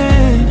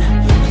 10,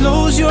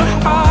 close your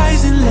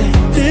eyes and let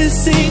this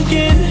sink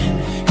in.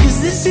 'Cause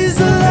this is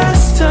the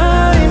last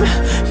time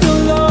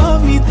you'll love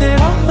me, then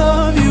I'll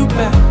love you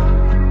back.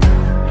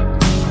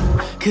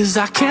 'Cause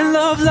I can't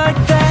love like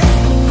that.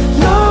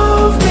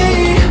 Love me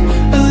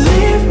or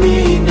leave me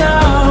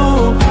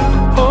now.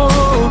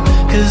 Oh,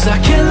 'cause I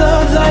can't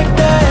love like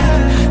that.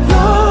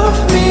 Love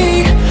me,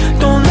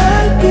 don't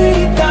let me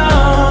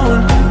down.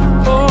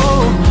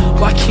 Oh,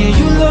 why can't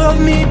you love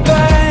me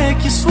back?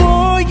 You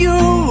swore you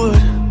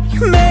would,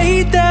 you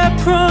made that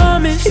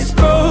promise. It's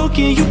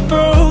broken, you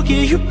broke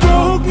it, you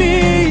broke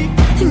me.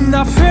 And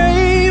I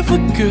prayed for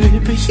good,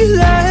 but you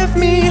left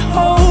me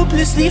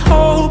hopelessly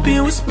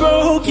hoping what's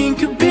broken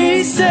could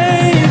be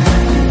saved.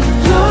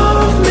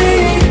 Love me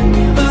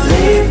or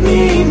leave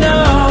me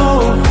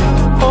now.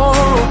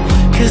 Oh,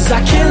 'cause I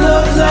can't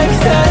love like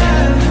that.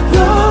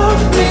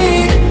 Love me,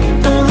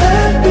 don't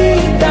let me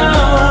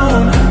down.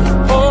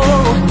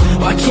 Oh,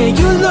 why can't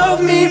you love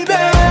me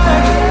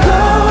back?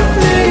 Love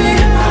me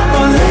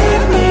or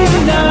leave me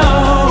now.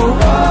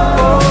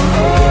 Oh,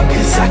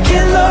 'cause I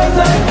can't love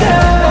like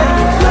that.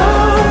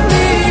 Love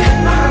me,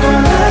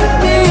 don't let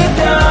me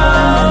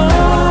down.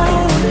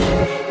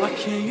 Why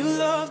can't you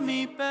love me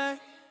back?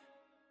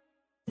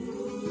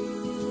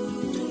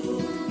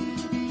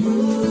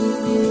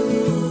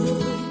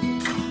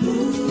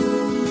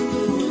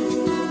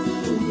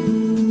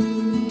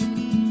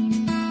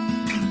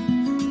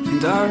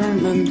 And I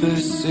remember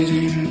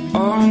sitting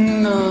on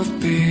the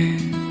beer,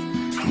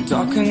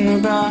 talking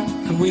about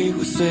how we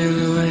would sail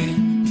away,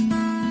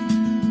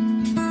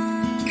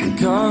 and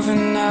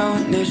carving out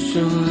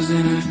initials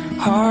in our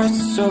hearts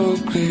so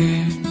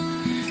clear,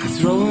 and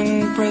throwing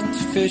bread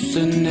to fish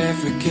that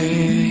never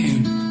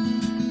came.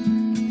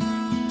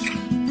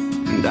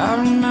 And I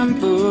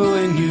remember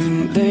when you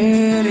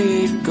let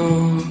it go,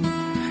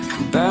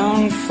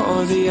 bound for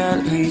the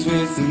islands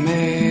with the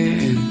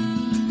man.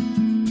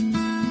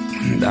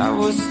 And I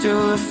was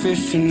still a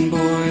fishing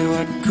boy,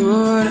 what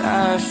could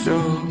I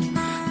show?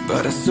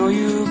 But I saw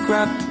you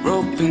grab the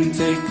rope and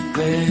take a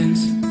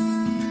glance.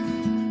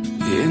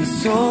 And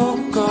so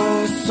go,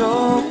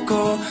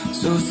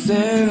 so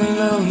sail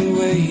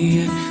away.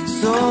 And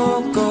so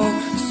go,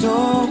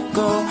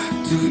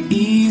 to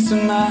ease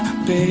my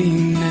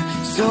pain. And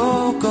so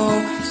go,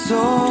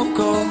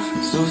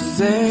 so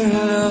sail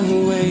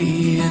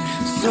away. And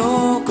so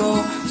go,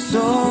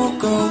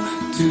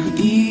 to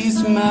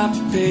ease my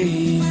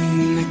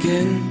pain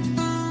again.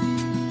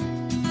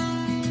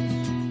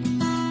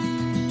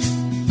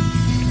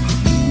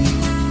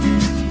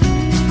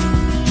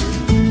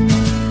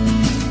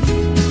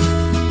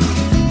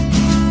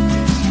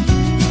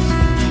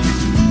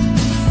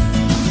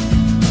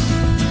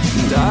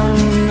 And I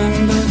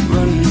remember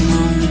running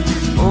on,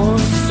 oh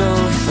so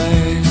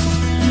fast.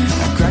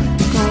 I cracked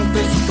the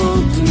compass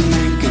boat to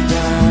make it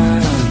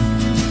down.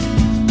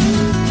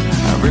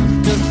 I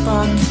ripped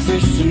apart the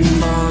fishing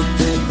boat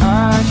that I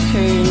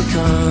hadn't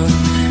caught,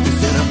 and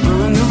said I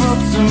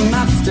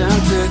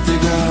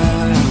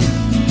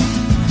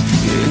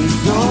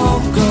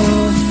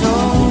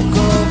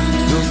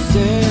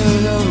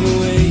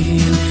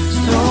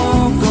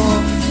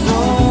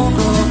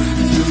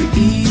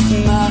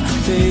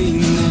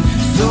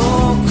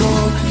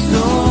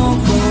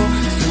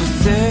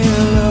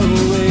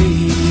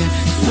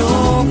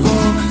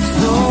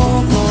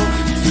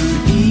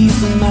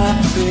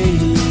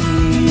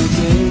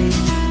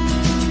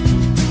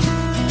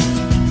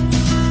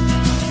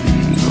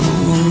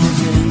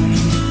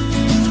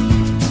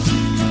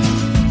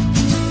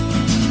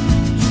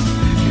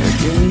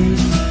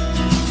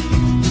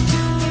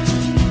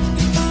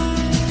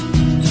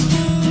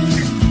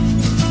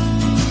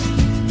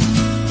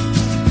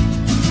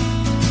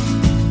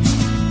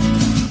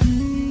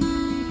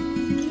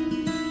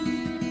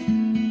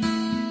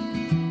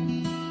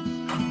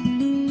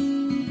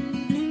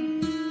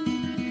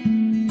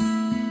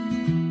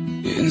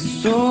and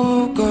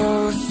so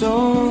go,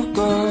 so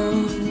go,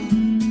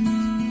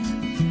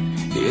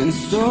 and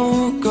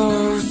so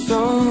go,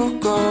 so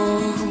go.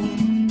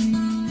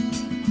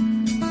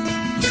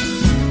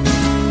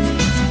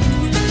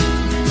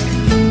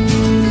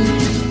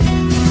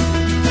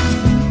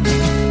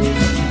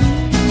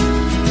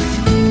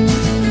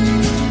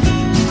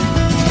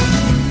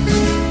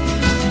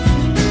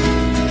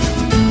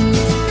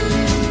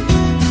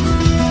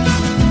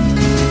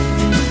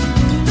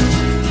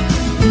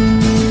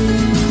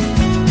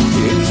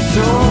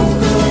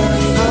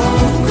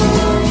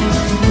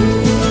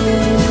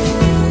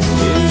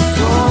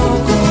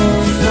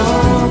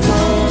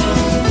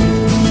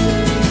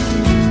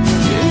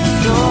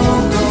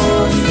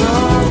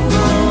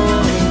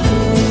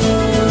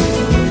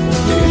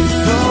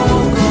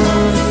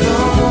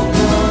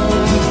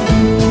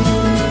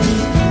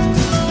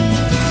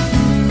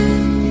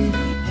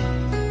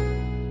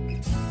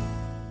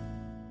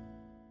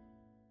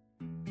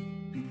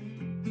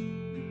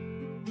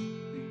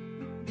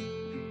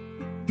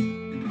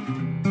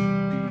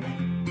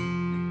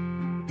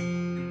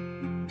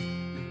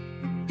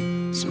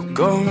 So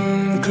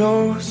come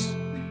close,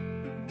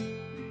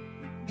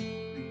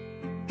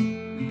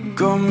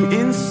 come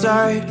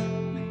inside,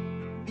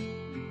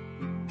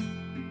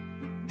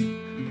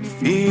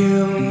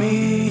 feel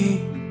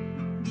me,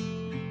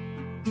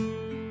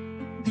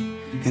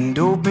 and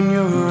open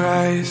your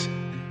eyes.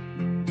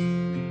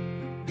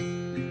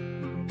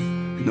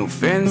 No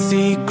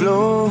fancy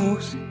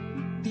clothes,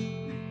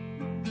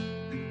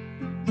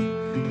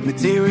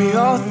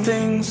 material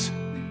things,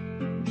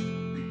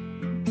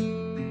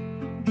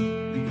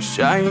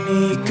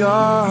 shiny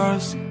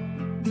cars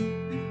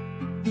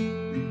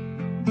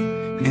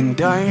and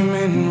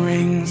diamond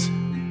rings,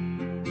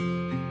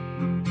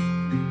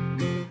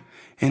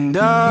 and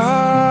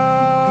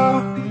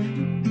I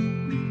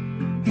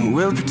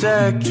will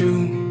protect you,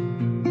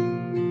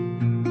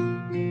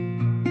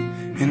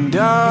 and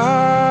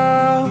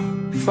I'll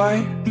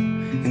fight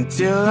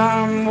until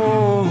I'm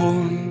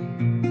won,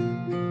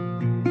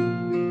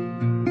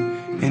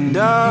 and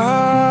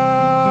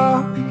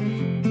I'll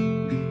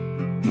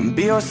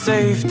be your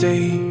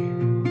safety.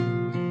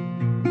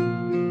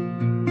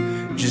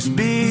 Just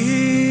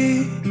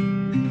be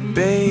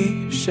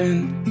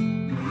patient.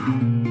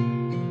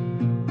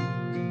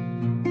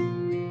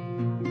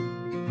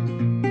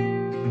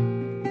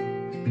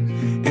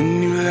 And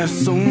you'll have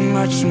so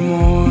much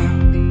more.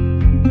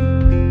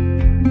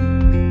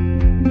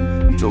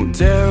 Don't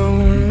tell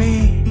me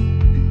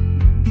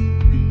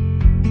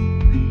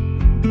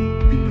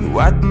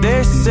what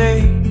they say.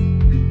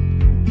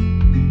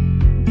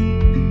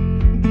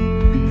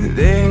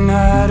 They're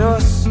not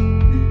us,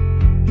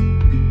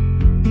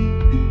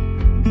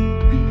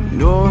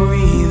 nor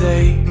are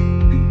they.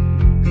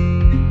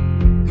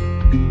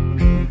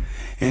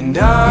 And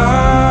I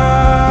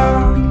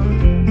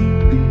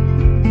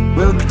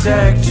will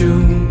protect you,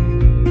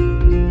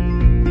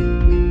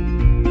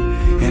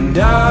 and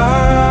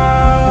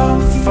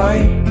I'll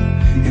fight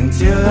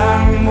until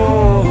I'm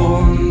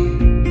won,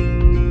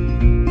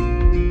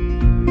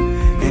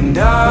 and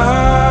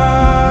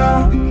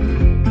I'll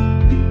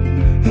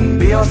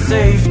be your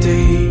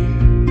safety.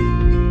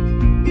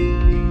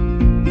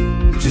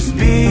 Just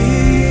be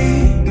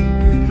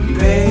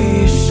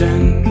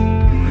patient.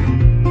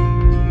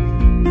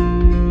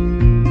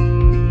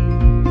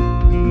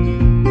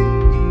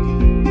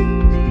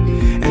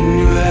 And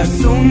you'll have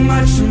so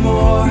much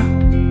more.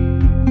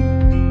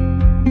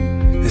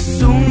 There's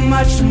so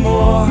much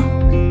more.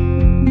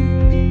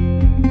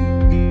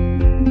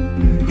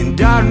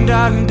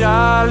 And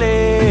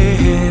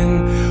darling,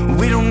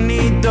 we don't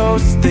need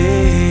those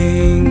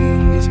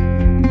things.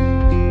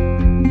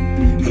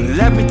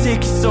 Let me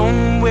take you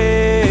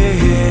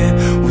somewhere.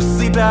 We'll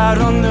sleep out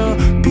on the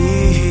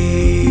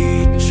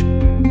beach.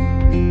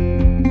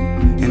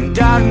 And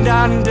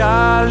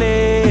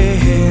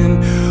darling,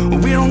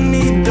 we don't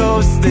need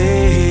those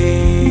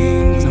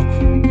things.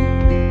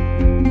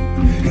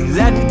 And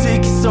let me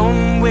take you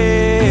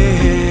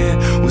somewhere.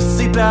 We'll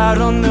sleep out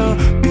on the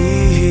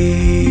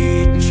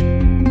beach.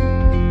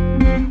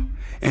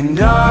 And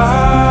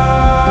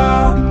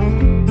I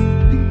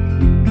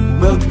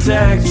will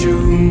protect you,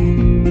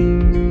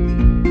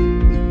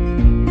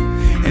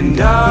 and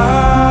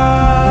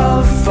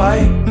I'll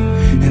fight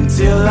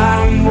until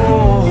I'm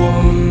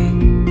won,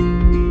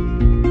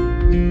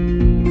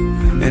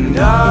 and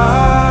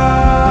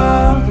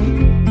I'll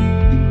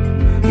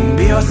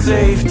be your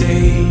safety.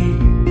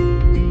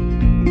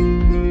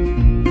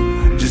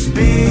 Just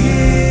be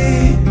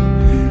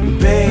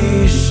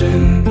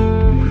patient.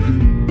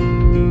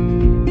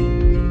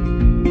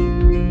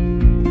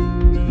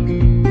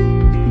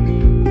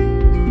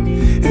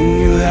 And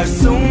you'll have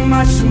so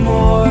much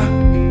more.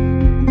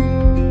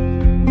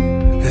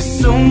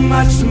 So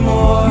much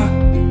more.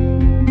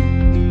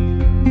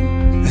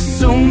 There's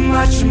so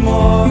much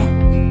more.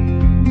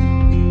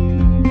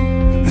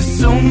 There's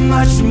so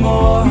much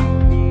more.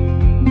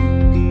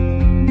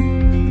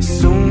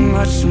 So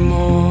much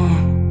more.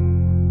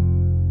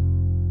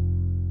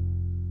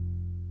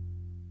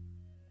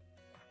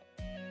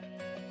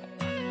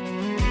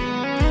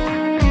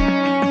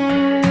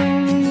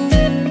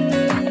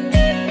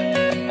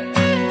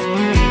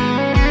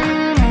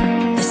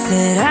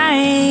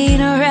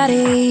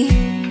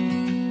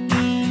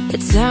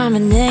 time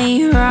and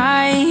ain't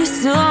right,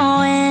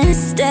 slow and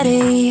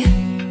steady.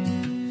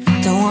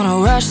 Don't wanna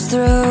rush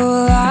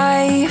through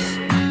life,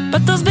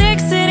 but those big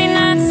city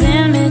nights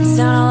and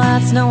midtown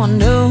lights, no one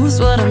knows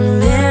what I'm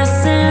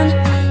missing.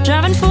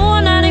 Driving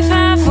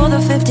 495 for the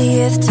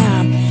 50th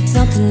time,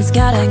 something's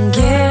gotta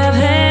give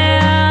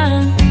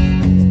in.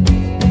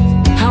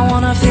 I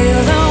wanna feel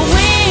the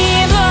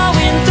wind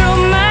blowing through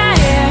my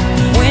hair,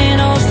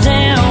 windows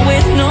down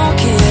with no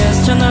cares.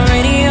 Turn the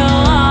radio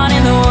on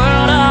and the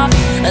world off,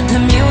 let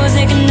the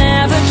music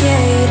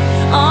navigate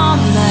on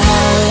the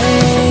highway.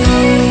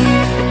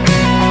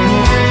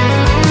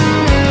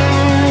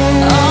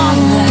 On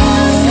the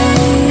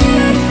highway.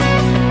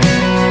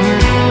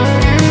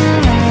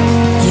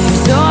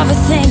 Years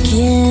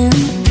overthinking,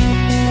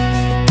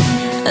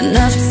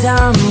 enough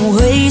time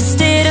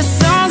wasted, a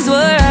song's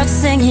worth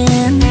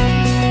singing.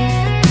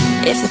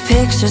 If the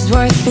picture's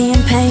worth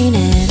being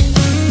painted,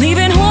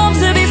 leaving home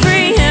to be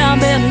free, yeah, I'm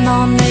betting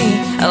on me.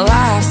 A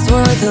life's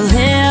worth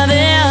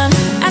living.